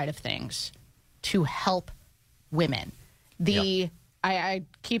political side of things to help women. I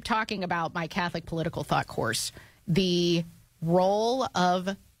keep talking about my Catholic political thought course. The role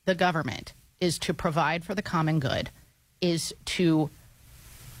of the government is to provide for the common good, is to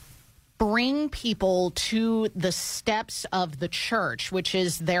bring people to the steps of the church, which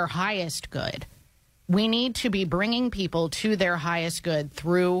is their highest good. We need to be bringing people to their highest good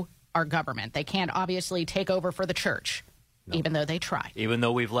through our government. They can't obviously take over for the church, even though they try. Even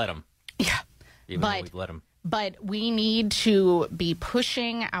though we've let them. Yeah. Even though we've let them. But we need to be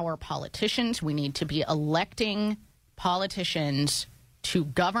pushing our politicians. We need to be electing politicians to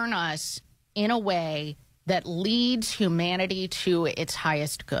govern us in a way that leads humanity to its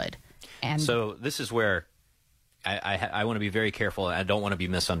highest good. And so this is where I want to be very careful, and I don't want to be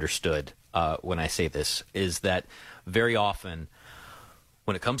misunderstood when I say this, is that very often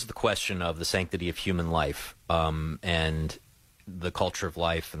when it comes to the question of the sanctity of human life and the culture of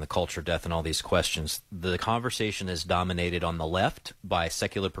life and the culture of death and all these questions, the conversation is dominated on the left by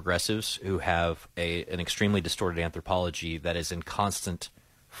secular progressives who have an extremely distorted anthropology that is in constant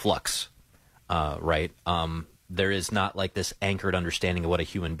flux, right? There is not like this anchored understanding of what a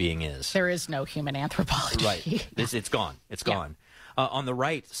human being is. There is no human anthropology. Right. It's gone. It's gone. On the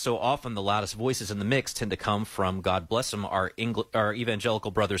right, so often the loudest voices in the mix tend to come from, God bless them, our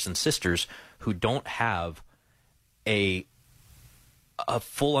evangelical brothers and sisters who don't have a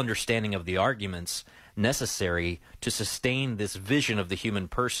full understanding of the arguments necessary to sustain this vision of the human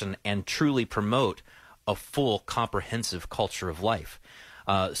person and truly promote a full, comprehensive culture of life,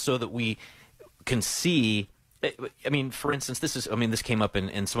 so that we can see. I mean, for instance, this came up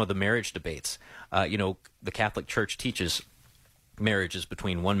in some of the marriage debates. The Catholic Church teaches marriage is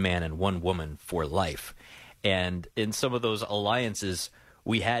between one man and one woman for life, and in some of those alliances,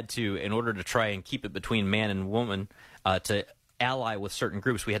 we had to, in order to try and keep it between man and woman, to ally with certain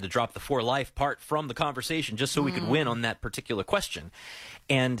groups, we had to drop the for life part from the conversation just so we could win on that particular question.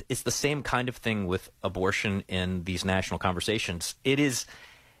 And it's the same kind of thing with abortion in these national conversations. It is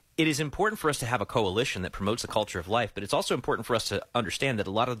important for us to have a coalition that promotes the culture of life, but it's also important for us to understand that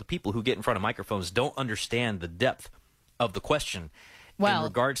a lot of the people who get in front of microphones don't understand the depth of the question in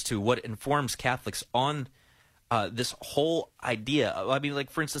regards to what informs Catholics on this whole idea. I mean, like,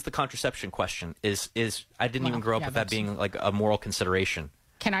 for instance, the contraception question is I didn't even grow up with that being like a moral consideration.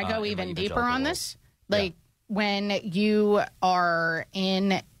 Can I go even deeper on this? Like, when you are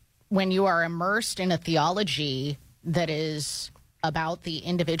immersed in a theology that is about the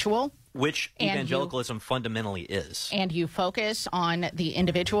individual, which evangelicalism fundamentally is, and you focus on the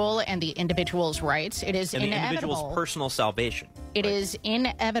individual and the individual's rights, it is and inevitable. The individual's personal salvation. It is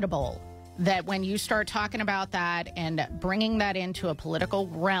inevitable that when you start talking about that and bringing that into a political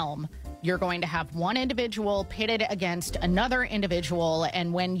realm, you're going to have one individual pitted against another individual.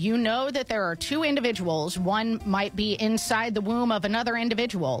 And when you know that there are two individuals, one might be inside the womb of another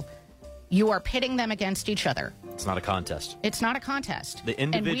individual, you are pitting them against each other. It's not a contest. It's not a contest. The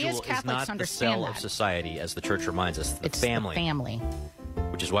individual is not the cell of society, as the church reminds us. It's family. The family.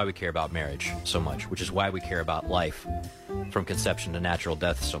 Which is why we care about marriage so much, which is why we care about life from conception to natural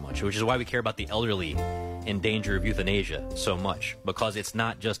death so much, which is why we care about the elderly in danger of euthanasia so much, because it's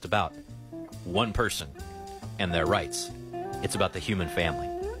not just about one person and their rights. It's about the human family.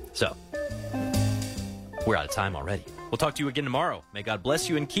 So, we're out of time already. We'll talk to you again tomorrow. May God bless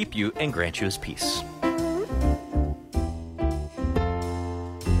you and keep you and grant you his peace.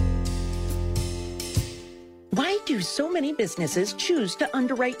 Why do so many businesses choose to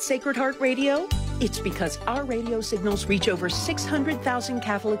underwrite Sacred Heart Radio? It's because our radio signals reach over 600,000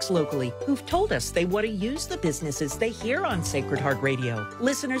 Catholics locally who've told us they want to use the businesses they hear on Sacred Heart Radio.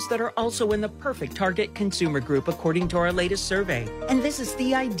 Listeners that are also in the perfect target consumer group according to our latest survey. And this is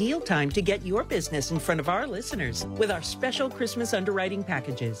the ideal time to get your business in front of our listeners with our special Christmas underwriting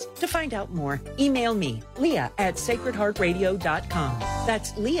packages. To find out more, email me, Leah@sacredheartradio.com.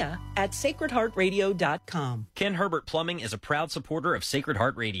 That's Leah@sacredheartradio.com. Ken Herbert Plumbing is a proud supporter of Sacred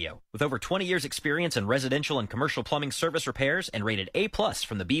Heart Radio. With over 20 years experience in residential and commercial plumbing service repairs and rated A+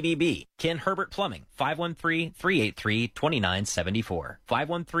 from the BBB. Ken Herbert Plumbing, 513-383-2974.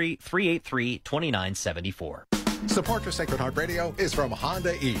 513-383-2974. Support for Sacred Heart Radio is from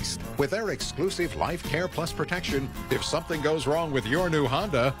Honda East. With their exclusive Life Care Plus protection, if something goes wrong with your new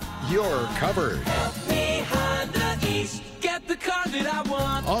Honda, you're covered. Help me, Honda East. Get the car that I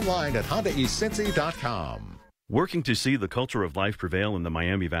want. Online at HondaEastCincy.com. Working to see the culture of life prevail in the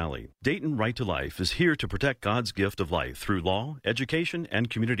Miami Valley, Dayton Right to Life is here to protect God's gift of life through law, education, and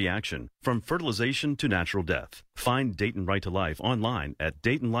community action, from fertilization to natural death. Find Dayton Right to Life online at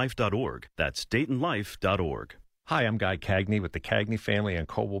DaytonLife.org. That's DaytonLife.org. Hi, I'm Guy Cagney with the Cagney family and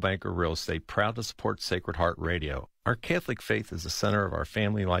Coldwell Banker Real Estate, proud to support Sacred Heart Radio. Our Catholic faith is the center of our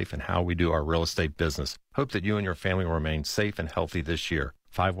family life and how we do our real estate business. Hope that you and your family will remain safe and healthy this year.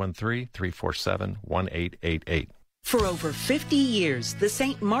 513-347-1888. For over 50 years, the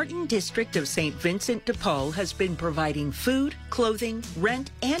St. Martin District of St. Vincent de Paul has been providing food, clothing, rent,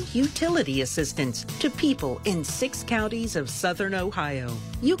 and utility assistance to people in 6 counties of southern Ohio.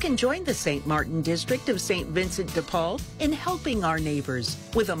 You can join the St. Martin District of St. Vincent de Paul in helping our neighbors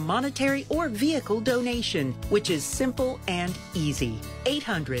with a monetary or vehicle donation, which is simple and easy.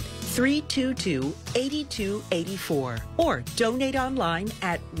 800-322-8284 or donate online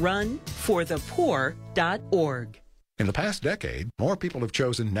at runforthepoor.org. In the past decade, more people have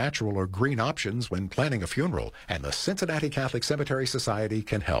chosen natural or green options when planning a funeral, and the Cincinnati Catholic Cemetery Society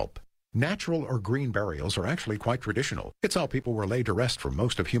can help. Natural or green burials are actually quite traditional. It's how people were laid to rest for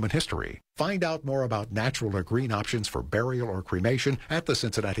most of human history. Find out more about natural or green options for burial or cremation at the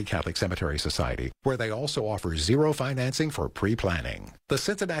Cincinnati Catholic Cemetery Society, where they also offer zero financing for pre-planning. The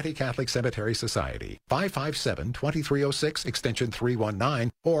Cincinnati Catholic Cemetery Society, 557-2306, extension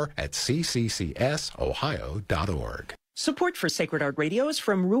 319, or at cccsohio.org. Support for Sacred Heart Radio is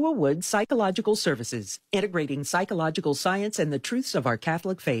from Rua Wood Psychological Services, integrating psychological science and the truths of our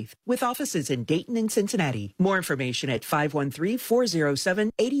Catholic faith, with offices in Dayton and Cincinnati. More information at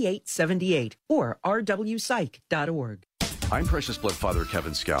 513-407-8878 or rwpsych.org. I'm Precious Blood Father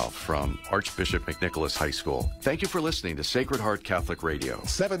Kevin Scalf from Archbishop McNicholas High School. Thank you for listening to Sacred Heart Catholic Radio.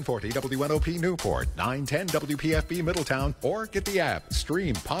 740 WNOP Newport, 910 WPFB Middletown, or get the app,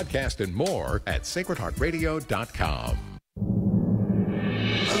 stream, podcast, and more at sacredheartradio.com. Arise,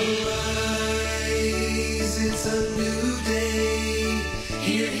 it's a new day.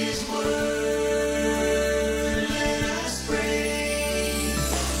 Hear his word, let us pray.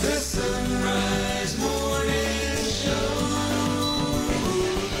 The Sunrise Morning Show.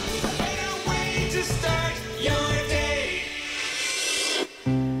 Can't wait to start your day.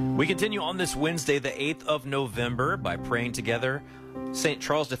 We continue on this Wednesday, the 8th of November, by praying together St.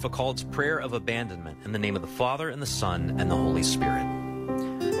 Charles de Foucault's prayer of abandonment in the name of the Father, and the Son, and the Holy Spirit.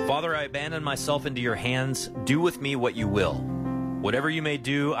 Father, I abandon myself into your hands. Do with me what you will. Whatever you may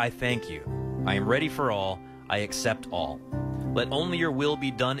do, I thank you. I am ready for all. I accept all. Let only your will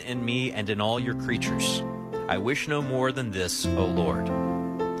be done in me and in all your creatures. I wish no more than this, O Lord.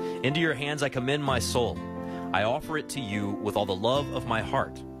 Into your hands I commend my soul. I offer it to you with all the love of my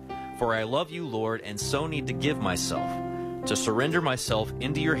heart. For I love you, Lord, and so need to give myself, to surrender myself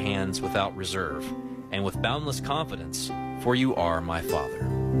into your hands without reserve and with boundless confidence, for you are my Father.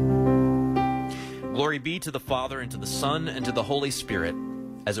 Glory be to the Father, and to the Son, and to the Holy Spirit,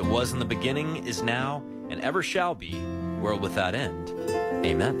 as it was in the beginning, is now, and ever shall be, world without end.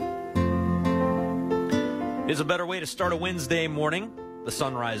 Amen. It is a better way to start a Wednesday morning, the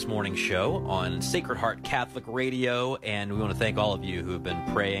Sunrise Morning Show on Sacred Heart Catholic Radio, and we want to thank all of you who have been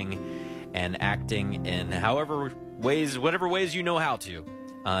praying and acting in whatever ways you know how to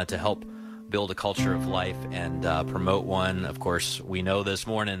help build a culture of life and promote one. Of course, we know this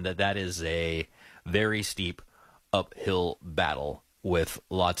morning that is a very steep uphill battle with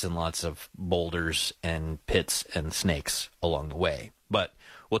lots and lots of boulders and pits and snakes along the way. But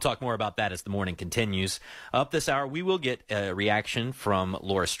we'll talk more about that as the morning continues. Up this hour, we will get a reaction from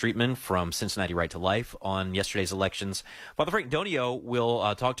Laura Streetman from Cincinnati Right to Life on yesterday's elections. Father Frank Donio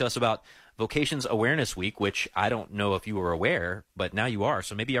will talk to us about Vocations Awareness Week, which I don't know if you were aware, but now you are,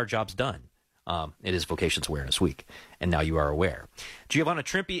 so maybe our job's done. It is Vocations Awareness Week, and now you are aware. Giovanna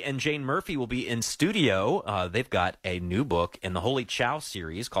Trimpe and Jane Murphy will be in studio. They've got a new book in the Holy Chow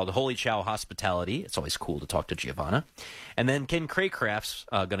series called Holy Chow Hospitality. It's always cool to talk to Giovanna. And then Ken Craycraft's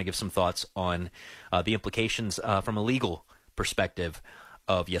going to give some thoughts on the implications from a legal perspective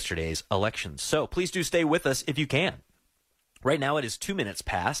of yesterday's elections. So please do stay with us if you can. Right now it is 2 minutes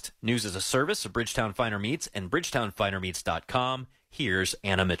past. News is a service of Bridgetown Finer Meats and BridgetownFinerMeats.com. Here's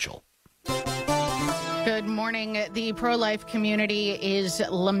Anna Mitchell. Good morning. The pro-life community is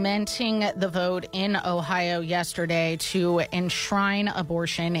lamenting the vote in Ohio yesterday to enshrine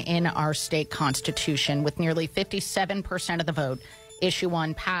abortion in our state constitution, with nearly 57% of the vote. Issue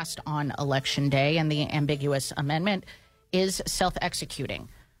 1 passed on Election Day, and the ambiguous amendment is self-executing.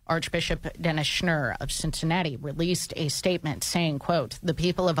 Archbishop Dennis Schnurr of Cincinnati released a statement saying, quote, "The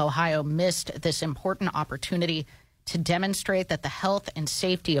people of Ohio missed this important opportunity to demonstrate that the health and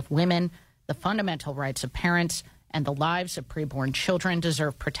safety of women, The fundamental rights of parents and the lives of preborn children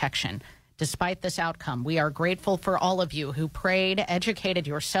deserve protection. Despite this outcome, we are grateful for all of you who prayed, educated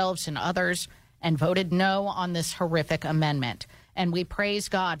yourselves and others, and voted no on this horrific amendment. And we praise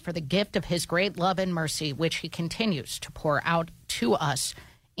God for the gift of his great love and mercy, which he continues to pour out to us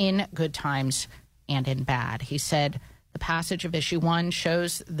in good times and in bad. He said the passage of Issue 1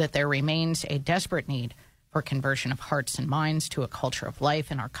 shows that there remains a desperate need for conversion of hearts and minds to a culture of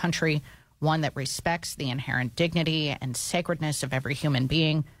life in our country, one that respects the inherent dignity and sacredness of every human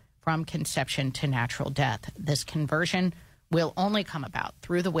being from conception to natural death. This conversion will only come about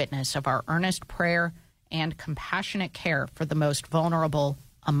through the witness of our earnest prayer and compassionate care for the most vulnerable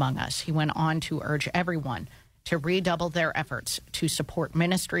among us. He went on to urge everyone to redouble their efforts to support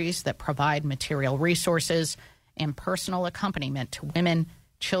ministries that provide material resources and personal accompaniment to women,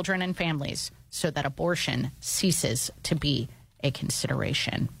 children, and families so that abortion ceases to be a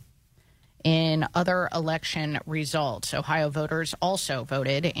consideration. In other election results, Ohio voters also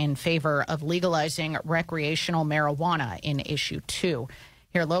voted in favor of legalizing recreational marijuana in Issue 2.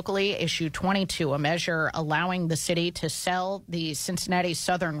 Here locally, Issue 22, a measure allowing the city to sell the Cincinnati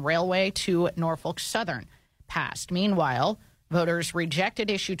Southern Railway to Norfolk Southern, passed. Meanwhile, voters rejected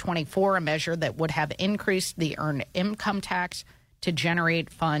Issue 24, a measure that would have increased the earned income tax to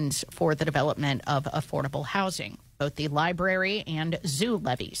generate funds for the development of affordable housing. Both the library and zoo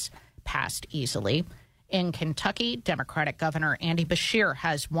levies passed easily. In Kentucky, Democratic Governor Andy Beshear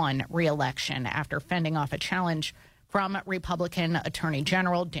has won re-election after fending off a challenge from Republican Attorney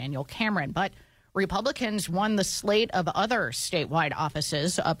General Daniel Cameron. But Republicans won the slate of other statewide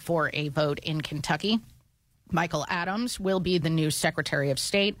offices up for a vote in Kentucky. Michael Adams will be the new Secretary of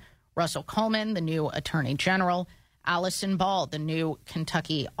State, Russell Coleman, the new Attorney General, Allison Ball, the new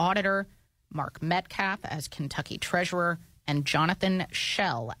Kentucky Auditor, Mark Metcalf as Kentucky Treasurer, and Jonathan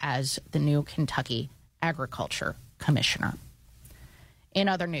Schell as the new Kentucky Agriculture Commissioner. In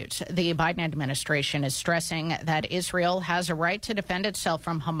other news, the Biden administration is stressing that Israel has a right to defend itself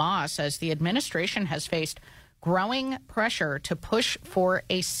from Hamas as the administration has faced growing pressure to push for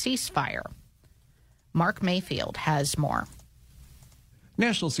a ceasefire. Mark Mayfield has more.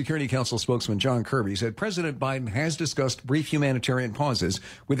 National Security Council spokesman John Kirby said President Biden has discussed brief humanitarian pauses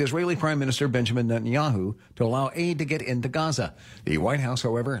with Israeli Prime Minister Benjamin Netanyahu to allow aid to get into Gaza. The White House,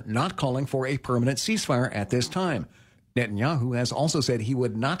 however, not calling for a permanent ceasefire at this time. Netanyahu has also said he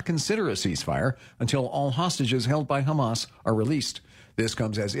would not consider a ceasefire until all hostages held by Hamas are released. This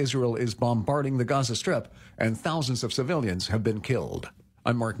comes as Israel is bombarding the Gaza Strip and thousands of civilians have been killed.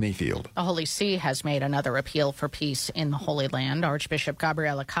 I'm Mark Mayfield. The Holy See has made another appeal for peace in the Holy Land. Archbishop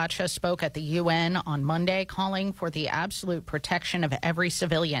Gabriele Cacha spoke at the UN on Monday, calling for the absolute protection of every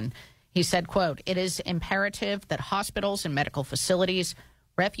civilian. He said, quote, "It is imperative that hospitals and medical facilities,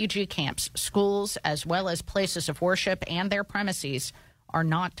 refugee camps, schools, as well as places of worship and their premises are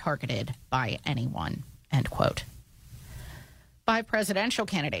not targeted by anyone," end quote. 5 presidential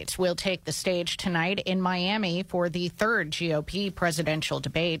candidates will take the stage tonight in Miami for the third GOP presidential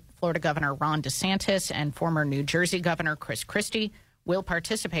debate. Florida Governor Ron DeSantis and former New Jersey Governor Chris Christie will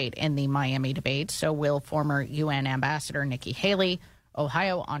participate in the Miami debate. So will former UN Ambassador Nikki Haley,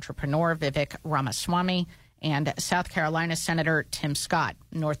 Ohio entrepreneur Vivek Ramaswamy, and South Carolina Senator Tim Scott.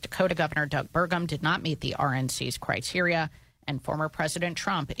 North Dakota Governor Doug Burgum did not meet the RNC's criteria, and former President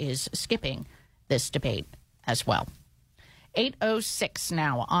Trump is skipping this debate as well. 8:06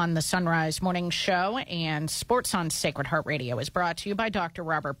 now on the Sunrise Morning Show, and Sports on Sacred Heart Radio is brought to you by Dr.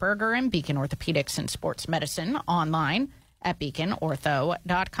 Robert Berger and Beacon Orthopedics and Sports Medicine, online at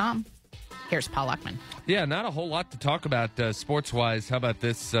beaconortho.com. Here's Paul Luckman. Yeah, not a whole lot to talk about sports-wise. How about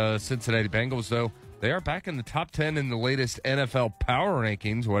this Cincinnati Bengals, though? They are back in the top 10 in the latest NFL power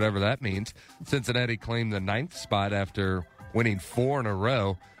rankings, whatever that means. Cincinnati claimed the 9th spot after winning 4 in a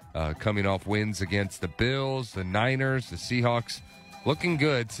row. Coming off wins against the Bills, the Niners, the Seahawks. Looking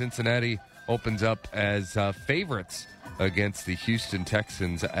good. Cincinnati opens up as favorites against the Houston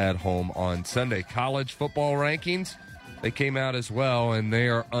Texans at home on Sunday. College football rankings, they came out as well, and they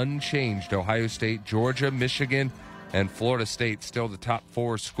are unchanged. Ohio State, Georgia, Michigan, and Florida State still the top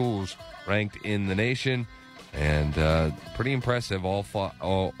 4 schools ranked in the nation. And pretty impressive.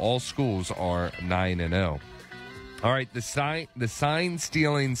 All schools are 9-0. All right, the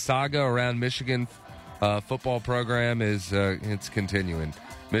sign-stealing saga around Michigan football program is it's continuing.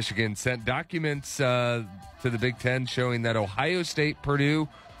 Michigan sent documents to the Big Ten showing that Ohio State, Purdue,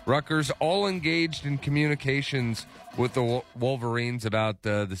 Rutgers all engaged in communications with the Wolverines about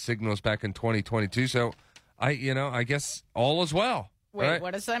the signals back in 2022. So, I guess all is well. Wait, right?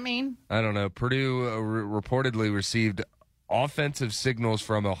 What does that mean? I don't know. Purdue reportedly received offensive signals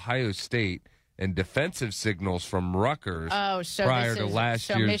from Ohio State and defensive signals from Rutgers prior to last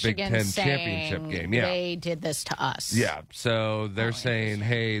year's Michigan Big Ten championship game. Yeah, they did this to us. Yeah, so they're saying,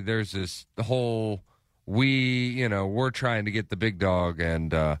 hey, there's this whole we're trying to get the big dog, and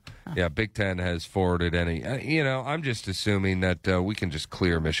Big Ten has forwarded any. I'm just assuming that we can just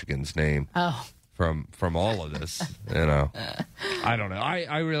clear Michigan's name. From all of this, I don't know.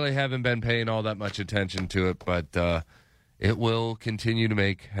 I really haven't been paying all that much attention to it, but it will continue to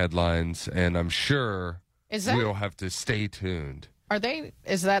make headlines, and I'm sure we'll have to stay tuned.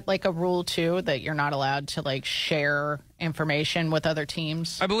 Is that like a rule too, that you're not allowed to like share information with other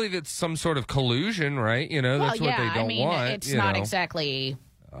teams? I believe it's some sort of collusion, right? That's what they don't want. It's not exactly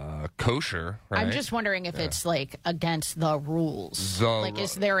kosher, right? I'm just wondering if it's like against the rules.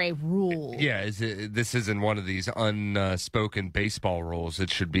 Is there a rule? Yeah, this isn't one of these unspoken baseball rules.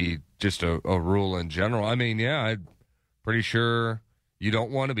 It should be just a rule in general. I mean, I'm pretty sure you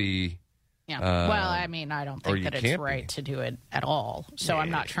don't want to be. Yeah. I don't think that it's right to do it at all. So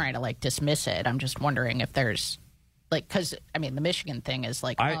I'm not trying to like dismiss it. I'm just wondering if there's because the Michigan thing is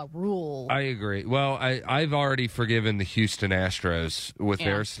like a rule. I agree. Well, I've already forgiven the Houston Astros with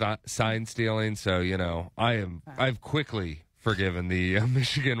their sign stealing. So, I've quickly forgiven the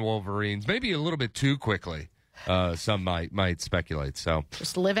Michigan Wolverines, maybe a little bit too quickly. Some might speculate. So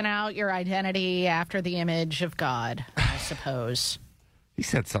just living out your identity after the image of God, I suppose. He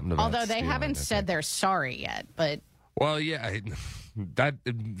said something about although they haven't said they're sorry yet, but well, yeah, that's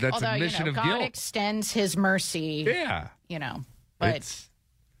a mission of God guilt. Extends His mercy. Yeah, but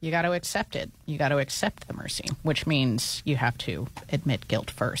you got to accept it. You got to accept the mercy, which means you have to admit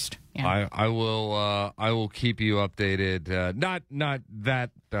guilt first. Yeah. I will keep you updated. Not that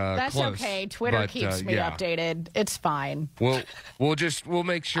that's close. That's okay. Twitter keeps me updated. It's fine. We'll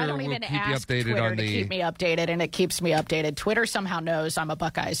make sure I don't we'll even keep you ask updated Twitter on to keep me updated, and it keeps me updated. Twitter somehow knows I'm a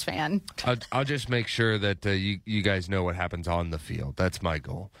Buckeyes fan. I'll just make sure that you guys know what happens on the field. That's my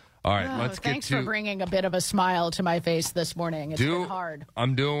goal. All right, let's get to. Thanks for bringing a bit of a smile to my face this morning. It's been hard.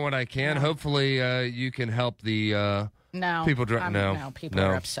 I'm doing what I can. Yeah. Hopefully, you can help the. No. People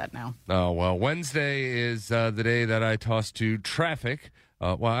are upset now. Oh, well, Wednesday is the day that I toss to traffic.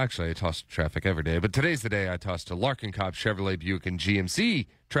 Well, actually, I toss to traffic every day, but today's the day I toss to Larkin Cobb Chevrolet Buick and GMC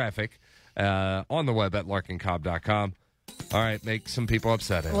traffic on the web at larkincobb.com. All right, make some people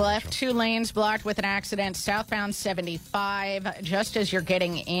upset. Left 2 lanes blocked with an accident. Southbound 75, just as you're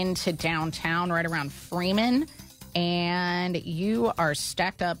getting into downtown, right around Freeman. And you are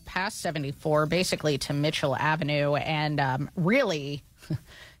stacked up past 74, basically to Mitchell Avenue. And really,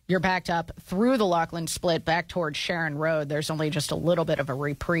 you're backed up through the Laughlin split back towards Sharon Road. There's only just a little bit of a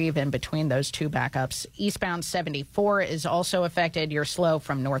reprieve in between those two backups. Eastbound 74 is also affected. You're slow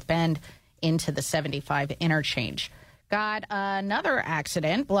from North Bend into the 75 interchange. Got another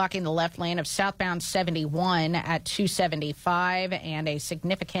accident blocking the left lane of southbound 71 at 275 and a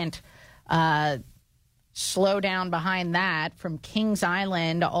significant slow down behind that from Kings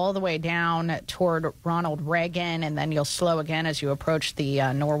Island all the way down toward Ronald Reagan, and then you'll slow again as you approach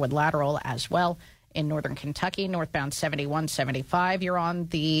the Norwood Lateral as well. In northern Kentucky, northbound 71, 75, you're on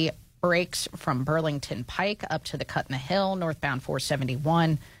the brakes from Burlington Pike up to the Cut in the Hill, northbound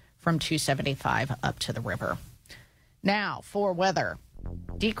 471 from 275 up to the river. Now, for weather.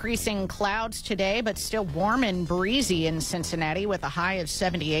 Decreasing clouds today, but still warm and breezy in Cincinnati with a high of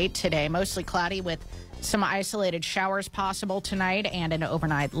 78 today. Mostly cloudy with some isolated showers possible tonight and an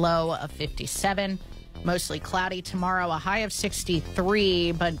overnight low of 57. Mostly cloudy tomorrow, a high of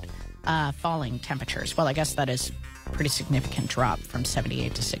 63, but falling temperatures. Well, I guess that is a pretty significant drop from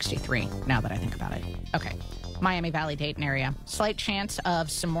 78 to 63, now that I think about it. Okay, Miami Valley, Dayton area. Slight chance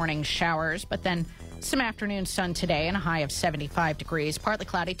of some morning showers, but then some afternoon sun today and a high of 75 degrees. Partly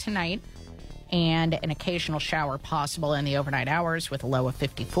cloudy tonight and an occasional shower possible in the overnight hours with a low of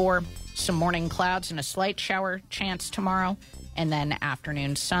 54. Some morning clouds and a slight shower chance tomorrow, and then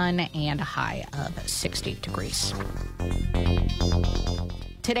afternoon sun and a high of 60 degrees.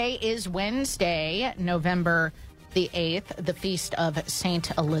 Today is Wednesday, November the 8th, the feast of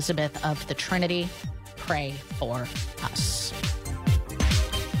Saint Elizabeth of the Trinity. Pray for us.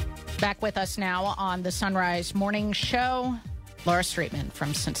 Back with us now on the Sunrise Morning Show, Laura Streetman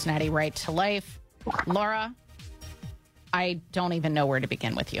from Cincinnati Right to Life. Laura, I don't even know where to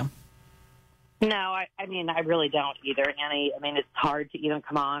begin with you. No, I really don't either, Annie. It's hard to even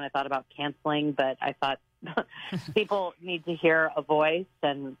come on. I thought about canceling, but I thought people need to hear a voice,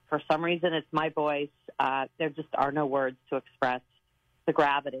 and for some reason it's my voice. There just are no words to express the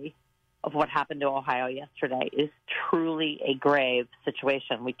gravity of what happened to Ohio yesterday. Is truly a grave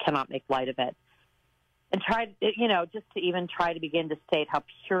situation. We cannot make light of it. and tried, just to even try to begin to state how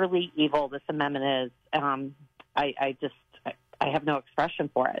purely evil this amendment is. I have no expression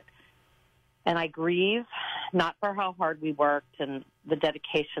for it. And I grieve, not for how hard we worked and the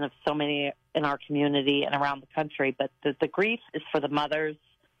dedication of so many in our community and around the country, but the grief is for the mothers,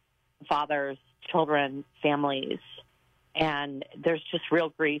 fathers, children, families. And there's just real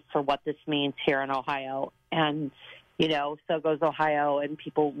grief for what this means here in Ohio. And, so goes Ohio, and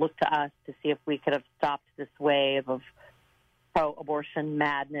people look to us to see if we could have stopped this wave of pro-abortion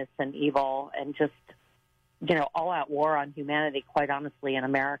madness and evil and just, all-out war on humanity, quite honestly, in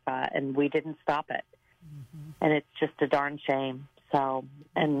America, and we didn't stop it. Mm-hmm. And it's just a darn shame. So,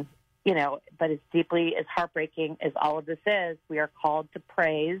 and, but as heartbreaking as all of this is, we are called to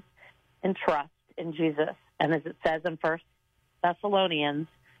praise and trust in Jesus. And as it says in 1 Thessalonians,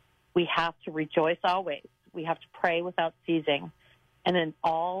 we have to rejoice always. We have to pray without ceasing. And in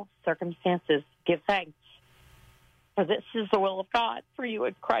all circumstances, give thanks. For this is the will of God for you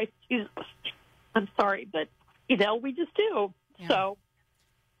in Christ Jesus. I'm sorry, but, we just do. Yeah. So.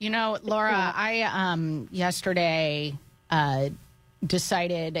 Laura, I yesterday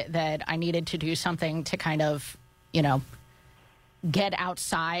decided that I needed to do something to kind of, get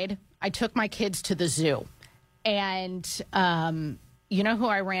outside. I took my kids to the zoo. And who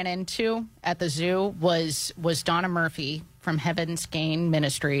I ran into at the zoo was Donna Murphy from Heaven's Gain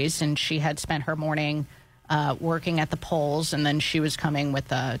Ministries, and she had spent her morning working at the polls, and then she was coming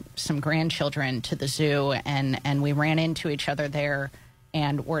with some grandchildren to the zoo, and we ran into each other there,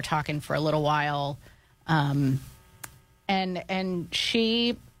 and we're talking for a little while, and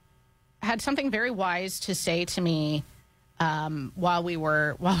she had something very wise to say to me while we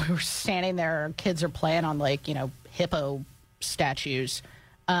were standing there. Our kids are playing on hippo statues.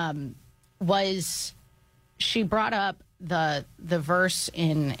 Was she brought up the verse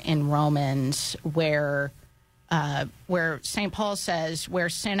in Romans where St. Paul says, where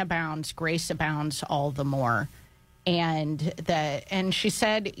sin abounds, grace abounds all the more. And she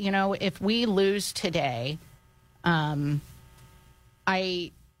said, if we lose today, I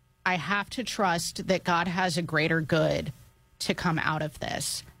have to trust that God has a greater good to come out of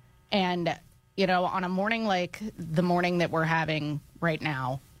this. And, on a morning like the morning that we're having right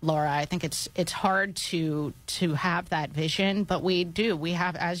now, Laura, I think it's hard to have that vision, but we do. We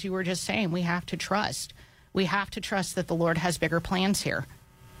have, as you were just saying, we have to trust. We have to trust that the Lord has bigger plans here.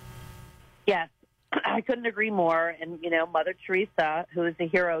 Yes, I couldn't agree more. And, Mother Teresa, who is a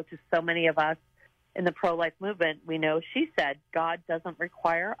hero to so many of us in the pro-life movement, we know she said, God doesn't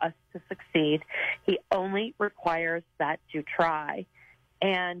require us to succeed. He only requires that you try.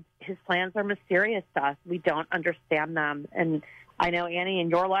 And his plans are mysterious to us. We don't understand them. And I know, Annie, in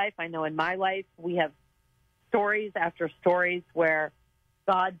your life, I know in my life, we have stories after stories where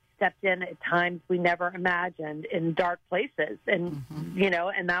God stepped in at times we never imagined in dark places. And,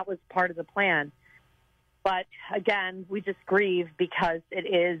 and that was part of the plan. But again, we just grieve because it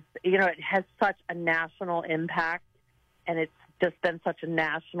is, it has such a national impact, and it's just been such a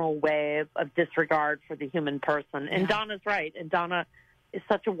national wave of disregard for the human person. And Donna's right. And Donna is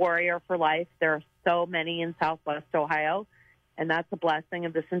such a warrior for life. There are so many in Southwest Ohio, and that's a blessing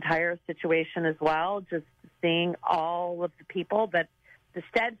of this entire situation as well, just seeing all of the people the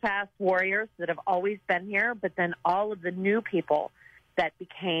steadfast warriors that have always been here, but then all of the new people that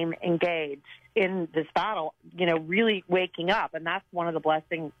became engaged in this battle, really waking up. And that's one of the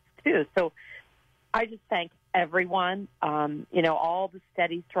blessings, too. So I just thank everyone, all the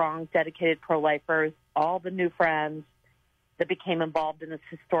steady, strong, dedicated pro-lifers, all the new friends that became involved in this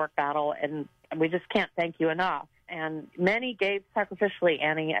historic battle. And we just can't thank you enough. And many gave sacrificially,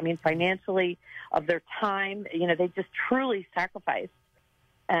 Annie. I mean, financially, of their time. They just truly sacrificed.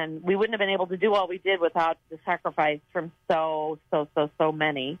 And we wouldn't have been able to do all we did without the sacrifice from so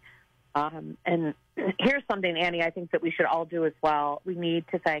many. And here's something, Annie, I think that we should all do as well. We need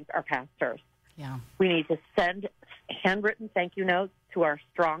to thank our pastors. Yeah. We need to send handwritten thank you notes to our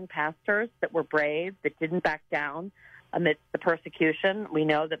strong pastors that were brave, that didn't back down amidst the persecution. We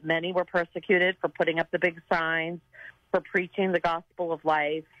know that many were persecuted for putting up the big signs, for preaching the gospel of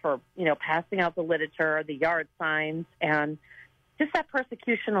life, for, passing out the literature, the yard signs, and just that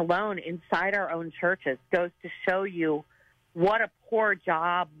persecution alone inside our own churches goes to show you what a poor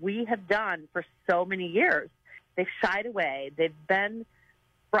job we have done for so many years. They've shied away. They've been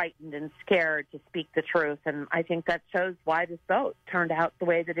frightened and scared to speak the truth, and I think that shows why this vote turned out the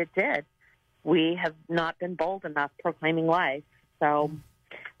way that it did. We have not been bold enough proclaiming life. So,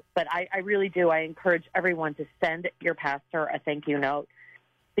 but I really do. I encourage everyone to send your pastor a thank you note,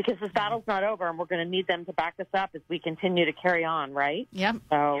 because this battle's not over, and we're going to need them to back us up as we continue to carry on, right? Yep,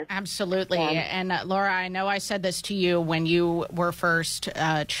 so, absolutely. And Laura, I know I said this to you when you were first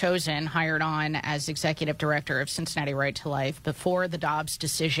hired on as executive director of Cincinnati Right to Life before the Dobbs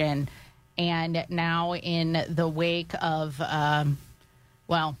decision, and now in the wake of,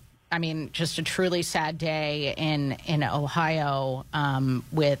 just a truly sad day in Ohio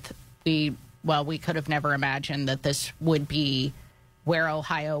we could have never imagined that this would be where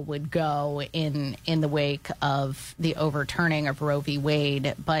Ohio would go in the wake of the overturning of Roe v.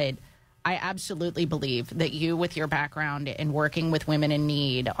 Wade. But I absolutely believe that you, with your background in working with women in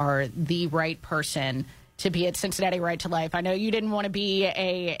need, are the right person to be at Cincinnati Right to Life. I know you didn't want to be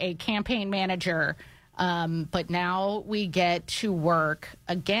a campaign manager, but now we get to work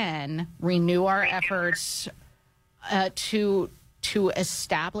again, renew our efforts to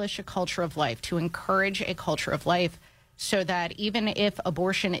establish a culture of life, to encourage a culture of life, so that even if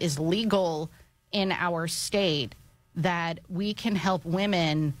abortion is legal in our state, that we can help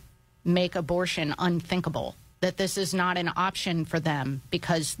women make abortion unthinkable, that this is not an option for them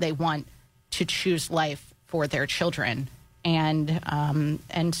because they want to choose life for their children. And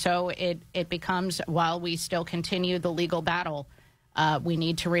so it becomes, while we still continue the legal battle, we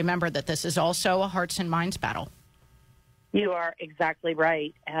need to remember that this is also a hearts and minds battle. You are exactly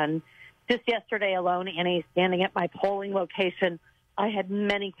right. And just yesterday alone, Annie, standing at my polling location, I had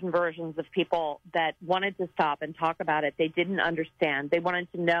many conversions of people that wanted to stop and talk about it. They didn't understand. They wanted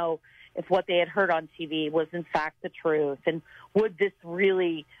to know if what they had heard on TV was in fact the truth, and would this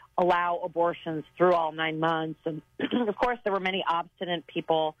really allow abortions through all 9 months. And of course, there were many obstinate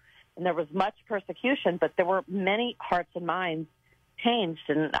people, and there was much persecution, but there were many hearts and minds changed.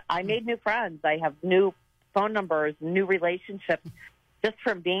 And I made new friends. I have new phone numbers, new relationships, just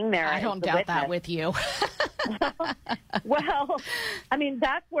from being there. I don't doubt that with you. Well, I mean,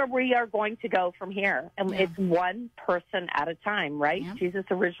 that's where we are going to go from here. And it's one person at a time, right? Yeah. Jesus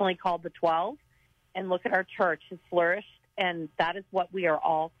originally called the 12, and look at our church has flourished. And that is what we are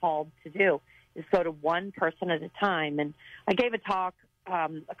all called to do, is go to one person at a time. And I gave a talk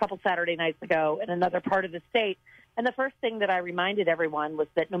a couple Saturday nights ago in another part of the state. And the first thing that I reminded everyone was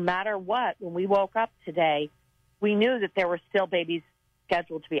that no matter what, when we woke up today, we knew that there were still babies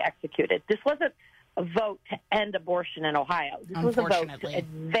scheduled to be executed. This wasn't a vote to end abortion in Ohio. This was a vote to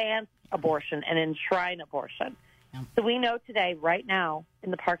advance abortion and enshrine abortion. Yeah. So we know today, right now,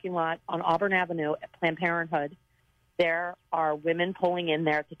 in the parking lot on Auburn Avenue at Planned Parenthood, there are women pulling in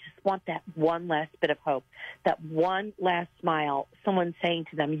there that just want that one last bit of hope, that one last smile, someone saying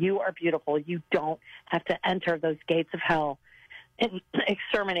to them, you are beautiful. You don't have to enter those gates of hell and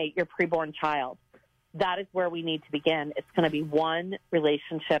exterminate your preborn child. That is where we need to begin. It's going to be one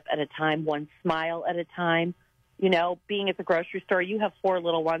relationship at a time, one smile at a time. You know, being at the grocery store, you have 4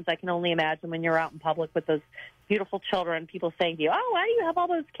 little ones. I can only imagine when you're out in public with those beautiful children, people saying to you, oh, why do you have all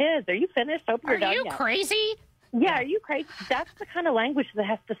those kids? Are you finished? Hope you're done. Are you crazy? Yeah, are you crazy? That's the kind of language that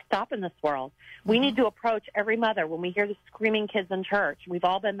has to stop in this world. We need to approach every mother when we hear the screaming kids in church. We've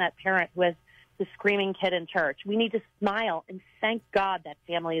all been that parent who has the screaming kid in church. We need to smile and thank God that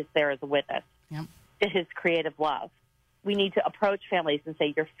family is there as a witness to his creative love. We need to approach families and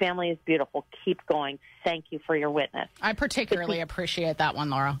say, your family is beautiful. Keep going. Thank you for your witness. I particularly appreciate that one,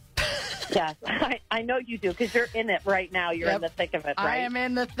 Laura. Yes, I know you do, because you're in it right now. You're in the thick of it, right? I am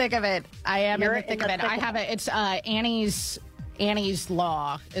in the thick of it. I am in the thick of it. I have it. It's Annie's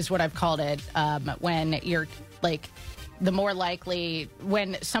Law is what I've called it. When you're like, the more likely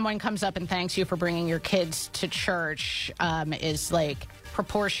when someone comes up and thanks you for bringing your kids to church is like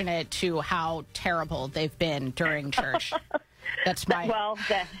proportionate to how terrible they've been during church. That's my... Well,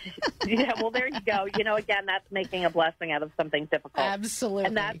 there you go. You know, again, that's making a blessing out of something difficult. Absolutely.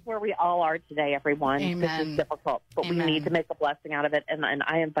 And that's where we all are today, everyone. Amen. This is difficult, but Amen. we need to make a blessing out of it. And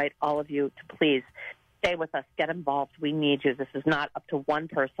I invite all of you to please stay with us, get involved. We need you. This is not up to one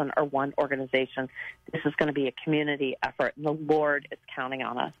person or one organization. This is going to be a community effort, and the Lord is counting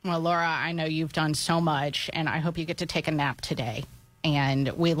on us. Well, Laura, I know you've done so much, and I hope you get to take a nap today. And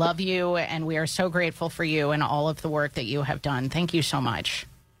we love you, and we are so grateful for you and all of the work that you have done. Thank you so much.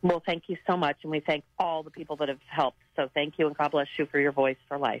 Well, thank you so much, and we thank all the people that have helped. So thank you, and God bless you for your voice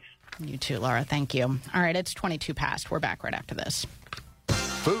for life. You too, Laura. Thank you. All right, it's 22 past. We're back right after this.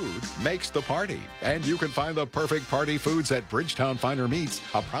 Food makes the party, and you can find the perfect party foods at Bridgetown Finer Meats,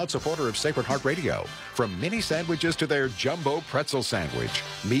 a proud supporter of Sacred Heart Radio. From mini sandwiches to their jumbo pretzel sandwich,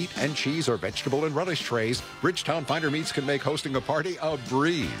 meat and cheese or vegetable and relish trays, Bridgetown Finer Meats can make hosting a party a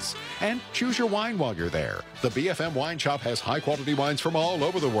breeze. And choose your wine while you're there. The BFM Wine Shop has high-quality wines from all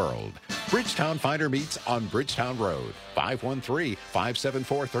over the world. Bridgetown Finer Meats on Bridgetown Road,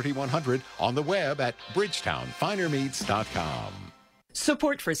 513-574-3100, on the web at bridgetownfinermeats.com.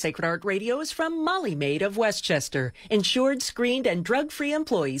 Support for Sacred Heart Radio is from Molly Maid of Westchester. Insured, screened, and drug-free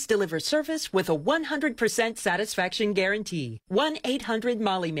employees deliver service with a 100% satisfaction guarantee.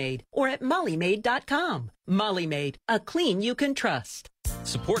 1-800-MOLLY-MAID or at mollymaid.com. Molly Maid, a clean you can trust.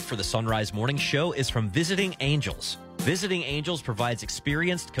 Support for the Sunrise Morning Show is from Visiting Angels. Visiting Angels provides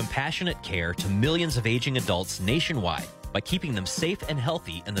experienced, compassionate care to millions of aging adults nationwide by keeping them safe and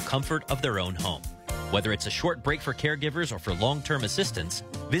healthy in the comfort of their own home. Whether it's a short break for caregivers or for long-term assistance,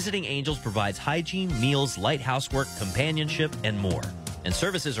 Visiting Angels provides hygiene, meals, light housework, companionship, and more. And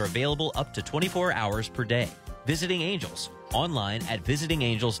services are available up to 24 hours per day. Visiting Angels, online at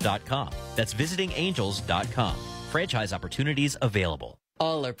visitingangels.com. That's visitingangels.com. Franchise opportunities available.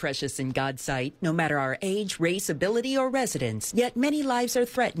 All are precious in God's sight, no matter our age, race, ability, or residence. Yet many lives are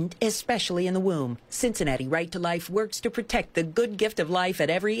threatened, especially in the womb. Cincinnati Right to Life works to protect the good gift of life at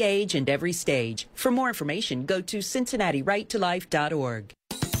every age and every stage. For more information, go to cincinnatirighttolife.org.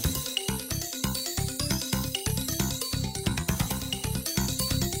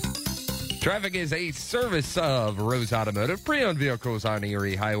 Traffic is a service of Rose Automotive. Pre-owned vehicles on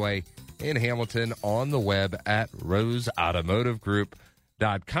Erie Highway in Hamilton, on the web at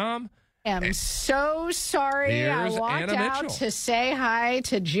roseautomotivegroup.com. I'm so sorry. I walked out to say hi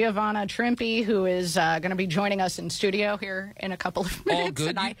to Giovanna Trimpe, who is going to be joining us in studio here in a couple of minutes. All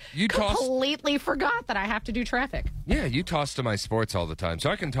good. And I completely forgot that I have to traffic. Yeah, you toss to my sports all the time,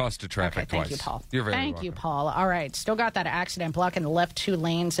 so I can toss to traffic twice. Thank you, Paul. You're very Thank welcome. you, Paul. All right, still got that accident blocking the left two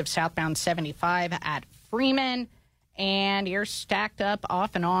lanes of southbound 75 at Freeman. And you're stacked up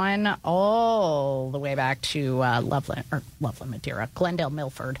off and on all the way back to Loveland, Madeira. Glendale,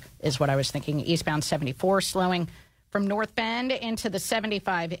 Milford is what I was thinking. Eastbound 74 slowing from North Bend into the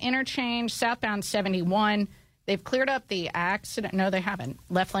 75 interchange. Southbound 71, they've cleared up the accident. No, they haven't.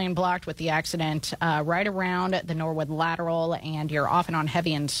 Left lane blocked with the accident right around the Norwood Lateral, and you're off and on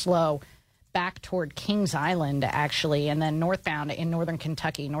heavy and slow back toward Kings Island, actually, and then northbound in northern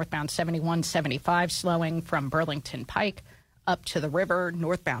Kentucky, northbound 71, 75 slowing from Burlington Pike up to the river,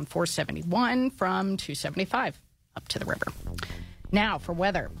 northbound 471 from 275 up to the river. Now for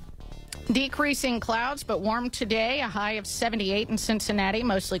weather. Decreasing clouds, but warm today, a high of 78 in Cincinnati,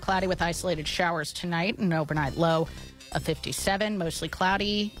 mostly cloudy with isolated showers tonight, an overnight low of 57, mostly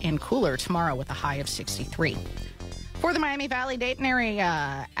cloudy and cooler tomorrow with a high of 63. For the Miami Valley-Dayton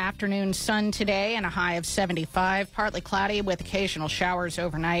area, afternoon sun today and a high of 75. Partly cloudy with occasional showers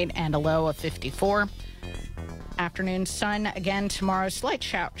overnight and a low of 54. Afternoon sun again tomorrow. Slight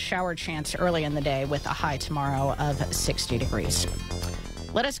shower chance early in the day with a high tomorrow of 60 degrees.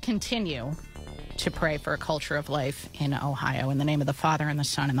 Let us continue to pray for a culture of life in Ohio. In the name of the Father, and the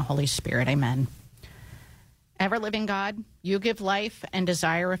Son, and the Holy Spirit. Amen. Ever-living God, you give life and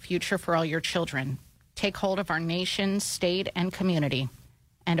desire a future for all your children. Take hold of our nation, state, and community,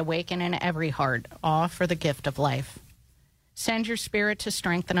 and awaken in every heart awe for the gift of life. Send your Spirit to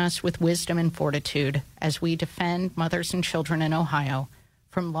strengthen us with wisdom and fortitude as we defend mothers and children in Ohio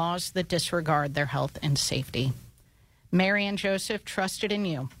from laws that disregard their health and safety. Mary and Joseph trusted in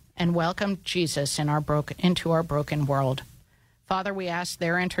you and welcomed Jesus into our broken world. Father, we ask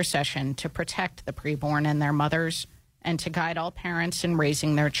their intercession to protect the preborn and their mothers and to guide all parents in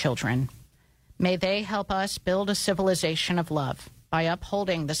raising their children. May they help us build a civilization of love by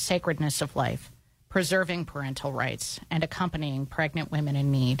upholding the sacredness of life, preserving parental rights, and accompanying pregnant women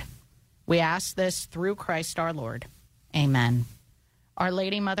in need. We ask this through Christ our Lord. Amen. Our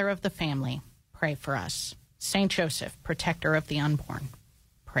Lady, Mother of the Family, pray for us. Saint Joseph, protector of the unborn,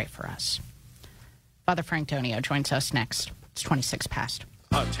 pray for us. Father Frank Donio joins us next. It's 26 past.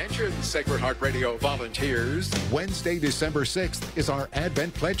 Attention, Sacred Heart Radio volunteers. Wednesday, December 6th is our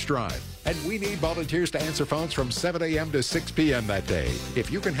Advent Pledge Drive, and we need volunteers to answer phones from 7 a.m. to 6 p.m. that day.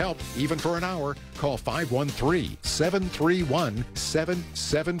 If you can help, even for an hour, call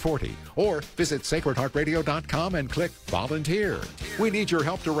 513-731-7740 or visit sacredheartradio.com and click Volunteer. We need your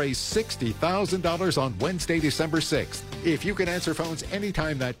help to raise $60,000 on Wednesday, December 6th. If you can answer phones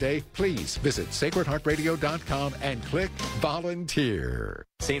anytime that day, please visit sacredheartradio.com and click Volunteer.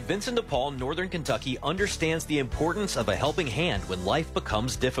 St. Vincent de Paul, Northern Kentucky understands the importance of a helping hand when life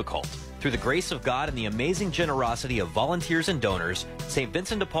becomes difficult. Through the grace of God and the amazing generosity of volunteers and donors, St.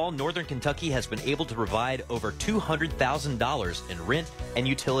 Vincent de Paul, Northern Kentucky has been able to provide over $200,000 in rent and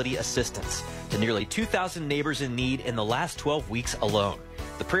utility assistance to nearly 2,000 neighbors in need in the last 12 weeks alone.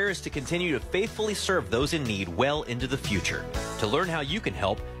 The prayer is to continue to faithfully serve those in need well into the future. To learn how you can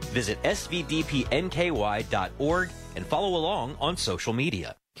help, visit svdpnky.org and follow along on social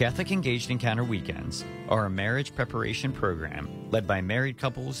media. Catholic Engaged Encounter Weekends are a marriage preparation program led by married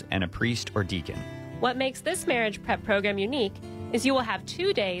couples and a priest or deacon. What makes this marriage prep program unique is you will have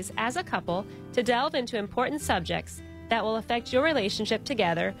 2 days as a couple to delve into important subjects that will affect your relationship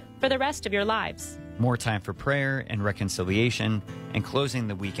together for the rest of your lives. More time for prayer and reconciliation, and closing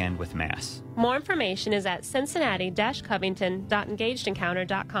the weekend with Mass. More information is at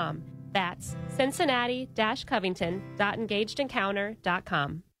cincinnati-covington.engagedencounter.com. That's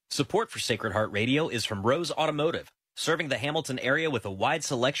cincinnati-covington.engagedencounter.com. Support for Sacred Heart Radio is from Rose Automotive, serving the Hamilton area with a wide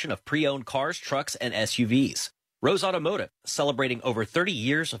selection of pre-owned cars, trucks, and SUVs. Rose Automotive, celebrating over 30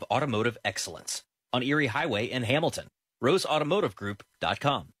 years of automotive excellence. On Erie Highway in Hamilton.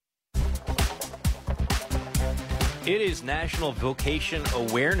 RoseAutomotiveGroup.com. It is National Vocation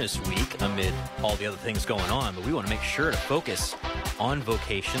Awareness Week amid all the other things going on, but we want to make sure to focus on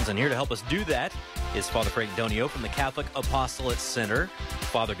vocations. And here to help us do that is Father Frank Donio from the Catholic Apostolate Center.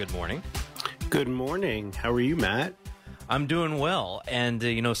 Father, good morning. Good morning. How are you, Matt? I'm doing well. And,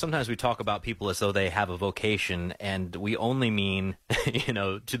 sometimes we talk about people as though they have a vocation, and we only mean,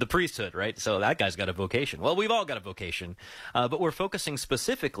 to the priesthood, right? So that guy's got a vocation. Well, we've all got a vocation, but we're focusing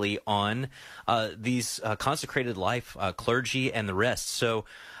specifically on these consecrated life, clergy, and the rest. So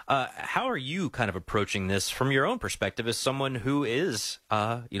how are you kind of approaching this from your own perspective as someone who is,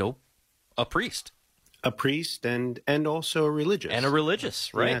 a priest? A priest and also a religious. And a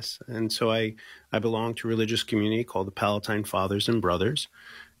religious, right? Yes. And so I belong to a religious community called the Palatine Fathers and Brothers.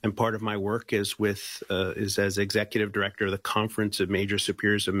 And part of my work is as executive director of the Conference of Major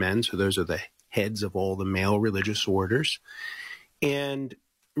Superiors of Men. So those are the heads of all the male religious orders. And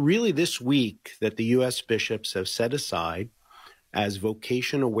really this week that the U.S. bishops have set aside as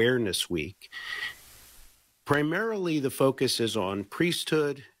Vocation Awareness Week, primarily the focus is on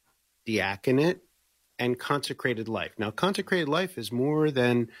priesthood, diaconate, and consecrated life. Now, consecrated life is more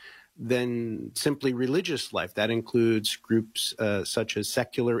than simply religious life. That includes groups such as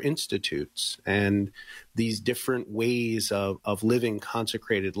secular institutes and these different ways of living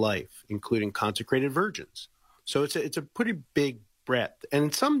consecrated life, including consecrated virgins. So it's a pretty big breadth. And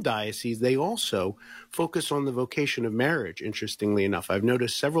in some dioceses, they also focus on the vocation of marriage, interestingly enough. I've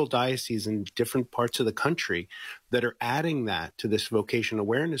noticed several dioceses in different parts of the country that are adding that to this Vocation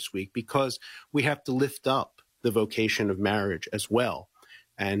Awareness Week because we have to lift up the vocation of marriage as well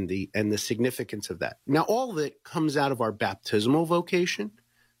and the significance of that. Now, all of it comes out of our baptismal vocation.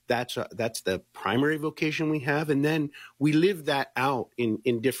 That's the primary vocation we have. And then we live that out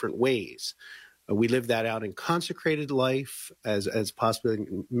in different ways. We live that out in consecrated life as possibly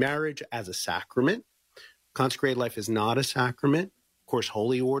marriage as a sacrament. Consecrated life is not a sacrament. Of course,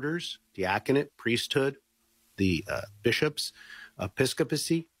 holy orders, diaconate, priesthood, the bishops,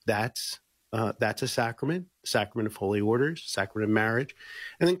 episcopacy, that's a sacrament of holy orders, sacrament of marriage.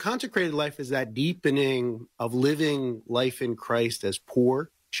 And then consecrated life is that deepening of living life in Christ as poor,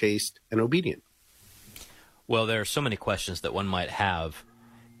 chaste, and obedient. Well, there are so many questions that one might have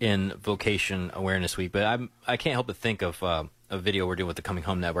in Vocation Awareness Week, but I can't help but think of a video we're doing with the Coming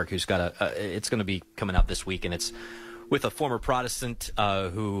Home Network, who's got it's going to be coming out this week, and it's with a former Protestant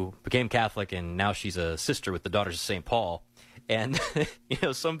who became Catholic, and now she's a sister with the Daughters of St. Paul. And,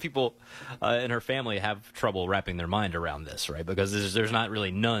 some people in her family have trouble wrapping their mind around this, right? Because there's not really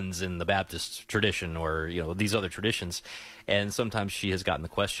nuns in the Baptist tradition or, these other traditions. And sometimes she has gotten the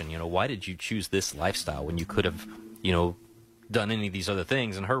question, why did you choose this lifestyle when you could have, done any of these other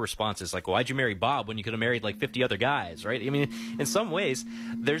things? And her response is like, why'd you marry Bob when you could have married like 50 other guys, right? I mean, in some ways,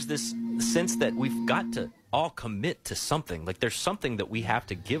 there's this sense that we've got to all commit to something. Like there's something that we have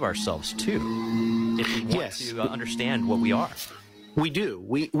to give ourselves to if we want to understand what we are. We do.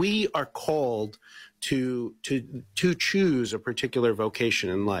 We are called to choose a particular vocation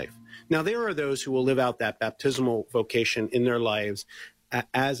in life. Now, there are those who will live out that baptismal vocation in their lives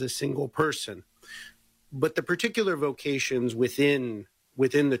as a single person. But the particular vocations within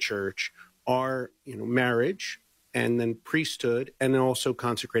the church are, marriage and then priesthood and also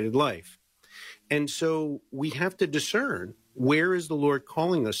consecrated life. And so we have to discern, where is the Lord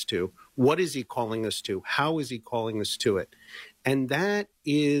calling us to? What is he calling us to? How is he calling us to it? And that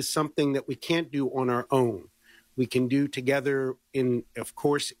is something that we can't do on our own. We can do together in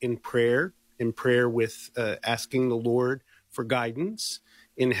prayer with asking the Lord for guidance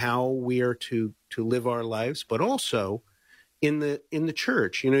in how we are to live our lives, but also in the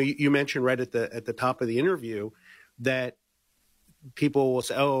church. You mentioned right at the top of the interview that people will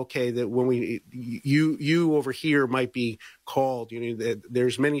say, "Oh, okay, that when you over here might be called."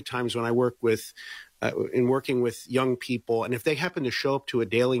 There's many times when I work with working with young people, and if they happen to show up to a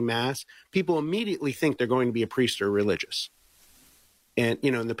daily mass, people immediately think they're going to be a priest or religious. and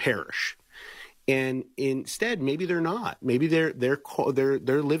in the parish. And instead, maybe they're not. Maybe they're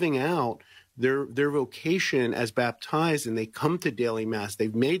living out their vocation as baptized, and they come to daily mass.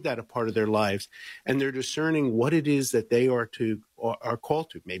 They've made that a part of their lives, and they're discerning what it is that they are called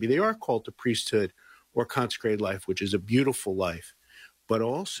to. Maybe they are called to priesthood or consecrated life, which is a beautiful life. But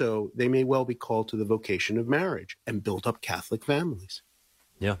also, they may well be called to the vocation of marriage and build up Catholic families.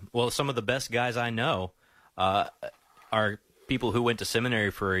 Yeah. Well, some of the best guys I know are people who went to seminary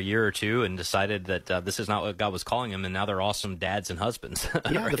for a year or two and decided that this is not what God was calling them, and now they're awesome dads and husbands.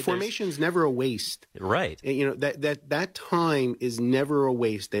 Yeah, right? The formation is never a waste. Right. That time is never a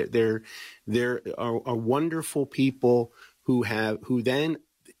waste. There are wonderful people who then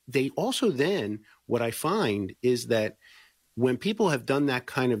what I find is that when people have done that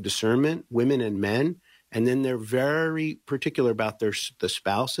kind of discernment, women and men, and then they're very particular about the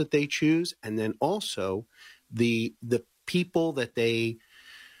spouse that they choose, and then also the people that the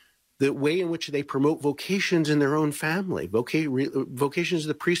way in which they promote vocations in their own family, vocations of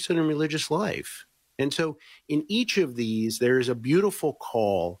the priesthood and religious life. And so in each of these, there is a beautiful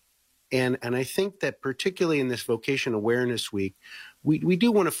call. And I think that particularly in this Vocation Awareness Week, we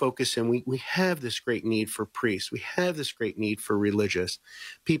do want to focus in. We have this great need for priests. We have this great need for religious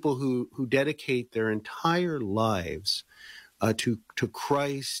people who dedicate their entire lives to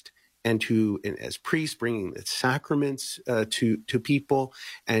Christ, and as priests bringing the sacraments to people,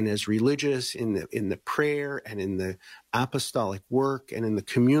 and as religious in the prayer and in the apostolic work and in the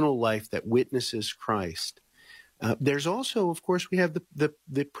communal life that witnesses Christ. There's also, of course, we have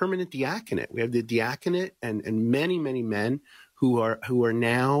the permanent diaconate. We have the diaconate and many, many men who are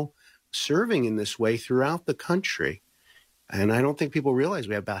now serving in this way throughout the country. And I don't think people realize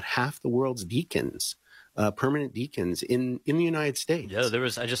we have about half the world's deacons, permanent deacons in the United States. Yeah,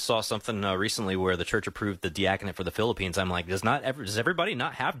 I just saw something recently where the church approved the diaconate for the Philippines. I'm like, does everybody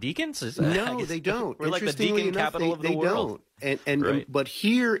not have deacons? No, they don't. We're like the deacon capital of the world. Don't. Right. But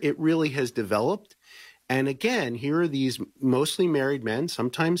here it really has developed. And again, here are these mostly married men,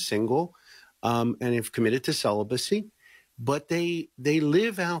 sometimes single, and have committed to celibacy. But they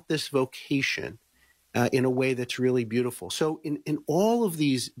live out this vocation in a way that's really beautiful. So in all of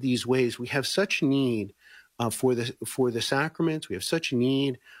these ways, we have such need for the sacraments. We have such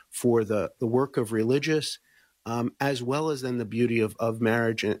need for the work of religious, as well as then the beauty of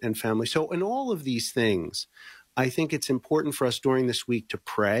marriage and family. So in all of these things, I think it's important for us during this week to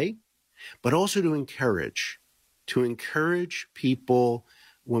pray, but also to encourage people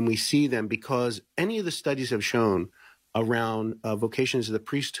when we see them, because any of the studies have shown around vocations of the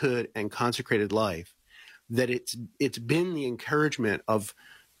priesthood and consecrated life, that it's been the encouragement of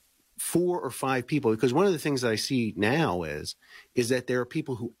 4 or 5 people. Because one of the things that I see now is that there are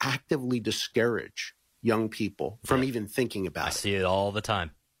people who actively discourage young people from even thinking about it. I see it all the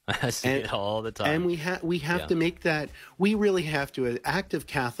time. And we have to make that. We really have to, as active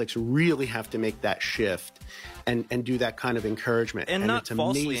Catholics, really have to make that shift and do that kind of encouragement. And not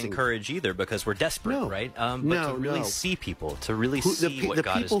falsely encourage either, because we're desperate, right? But to really see people, to really see what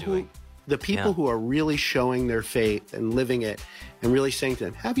God is doing. The people who are really showing their faith and living it and really saying to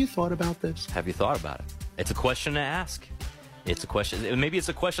them, have you thought about this? Have you thought about it? It's a question to ask. It's a question. Maybe it's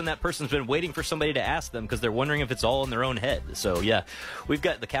a question that person's been waiting for somebody to ask them because they're wondering if it's all in their own head. So, yeah, we've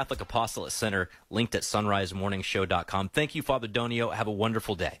got the Catholic Apostolate Center linked at sunrisemorningshow.com. Thank you, Father Donio. Have a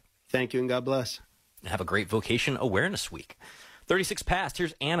wonderful day. Thank you, and God bless. Have a great Vocation Awareness Week. 36 past.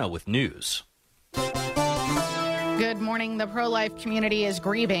 Here's Anna with news. Good morning. The pro-life community is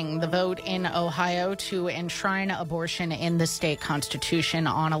grieving the vote in Ohio to enshrine abortion in the state constitution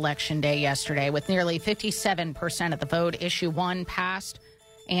on Election Day yesterday. With nearly 57% of the vote, Issue 1 passed,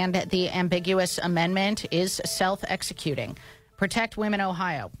 and the ambiguous amendment is self-executing. Protect Women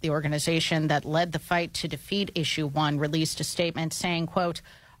Ohio, the organization that led the fight to defeat Issue 1, released a statement saying, quote,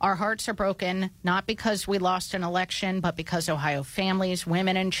 "Our hearts are broken, not because we lost an election, but because Ohio families,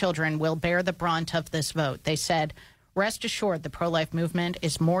 women, and children will bear the brunt of this vote." They said, "Rest assured, the pro-life movement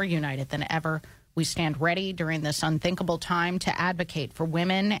is more united than ever. We stand ready during this unthinkable time to advocate for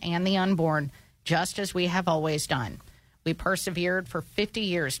women and the unborn, just as we have always done. We persevered for 50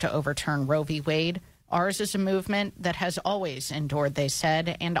 years to overturn Roe v. Wade. Ours is a movement that has always endured," they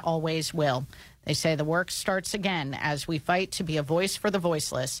said, "and always will." They say the work starts again as we fight to be a voice for the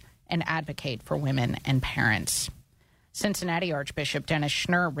voiceless and advocate for women and parents. Cincinnati Archbishop Dennis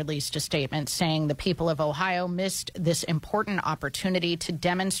Schnurr released a statement saying the people of Ohio missed this important opportunity to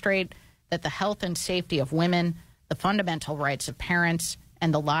demonstrate that the health and safety of women, the fundamental rights of parents,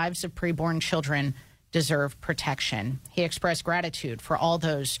 and the lives of preborn children deserve protection. He expressed gratitude for all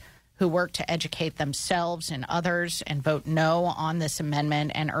those who worked to educate themselves and others and vote no on this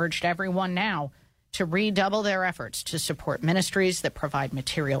amendment, and urged everyone now to redouble their efforts to support ministries that provide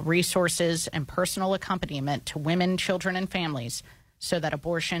material resources and personal accompaniment to women, children, and families so that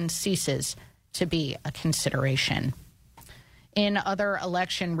abortion ceases to be a consideration. In other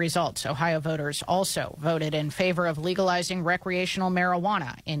election results, Ohio voters also voted in favor of legalizing recreational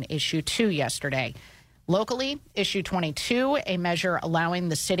marijuana in Issue 2 yesterday. Locally, Issue 22, a measure allowing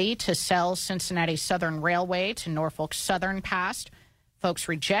the city to sell Cincinnati Southern Railway to Norfolk Southern, passed. Folks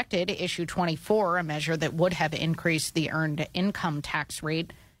rejected Issue 24, a measure that would have increased the earned income tax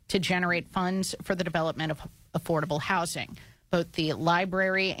rate to generate funds for the development of affordable housing. Both the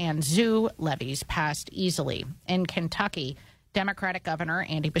library and zoo levies passed easily. In Kentucky, Democratic Governor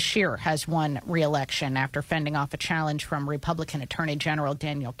Andy Beshear has won re-election after fending off a challenge from Republican Attorney General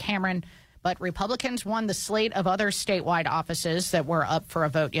Daniel Cameron. But Republicans won the slate of other statewide offices that were up for a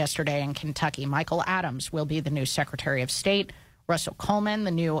vote yesterday in Kentucky. Michael Adams will be the new Secretary of State, Russell Coleman, the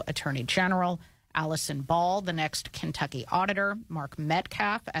new Attorney General, Allison Ball, the next Kentucky Auditor, Mark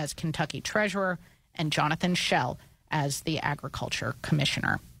Metcalf as Kentucky Treasurer, and Jonathan Schell as the Agriculture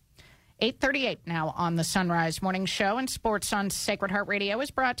Commissioner. 8:38 now on the Sunrise Morning Show, and Sports on Sacred Heart Radio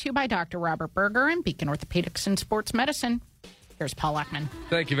is brought to you by Dr. Robert Berger and Beacon Orthopedics and Sports Medicine. Here's Paul Ackman.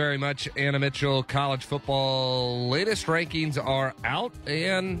 Thank you very much, Anna Mitchell. College football latest rankings are out,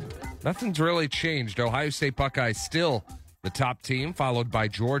 and nothing's really changed. Ohio State Buckeyes still the top team, followed by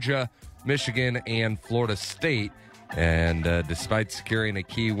Georgia, Michigan, and Florida State. And despite securing a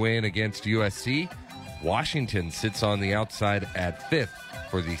key win against USC, Washington sits on the outside at 5th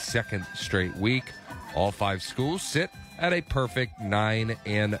for the second straight week. All 5 schools sit at a perfect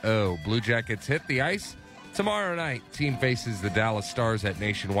 9-0. Blue Jackets hit the ice tomorrow night. Team faces the Dallas Stars at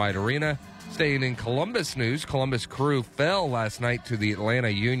Nationwide Arena. Staying in Columbus news, Columbus Crew fell last night to the Atlanta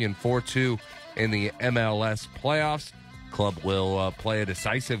Union 4-2 in the MLS playoffs. Club will play a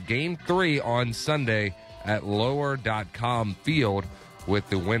decisive Game 3 on Sunday at Lower.com Field, with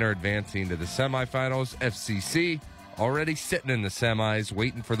the winner advancing to the semifinals. FCC already sitting in the semis,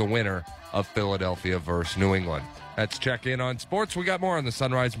 waiting for the winner of Philadelphia versus New England. Let's check in on sports. We got more on the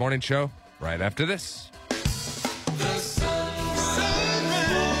Sunrise Morning Show right after this.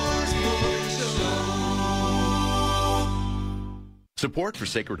 Support for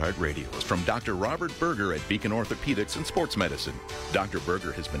Sacred Heart Radio is from Dr. Robert Berger at Beacon Orthopedics and Sports Medicine. Dr.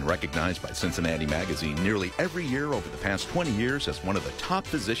 Berger has been recognized by Cincinnati Magazine nearly every year over the past 20 years as one of the top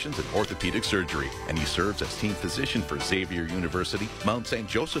physicians in orthopedic surgery, and he serves as team physician for Xavier University, Mount St.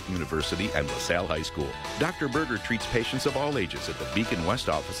 Joseph University, and LaSalle High School. Dr. Berger treats patients of all ages at the Beacon West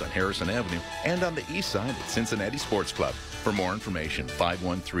office on Harrison Avenue and on the east side at Cincinnati Sports Club. For more information,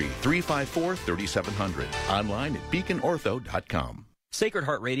 513-354-3700. Online at beaconortho.com. Sacred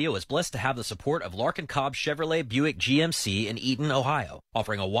Heart Radio is blessed to have the support of Larkin Cobb Chevrolet Buick GMC in Eaton, Ohio,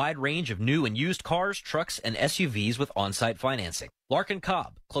 offering a wide range of new and used cars, trucks, and SUVs with on-site financing. Larkin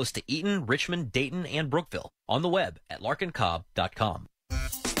Cobb, close to Eaton, Richmond, Dayton, and Brookville. On the web at larkincobb.com.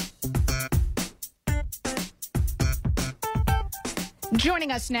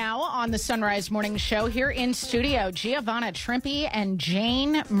 Joining us now on the Sunrise Morning Show here in studio, Giovanna Trimpe and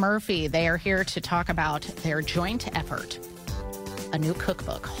Jane Murphy. They are here to talk about their joint effort. A new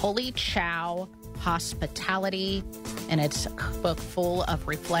cookbook, Holy Chow Hospitality, and it's a cookbook full of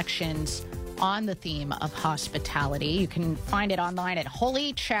reflections on the theme of hospitality. You can find it online at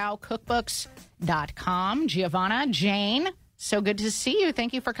holychowcookbooks.com. Giovanna, Jane, so good to see you.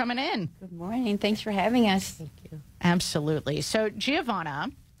 Thank you for coming in. Good morning. Thanks for having us. Thank you. Absolutely. So,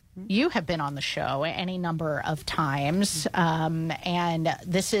 Giovanna, you have been on the show any number of times, and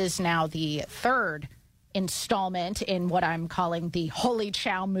this is now the third installment in what I'm calling the Holy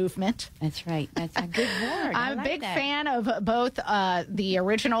Chow movement. That's right. That's a good word. I'm a big fan of both the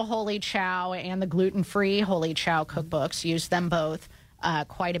original Holy Chow and the gluten-free Holy Chow cookbooks. Use them both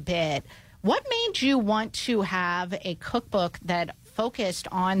quite a bit. What made you want to have a cookbook that focused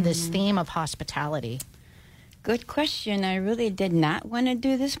on this theme of hospitality? Good question. I really did not want to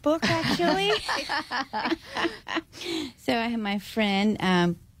do this book, actually. So I had my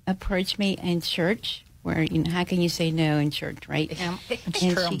friend approach me in church, where, you know, how can you say no in church, right? Yeah, it's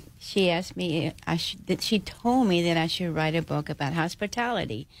and true. She asked me, she told me that I should write a book about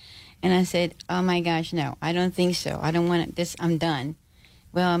hospitality. And I said, oh my gosh, no, I don't think so. I don't want this, I'm done.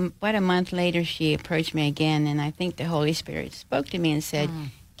 Well, about a month later, she approached me again, and I think the Holy Spirit spoke to me and said,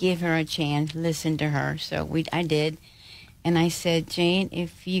 give her a chance, listen to her. So I did. And I said, Jane,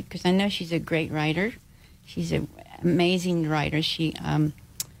 if you, because I know she's a great writer. She's an amazing writer. She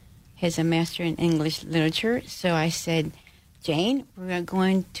has a master in English literature. So I said, Jane, we are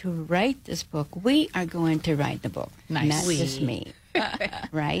going to write this book. We are going to write the book. Nice. Not just me.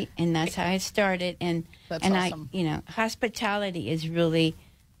 Right? And that's how it started. And That's and awesome. hospitality is really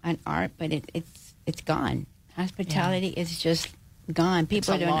an art, but it's gone. Hospitality is just gone.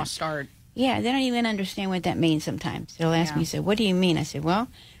 People it's a don't lost art. Yeah, they don't even understand what that means sometimes. They'll ask Yeah. me, what do you mean? I said, well,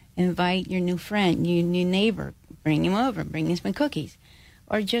 invite your new friend, your new neighbor, bring him over, bring him some cookies.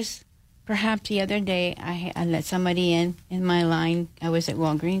 Or just perhaps the other day, I let somebody in my line. I was at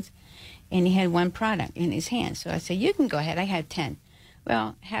Walgreens, and he had one product in his hand. So I said, you can go ahead. I had 10.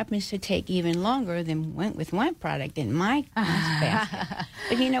 Well, it happens to take even longer than went with one product in my basket.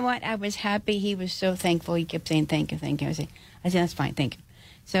 But you know what? I was happy. He was so thankful. He kept saying, thank you, thank you. I said, that's fine, thank you.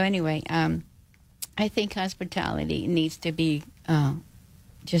 So anyway, I think hospitality needs to be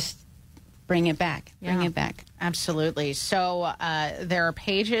just bring it back. Bring it back. Absolutely. So there are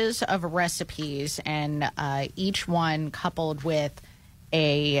pages of recipes, and each one coupled with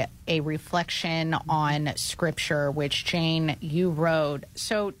a reflection on Scripture, which, Jane, you wrote.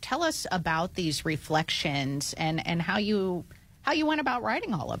 So tell us about these reflections and how you went about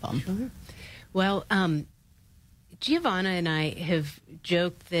writing all of them. Sure. Well, Giovanna and I have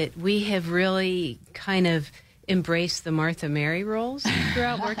joked that we have really kind of embraced the Martha Mary roles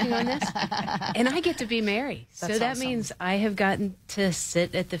throughout working on this. And I get to be Mary. That's so that awesome. means I have gotten to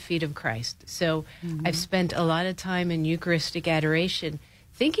sit at the feet of Christ. So I've spent a lot of time in Eucharistic adoration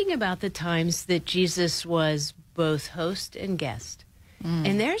thinking about the times that Jesus was both host and guest.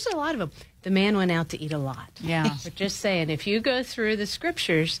 And there's a lot of them. The man went out to eat a lot. Yeah. But just saying, if you go through the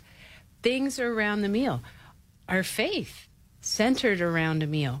Scriptures, things are around the meal. Our faith centered around a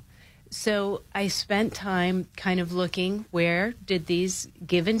meal. So I spent time kind of looking, where did these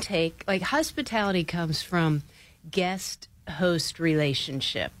give and take, like hospitality comes from guest-host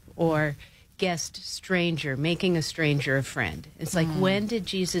relationship or guest-stranger, making a stranger a friend. It's like, when did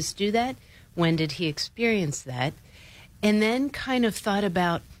Jesus do that? When did he experience that? And then kind of thought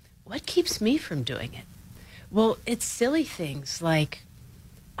about, what keeps me from doing it? Well, it's silly things like,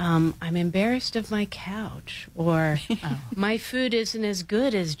 I'm embarrassed of my couch, or my food isn't as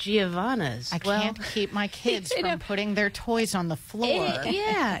good as Giovanna's. I can't keep my kids from putting their toys on the floor.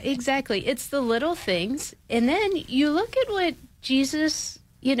 Yeah, exactly. It's the little things. And then you look at what Jesus,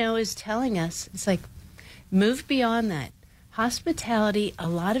 is telling us. It's like, move beyond that. Hospitality, a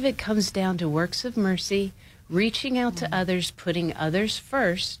lot of it comes down to works of mercy, reaching out to others, putting others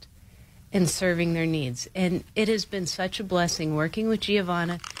first, and serving their needs. And it has been such a blessing working with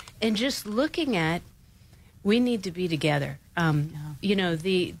Giovanna and just looking at, we need to be together.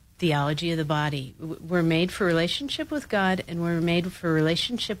 The theology of the body. We're made for relationship with God, and we're made for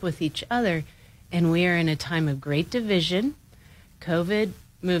relationship with each other. And we are in a time of great division. COVID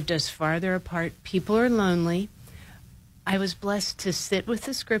moved us farther apart. People are lonely. I was blessed to sit with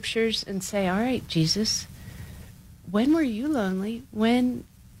the Scriptures and say, all right, Jesus, when were you lonely? When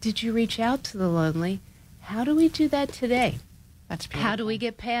did you reach out to the lonely? How do we do that today? That's beautiful. How do we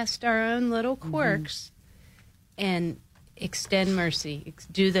get past our own little quirks and extend mercy,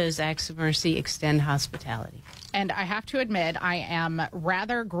 do those acts of mercy, extend hospitality? And I have to admit, I am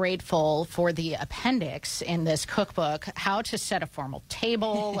rather grateful for the appendix in this cookbook, how to set a formal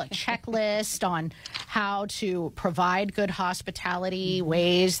table, a checklist on how to provide good hospitality,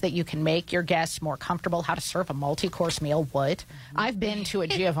 ways that you can make your guests more comfortable, how to serve a multi-course meal. What? I've been to a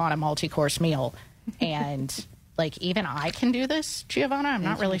Giovanna multi-course meal, and even I can do this, Giovanna. I'm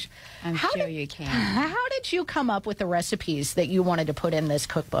not really sure. I'm sure you can. How did you come up with the recipes that you wanted to put in this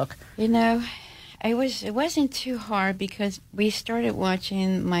cookbook? It wasn't too hard because we started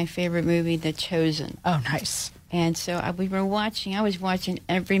watching my favorite movie, The Chosen. Oh, nice. And so I was watching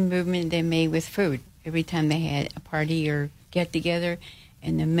every movement they made with food. Every time they had a party or get together.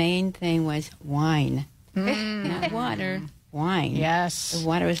 And the main thing was wine. Not water, wine. Yes. The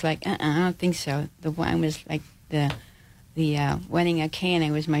water was like, I don't think so. The wine was like the wedding at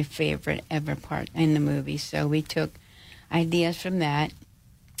Cana was my favorite ever part in the movie. So we took ideas from that.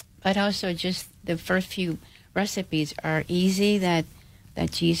 But also just the first few recipes are easy that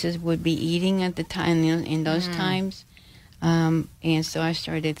Jesus would be eating at the time, in those times. And so I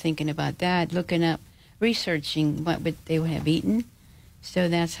started thinking about that, looking up, researching what they would have eaten. So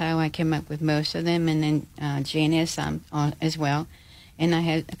that's how I came up with most of them. And then Jane has some as well. And I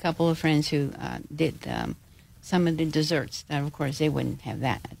had a couple of friends who did some of the desserts. That, of course, they wouldn't have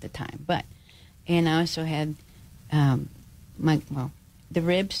that at the time. And I also had the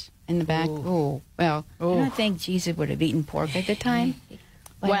ribs in the back. Oh, well, I don't think Jesus would have eaten pork at the time.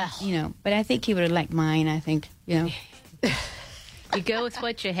 But, but I think he would have liked mine. I think, You go with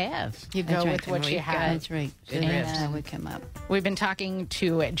what you have. You go with what you have. That's right. Good And riffs. that would come up. We've been talking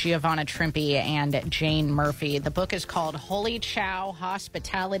to Giovanna Trimpe and Jane Murphy. The book is called Holy Chow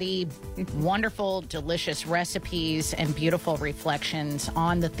Hospitality, wonderful, delicious recipes and beautiful reflections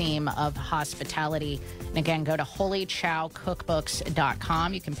on the theme of hospitality. And again, go to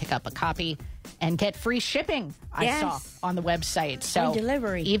holychowcookbooks.com. You can pick up a copy and get free shipping, I saw on the website. So Free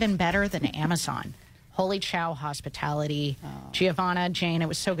delivery. Even better than Amazon. Holy Chow Hospitality. Giovanna, Jane, it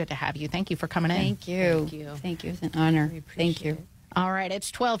was so good to have you. Thank you for coming in. Thank you. Thank you. It's an honor. Thank you. All right,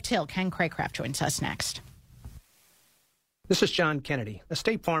 it's 12 till. Ken Craycraft joins us next. This is John Kennedy, a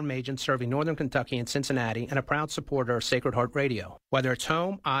State Farm agent serving Northern Kentucky and Cincinnati and a proud supporter of Sacred Heart Radio. Whether it's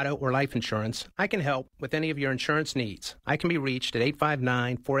home, auto, or life insurance, I can help with any of your insurance needs. I can be reached at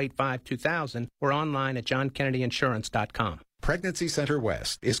 859-485-2000 or online at johnkennedyinsurance.com. Pregnancy Center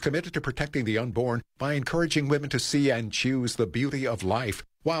West is committed to protecting the unborn by encouraging women to see and choose the beauty of life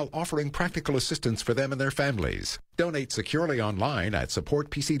while offering practical assistance for them and their families. Donate securely online at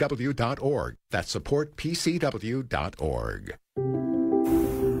supportpcw.org. That's supportpcw.org.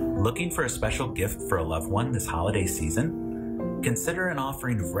 Looking for a special gift for a loved one this holiday season? Consider an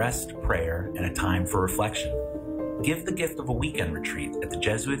offering of rest, prayer, and a time for reflection. Give the gift of a weekend retreat at the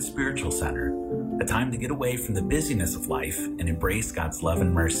Jesuit Spiritual Center, a time to get away from the busyness of life and embrace God's love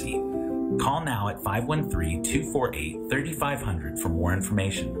and mercy. Call now at 513-248-3500 for more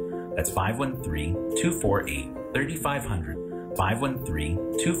information. That's 513-248-3500,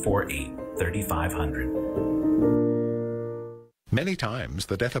 513-248-3500. Many times,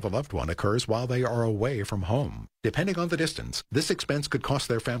 the death of a loved one occurs while they are away from home. Depending on the distance, this expense could cost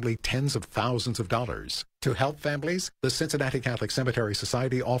their family tens of thousands of dollars. To help families, the Cincinnati Catholic Cemetery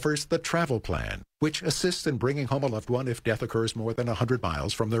Society offers the Travel Plan, which assists in bringing home a loved one if death occurs more than 100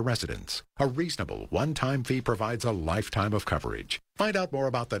 miles from their residence. A reasonable one-time fee provides a lifetime of coverage. Find out more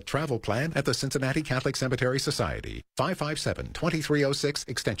about the Travel Plan at the Cincinnati Catholic Cemetery Society, 557-2306,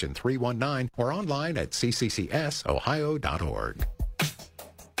 extension 319, or online at cccsohio.org.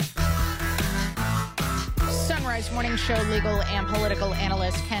 Sunrise Morning Show legal and political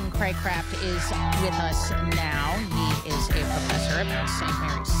analyst Ken Craycraft is with us now. He is a professor at St.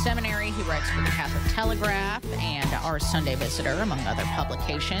 Mary's Seminary. He writes for the Catholic Telegraph and our Sunday Visitor, among other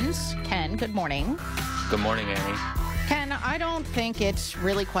publications. Ken, good morning. Good morning, Annie. Ken, I don't think it's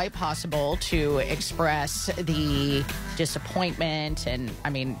really quite possible to express the disappointment and,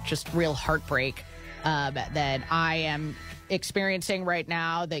 just real heartbreak that I am experiencing right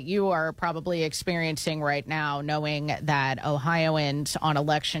now, that you are probably experiencing right now, knowing that Ohioans on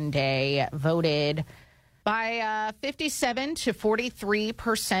Election Day voted by 57 to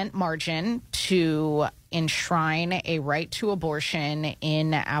 43% margin to enshrine a right to abortion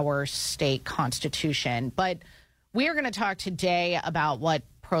in our state constitution. But we are going to talk today about what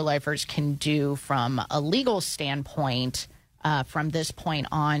pro-lifers can do from a legal standpoint from this point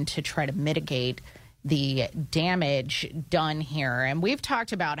on to try to mitigate the damage done here. And we've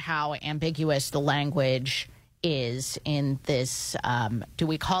talked about how ambiguous the language is in this, do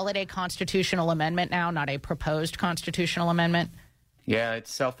we call it a constitutional amendment now, not a proposed constitutional amendment? Yeah,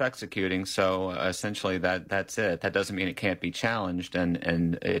 it's self-executing, so essentially that's it. That doesn't mean it can't be challenged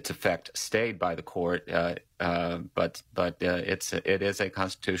and its effect stayed by the court, but it is a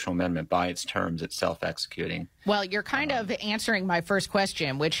constitutional amendment by its terms. It's self-executing. Well, you're kind of answering my first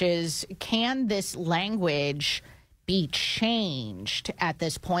question, which is, can this language be changed at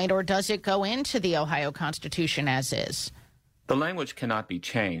this point, or does it go into the Ohio Constitution as is? The language cannot be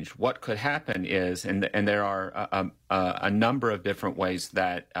changed. What could happen is, and there are a number of different ways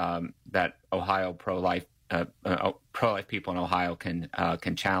that that Ohio pro-life people in Ohio can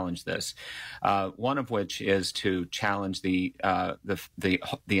challenge this. One of which is to challenge the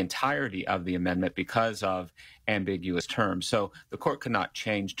entirety of the amendment because of ambiguous terms. So the court could not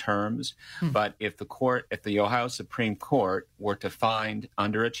change terms, but if the Ohio Supreme Court were to find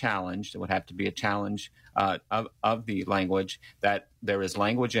under a challenge, it would have to be a challenge of the language, that there is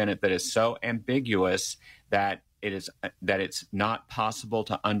language in it that is so ambiguous that it's not possible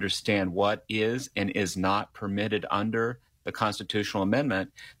to understand what is and is not permitted under the constitutional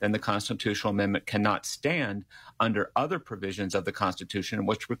amendment, then the constitutional amendment cannot stand under other provisions of the Constitution,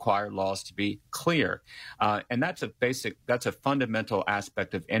 which require laws to be clear. And that's a fundamental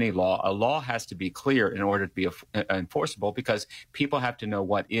aspect of any law. A law has to be clear in order to be enforceable, because people have to know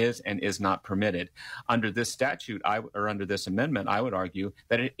what is and is not permitted. Under this statute, or under this amendment, I would argue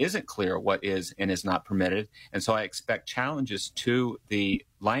that it isn't clear what is and is not permitted. And so I expect challenges to the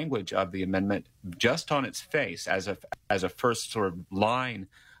language of the amendment just on its face as a first sort of line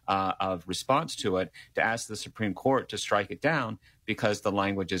of response to it, to ask the Supreme Court to strike it down because the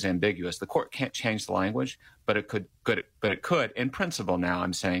language is ambiguous. The court can't change the language, but it could, in principle now,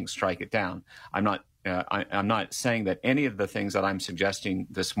 I'm saying strike it down. I'm not saying that any of the things that I'm suggesting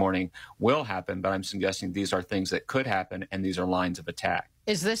this morning will happen, but I'm suggesting these are things that could happen, and these are lines of attack.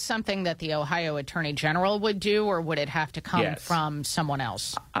 Is this something that the Ohio Attorney General would do, or would it have to come from someone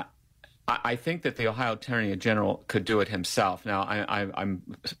else? I think that the Ohio Attorney General could do it himself. Now, I'm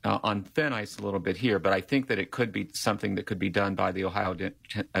on thin ice a little bit here, but I think that it could be something that could be done by the Ohio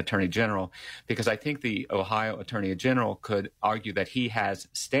Attorney General, because I think the Ohio Attorney General could argue that he has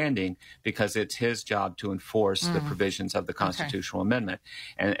standing because it's his job to enforce the provisions of the constitutional amendment,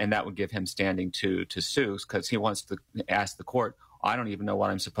 and that would give him standing to sue, because he wants to ask the court, I don't even know what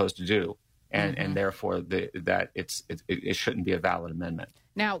I'm supposed to do, and therefore it shouldn't be a valid amendment.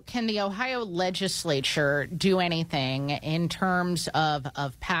 Now, can the Ohio legislature do anything in terms of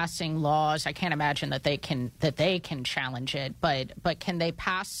passing laws? I can't imagine that they can challenge it, but can they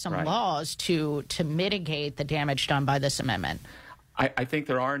pass some laws to mitigate the damage done by this amendment? I think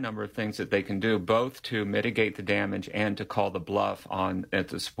there are a number of things that they can do, both to mitigate the damage and to call the bluff on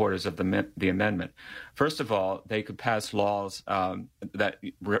the supporters of the amendment. First of all, they could pass laws that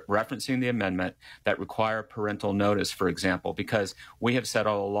referencing the amendment that require parental notice, for example, because we have said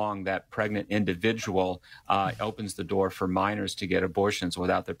all along that pregnant individual opens the door for minors to get abortions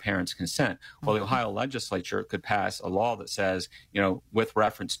without their parents' consent. Well, the Ohio legislature could pass a law that says, with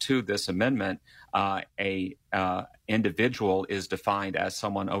reference to this amendment, a individual is defined as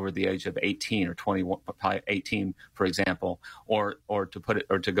someone over the age of 18 or 21, 18, for example, or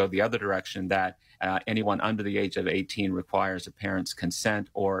to go the other direction, that anyone under the age of 18 requires a parent's consent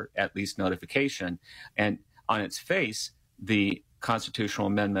or at least notification. And on its face, the constitutional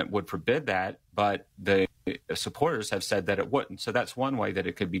amendment would forbid that, but the supporters have said that it wouldn't. So that's one way that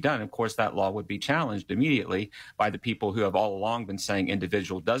it could be done. Of course, that law would be challenged immediately by the people who have all along been saying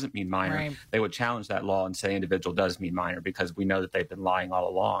individual doesn't mean minor. Right. They would challenge that law and say individual does mean minor, because we know that they've been lying all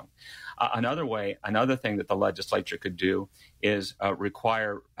along. Another thing that the legislature could do is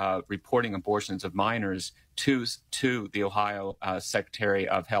require reporting abortions of minors to the Ohio Secretary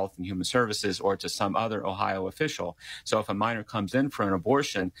of Health and Human Services or to some other Ohio official. So if a minor comes in for an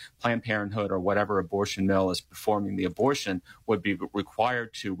abortion, Planned Parenthood or whatever abortion mill is performing the abortion would be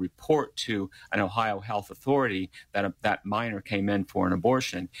required to report to an Ohio health authority that that minor came in for an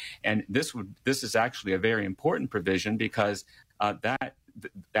abortion. And this is actually a very important provision, because that,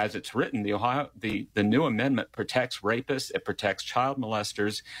 as it's written, the new amendment protects rapists, it protects child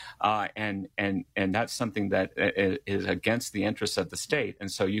molesters, and that's something that is against the interests of the state.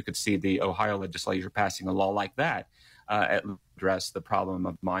 And so you could see the Ohio legislature passing a law like that address the problem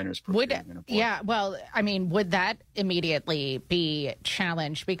of minors performing an abortion. Yeah, well, I mean, would that immediately be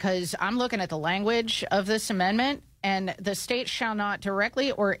challenged? Because I'm looking at the language of this amendment, and the state shall not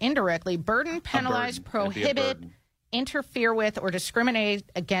directly or indirectly burden, penalize, prohibit, interfere with, or discriminate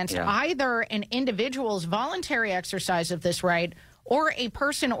against either an individual's voluntary exercise of this right or a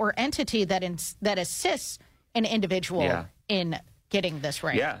person or entity that assists an individual in getting this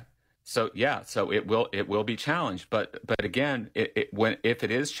right. So it will be challenged, but again, if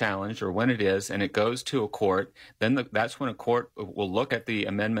it is challenged, or when it is, and it goes to a court, then that's when a court will look at the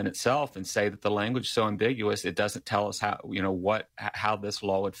amendment itself and say that the language is so ambiguous it doesn't tell us how this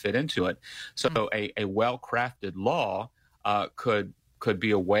law would fit into it. So a well-crafted law could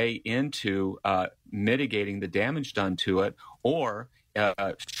be a way into mitigating the damage done to it, or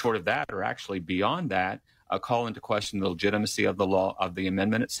short of that, or actually beyond that, call into question the legitimacy of the law, of the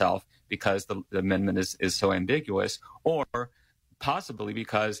amendment itself, because the amendment is so ambiguous, or possibly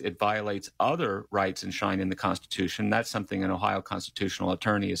because it violates other rights enshrined in the Constitution. That's something an Ohio constitutional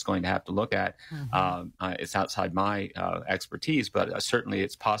attorney is going to have to look at. It's outside my expertise, but certainly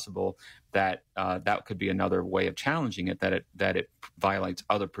it's possible that that could be another way of challenging it, that it violates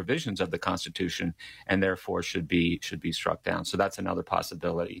other provisions of the Constitution and therefore should be struck down. So that's another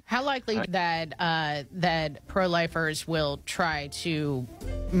possibility. How likely that pro-lifers will try to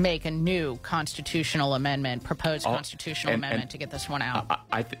make a new constitutional amendment, proposed constitutional amendment, to get this one out?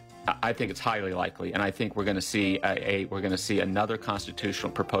 I think it's highly likely, and I think we're going to see another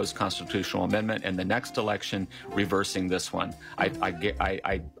proposed constitutional amendment in the next election, reversing this one.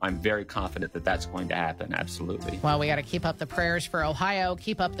 I'm very confident that that's going to happen. Absolutely. Well, we got to keep up the prayers for Ohio,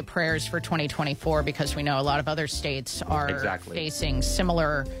 keep up the prayers for 2024, because we know a lot of other states are facing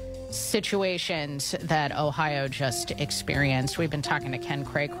similar situations that Ohio just experienced. We've been talking to Ken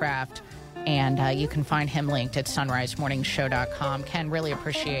Craycraft And you can find him linked at sunrisemorningshow.com. Ken, really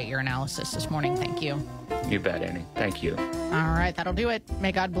appreciate your analysis this morning. Thank you. You bet, Annie. Thank you. All right, that'll do it.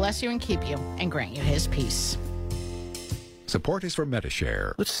 May God bless you and keep you and grant you his peace. Support is from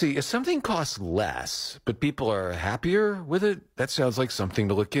Medi-Share. Let's see, if something costs less, but people are happier with it, that sounds like something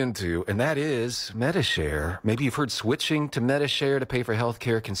to look into, and that is Medi-Share. Maybe you've heard switching to Medi-Share to pay for health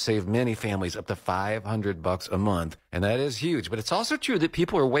care can save many families up to $500 a month, and that is huge. But it's also true that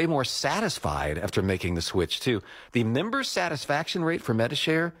people are way more satisfied after making the switch, too. The member satisfaction rate for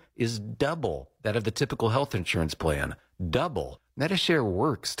Medi-Share is double that of the typical health insurance plan. Double. Medi-Share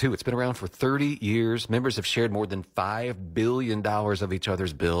works, too. It's been around for 30 years. Members have shared more than $5 billion of each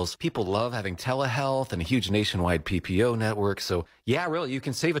other's bills. People love having telehealth and a huge nationwide PPO network. So, yeah, really, you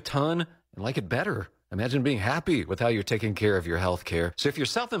can save a ton and like it better. Imagine being happy with how you're taking care of your health care. So if you're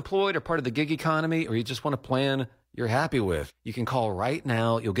self-employed or part of the gig economy, or you just want a plan you're happy with, you can call right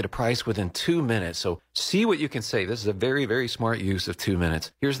now. You'll get a price within 2 minutes. So see what you can save. This is a very, very smart use of 2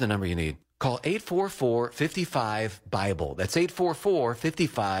 minutes. Here's the number you need. Call 844-55-BIBLE. That's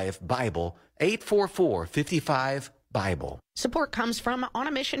 844-55-BIBLE. 844-55-BIBLE. Support comes from On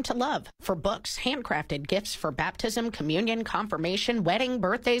a Mission to Love for books, handcrafted gifts for baptism, communion, confirmation, wedding,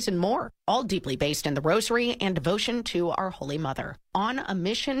 birthdays, and more. All deeply based in the rosary and devotion to our Holy Mother.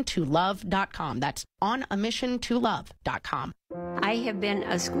 OnAMissionToLove.com. That's OnAMissionToLove.com. I have been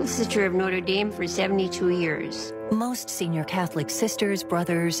a school sister of Notre Dame for 72 years. Most senior Catholic sisters,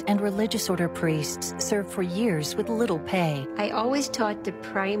 brothers, and religious order priests serve for years with little pay. I always taught the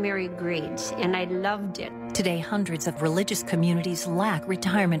primary grades, and I loved it. Today, hundreds of religious communities lack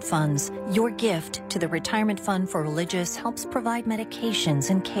retirement funds. Your gift to the Retirement Fund for Religious helps provide medications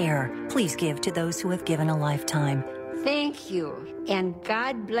and care. Please give to those who have given a lifetime. Thank you, and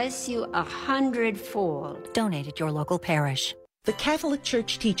God bless you 100-fold. Donate at your local parish. The Catholic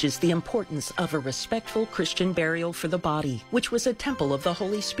Church teaches the importance of a respectful Christian burial for the body, which was a temple of the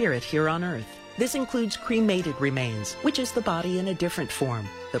Holy Spirit here on earth. This includes cremated remains, which is the body in a different form.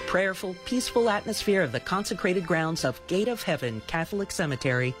 The prayerful, peaceful atmosphere of the consecrated grounds of Gate of Heaven Catholic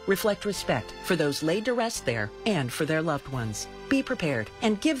Cemetery reflect respect for those laid to rest there and for their loved ones. Be prepared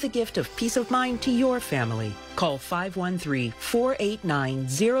and give the gift of peace of mind to your family. Call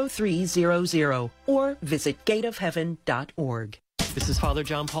 513-489-0300 or visit gateofheaven.org. This is Father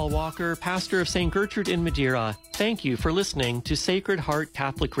John Paul Walker, pastor of St. Gertrude in Madeira. Thank you for listening to Sacred Heart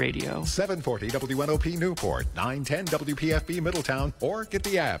Catholic Radio. 740 WNOP Newport, 910 WPFB Middletown, or get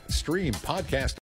the app, stream, podcast,